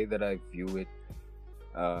 The way that I view it,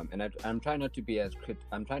 and I'm trying not to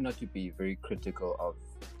be very critical of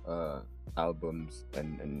albums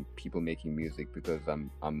and people making music, because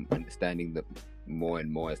I'm understanding that more and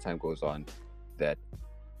more as time goes on that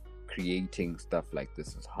creating stuff like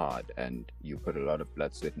this is hard, and you put a lot of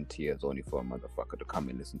blood, sweat, and tears only for a motherfucker to come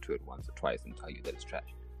and listen to it once or twice and tell you that it's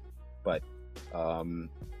trash. But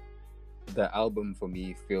the album for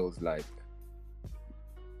me feels like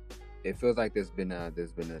he's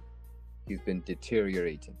been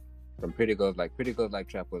deteriorating from Pretty Girls Like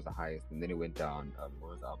Trap was the highest, and then it went down.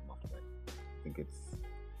 What was the album after that? I think it's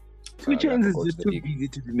 2 Chainz is just too busy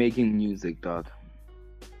to be making music, dog.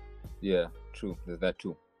 Yeah, true. There's that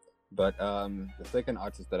too. But the second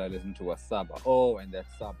artist that I listened to was Saba. Oh, and that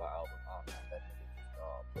Saba album. Oh man, that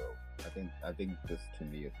nigga, bro. I think this to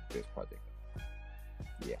me is his best project.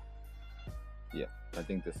 Yeah. I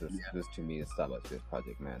think this to me is Saba's best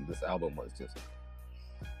project, man. This album was just,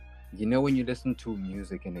 when you listen to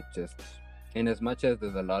music and it just, and as much as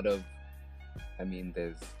there's a lot of,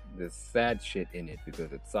 there's sad shit in it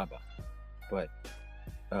because it's Saba, but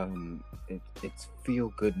it's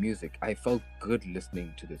feel good music. I felt good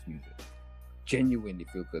listening to this music. Genuinely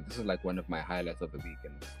feel good. This is like one of my highlights of the week,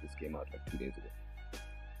 and this came out like 2 days ago.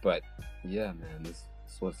 But yeah, man, this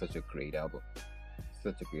was such a great album.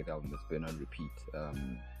 Such a great album. It's been on repeat.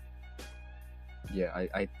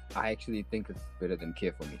 I actually think it's better than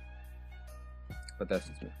Care For Me. But that's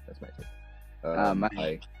just me. That's my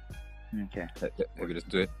take. Okay. Have you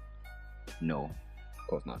listened to it? No. Of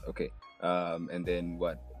course not. Okay. And then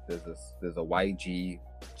what? There's a YG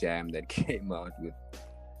jam that came out with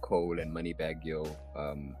Cole and Moneybagg Yo.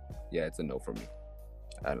 It's a no for me.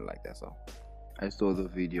 I don't like that song. I saw the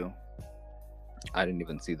video. I didn't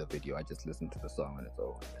even see the video. I just listened to the song and it's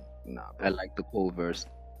over. Nah, bro. I like the Cole verse.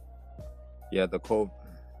 Yeah, the Cole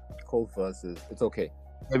verses. It's okay.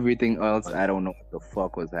 Everything else, I don't know what the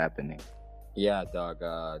fuck was happening. Yeah, dog.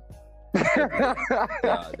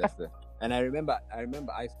 That's the. And I remember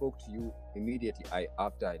I spoke to you immediately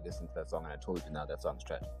after I listened to that song, and I told you, now that song's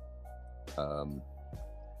trash.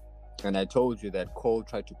 And I told you that Cole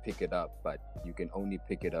tried to pick it up, but you can only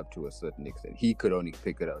pick it up to a certain extent. He could only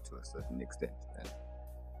pick it up to a certain extent, and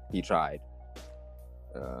he tried.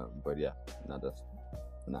 But yeah, that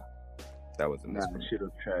was a miss. That shit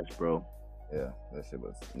was trash, bro. Yeah, that shit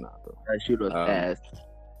was bro. That shit was ass.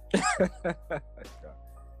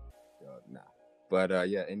 Nah. But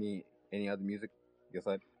any other music your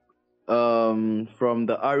side? From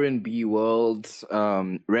the R&B world,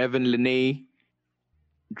 Revan Lene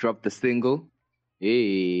dropped the single,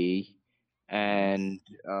 and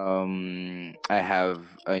I have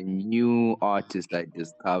a new artist I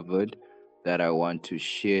discovered that I want to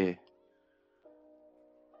share.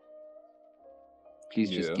 Please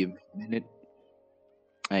just give me a minute.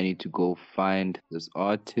 I need to go find this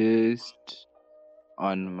artist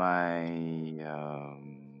on my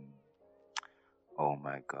oh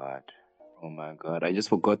my god, I just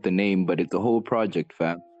forgot the name, but it's a whole project,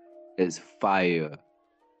 fam. It's fire.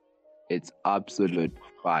 It's absolute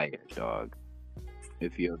fire, dog.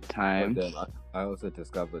 If you have time. But then I also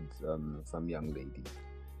discovered some young lady.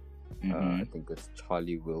 I think it's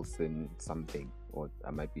Charlie Wilson something, or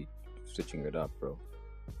I might be switching it up, bro.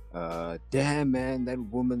 Damn man, that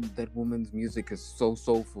woman's music is so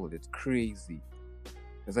soulful. It's crazy.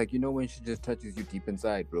 It's like, you know, when she just touches you deep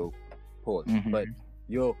inside, bro. Pause. Mm-hmm. But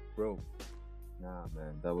yo, bro, nah,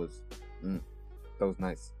 man, that was nice. That was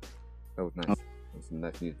nice. That was some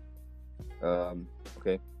nice music.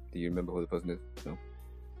 Okay. Do you remember who the person is? No.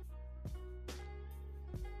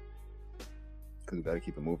 Because we gotta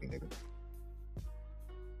keep it moving, nigga.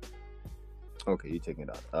 Okay, you checking it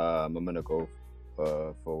out. I'm gonna go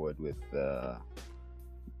forward with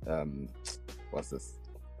what's this?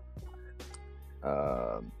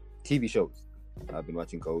 TV shows. I've been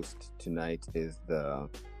watching Ghost. Tonight is the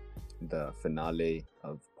finale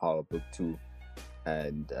of Power Book 2,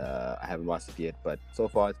 and I haven't watched it yet, but so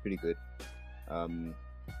far it's pretty good.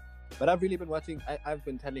 But I've really been watching. I've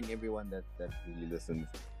been telling everyone that really listens,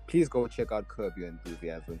 please go check out Curb Your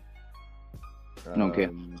Enthusiasm. Okay.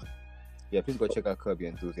 Yeah, please go check out Curb Your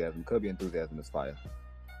Enthusiasm. Curb Your Enthusiasm is fire.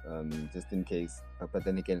 Just in case. But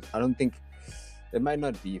then again, I don't think it might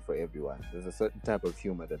not be for everyone. There's a certain type of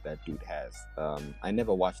humor that dude has. I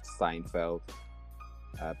never watched Seinfeld,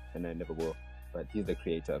 and I never will. But he's the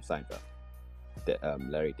creator of Seinfeld,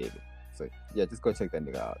 Larry David. So yeah, just go check that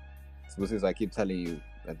nigga out. Sbusiso, I keep telling you.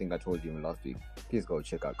 I think I told you last week. Please go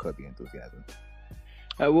check out Curb Your Enthusiasm.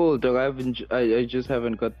 I will, dog. I just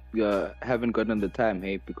haven't gotten the time,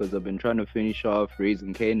 hey, because I've been trying to finish off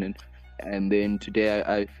Raising Kanan, and then today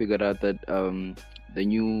I figured out that the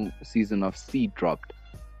new season of C dropped.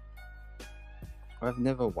 I've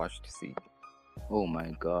never watched C. Oh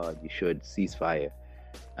my god, you should. Ceasefire.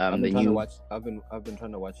 I've been trying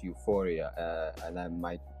to watch Euphoria, and I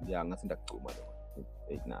might I'm not saying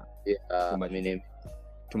nah. Yeah,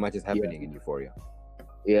 too much is happening in Euphoria.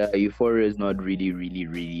 Yeah, Euphoria is not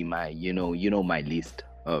really my my list.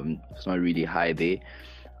 It's not really high there.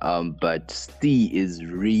 But C is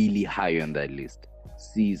really high on that list.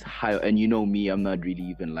 C is high, and you know me, I'm not really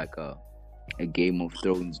even like a Game of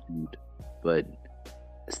Thrones dude, but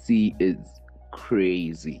C is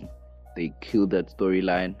crazy. They killed that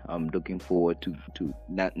storyline. I'm looking forward to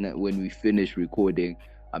when we finish recording.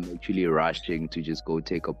 I'm actually rushing to just go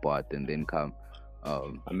take a bath and then come.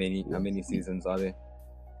 How many seasons are there?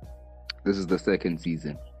 This is the second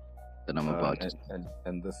season that I'm about to.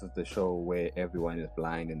 And this is the show where everyone is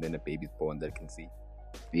blind and then a baby's born that can see.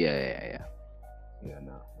 Yeah. Yeah,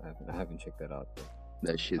 no, I haven't checked that out. Though.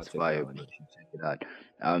 That shit's fire. You should check it out.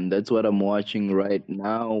 That's what I'm watching right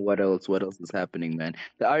now. What else is happening, man?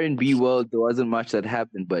 The R&B world, there wasn't much that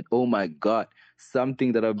happened, but oh my god,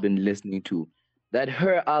 something that I've been listening to. That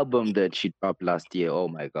her album that she dropped last year. Oh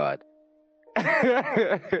my god.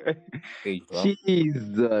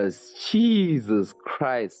 Jesus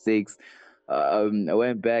Christ sakes. I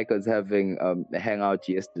went back. I was having a hangout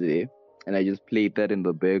yesterday, and I just played that in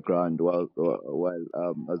the background while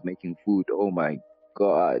I was making food. Oh my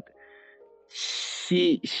god,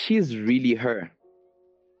 she's really her.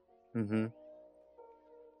 Mm-hmm.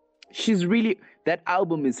 She's really, that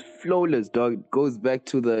album is flawless, dog. It goes back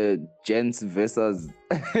to the gents versus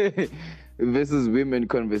women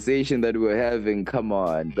conversation that we're having. Come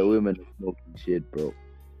on, the women are smoking shit, bro.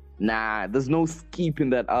 Nah, there's no skip in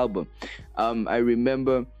that album. I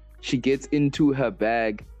remember she gets into her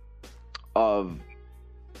bag of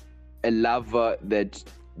a lover that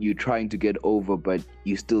you're trying to get over, but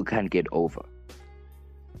you still can't get over.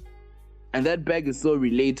 And that bag is so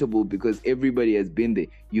relatable because everybody has been there.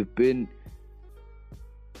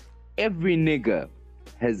 Every nigga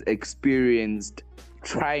has experienced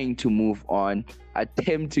trying to move on,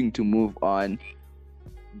 attempting to move on,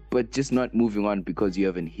 but just not moving on because you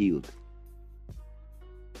haven't healed.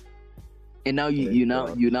 And now you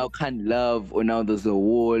now can't love, or now there's a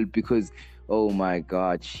wall because, oh my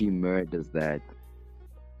god, she murders that.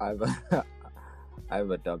 I've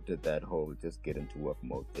adopted that whole just get into work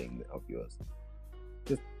mode thing of yours.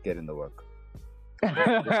 Just get in the work.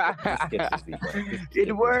 Just get to sleep.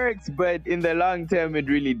 It works, but in the long term, it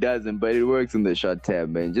really doesn't. But it works in the short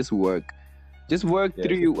term, man. Just work. Just work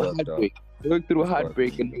through heartbreak. Work through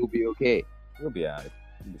heartbreak, and you'll be okay. You'll be alright.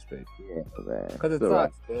 You'll be straight. Yeah, man. Because it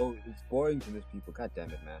sucks, bro. It's boring to miss people. God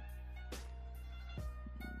damn it, man.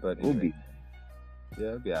 But anyway,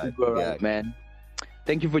 it'll be alright, man.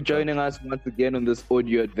 Thank you for joining us once again on this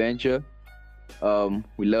audio adventure.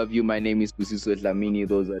 We love you. My name is Sbusiso and Sakhile.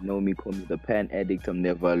 Those that know me call me the Pan Addict. I'm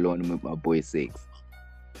never alone with my boy Six.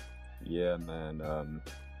 Yeah, man.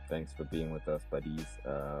 Thanks for being with us, buddies.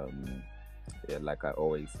 Yeah, like I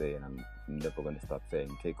always say, and I'm never gonna stop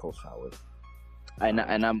saying, take cold showers. And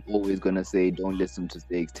I'm always gonna say, don't listen to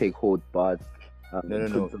Six. Take hot baths.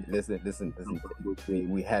 No. Listen.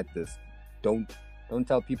 We had this. Don't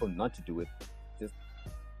tell people not to do it. Just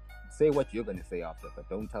say what you're gonna say after, but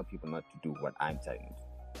don't tell people not to do what I'm telling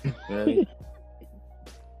you. You know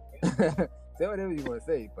what I mean? Say whatever you want to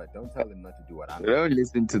say, but don't tell them not to do what I'm Don't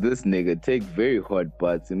listen to this nigga. Take very hot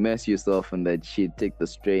butts, immerse yourself in that shit. Take the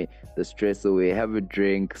stress away. Have a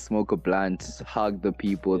drink, smoke a blunt, hug the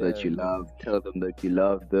people that you love. Tell them that you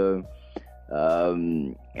love them.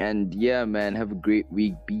 And yeah, man, have a great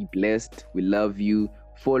week. Be blessed. We love you.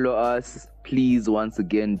 Follow us, please. Once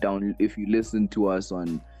again, if you listen to us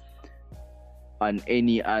on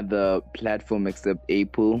any other platform except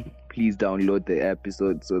Apple, please download the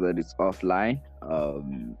episode so that it's offline.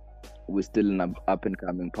 We're still an up and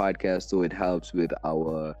coming podcast, so it helps with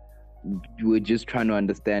we're just trying to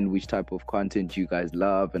understand which type of content you guys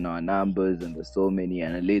love and our numbers, and there's so many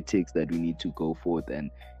analytics that we need to go forth, and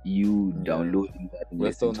you downloading that.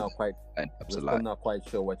 We're still not quite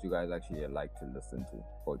sure what you guys actually like to listen to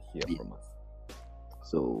or hear from us.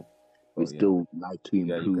 So we still like to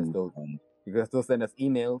improve. You can still send us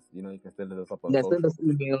emails. You know, you can still let us up on social. Send us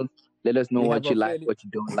emails. Let us know what you like, what you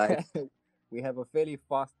don't like. We have a fairly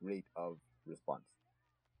fast rate of response.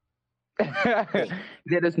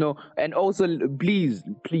 Let us know. And also, please,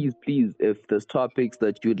 if there's topics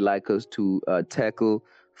that you'd like us to tackle,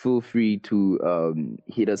 feel free to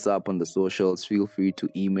hit us up on the socials. Feel free to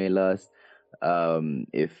email us.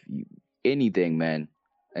 Anything, man.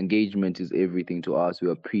 Engagement is everything to us. We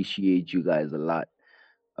appreciate you guys a lot.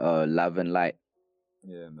 Love and light.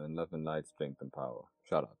 Yeah, man. Love and light, strength and power.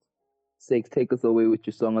 Shout out. Sakes, take us away with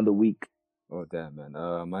your song of the week. Oh, damn, man.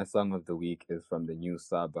 My song of the week is from the new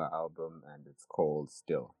Saba album, and it's called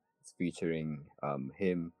Still. It's featuring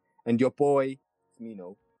him and your boy,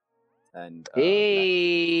 Smino. And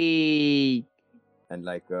hey! And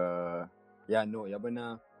like,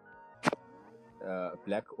 yabana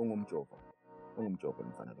Black Ungumjova. Ungumjova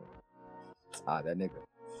in front of him. That nigga.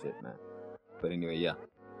 Shit, man. But anyway, yeah.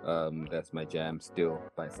 That's my jam, Still,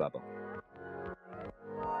 by Saba.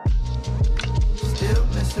 Still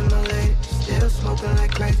missing my lady, still smoking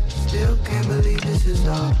like crazy, still can't believe this is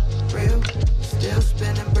all real. Still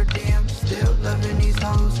spinning per diem, still loving these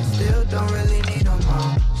hoes, still don't really need them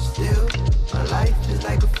all. Still, my life is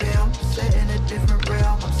like a film, set in a different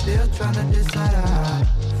realm. I'm still trying to decide how I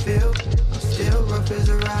feel. I'm still rough as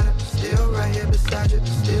a rider, still right here beside you,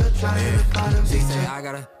 still trying to find a beat. Say I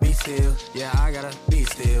gotta be still, yeah, I gotta be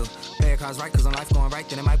still. Pay cards right, cause when life going right,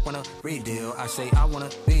 then it might wanna redeal. I say I wanna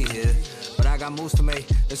be here, but I got moves to make.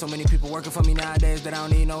 There's so many people working for me nowadays that I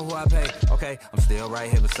don't even know who I pay. Okay, I'm still right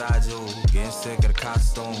here beside you, getting sick of the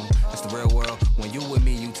costume. It's the real world. When you with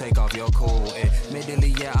me, you take off your cool.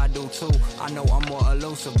 Admittedly, yeah, I do too. I know I'm more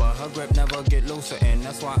elusive, but her grip never get looser, and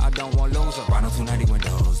that's why I don't want lose her. Ride on 290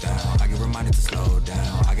 windows down. I get reminded to slow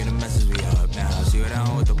down. I get a message, we up now. She go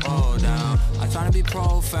down with the pole down. I'm trying to be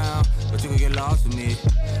profound, but you could get lost with me.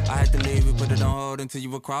 I had to leave, we put it on hold until you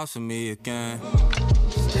were cross with me again.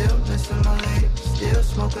 Still missing my lady, still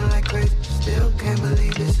smoking like crazy, still can't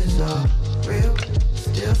believe this is all real.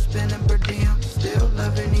 Still spinning per diem, still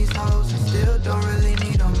loving these hoes, and still don't really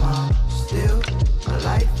need them all. Still, my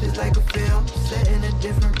life is like a film, set in a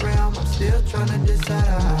different realm. I'm still trying to decide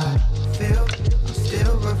how I feel. I'm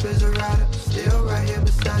still rough as a rider, still right here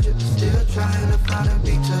beside you, still trying to find a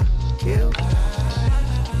beat to kill.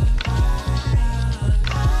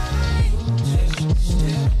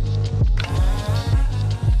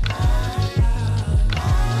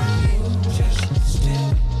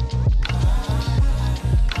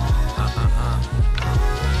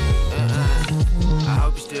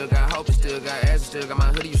 Still got my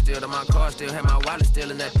hoodie, you still, my car still, had my wallet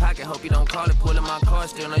still in that pocket. Hope you don't call it, pulling my car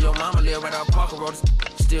still. Know your mama live right off Parker Road.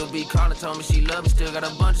 Still be calling, told me she love me. Still got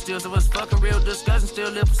a bunch of still, so it's fucking real disgusting.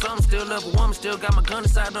 Still live for something, still love a woman. Still got my gun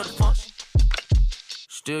inside of the punch.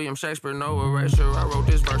 Still, I'm Shakespeare, no erasure. I wrote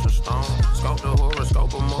this verse in stone. Scope the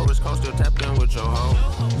horoscope of Morris Code, still tapped in with your hoe.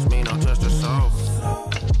 Smino touch the soul.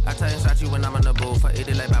 I tell you, you when I'm in the booth. I eat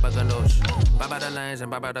it like Baba Ganoush. Baba the lanes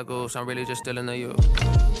and Baba the goose. I'm really just still in the youth.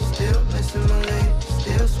 Still missing my lady,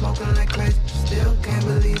 still smoking like crazy, still can't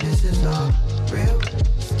believe this is all real.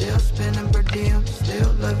 Still spinning per diem,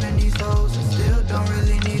 still loving these hoes, and still don't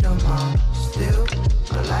really need them all. Still,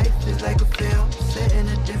 my life is like a film, set in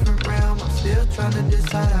a different realm. I'm still trying to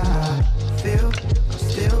decide how I feel. I'm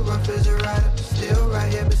still rough as a rider, still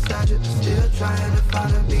right here beside you, still trying to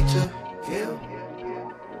find a beat to kill.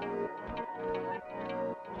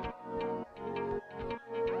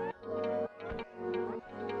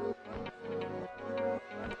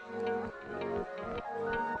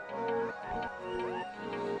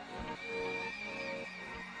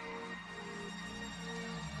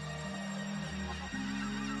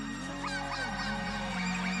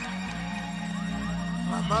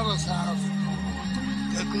 mother's house,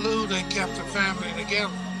 the glue that kept the family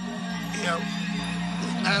together. You know,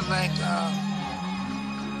 it's not like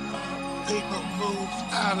people moved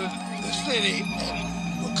out of the city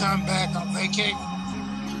and would come back on vacation.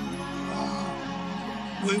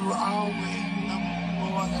 We were always no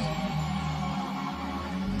more than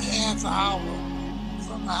half an hour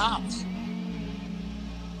from the house.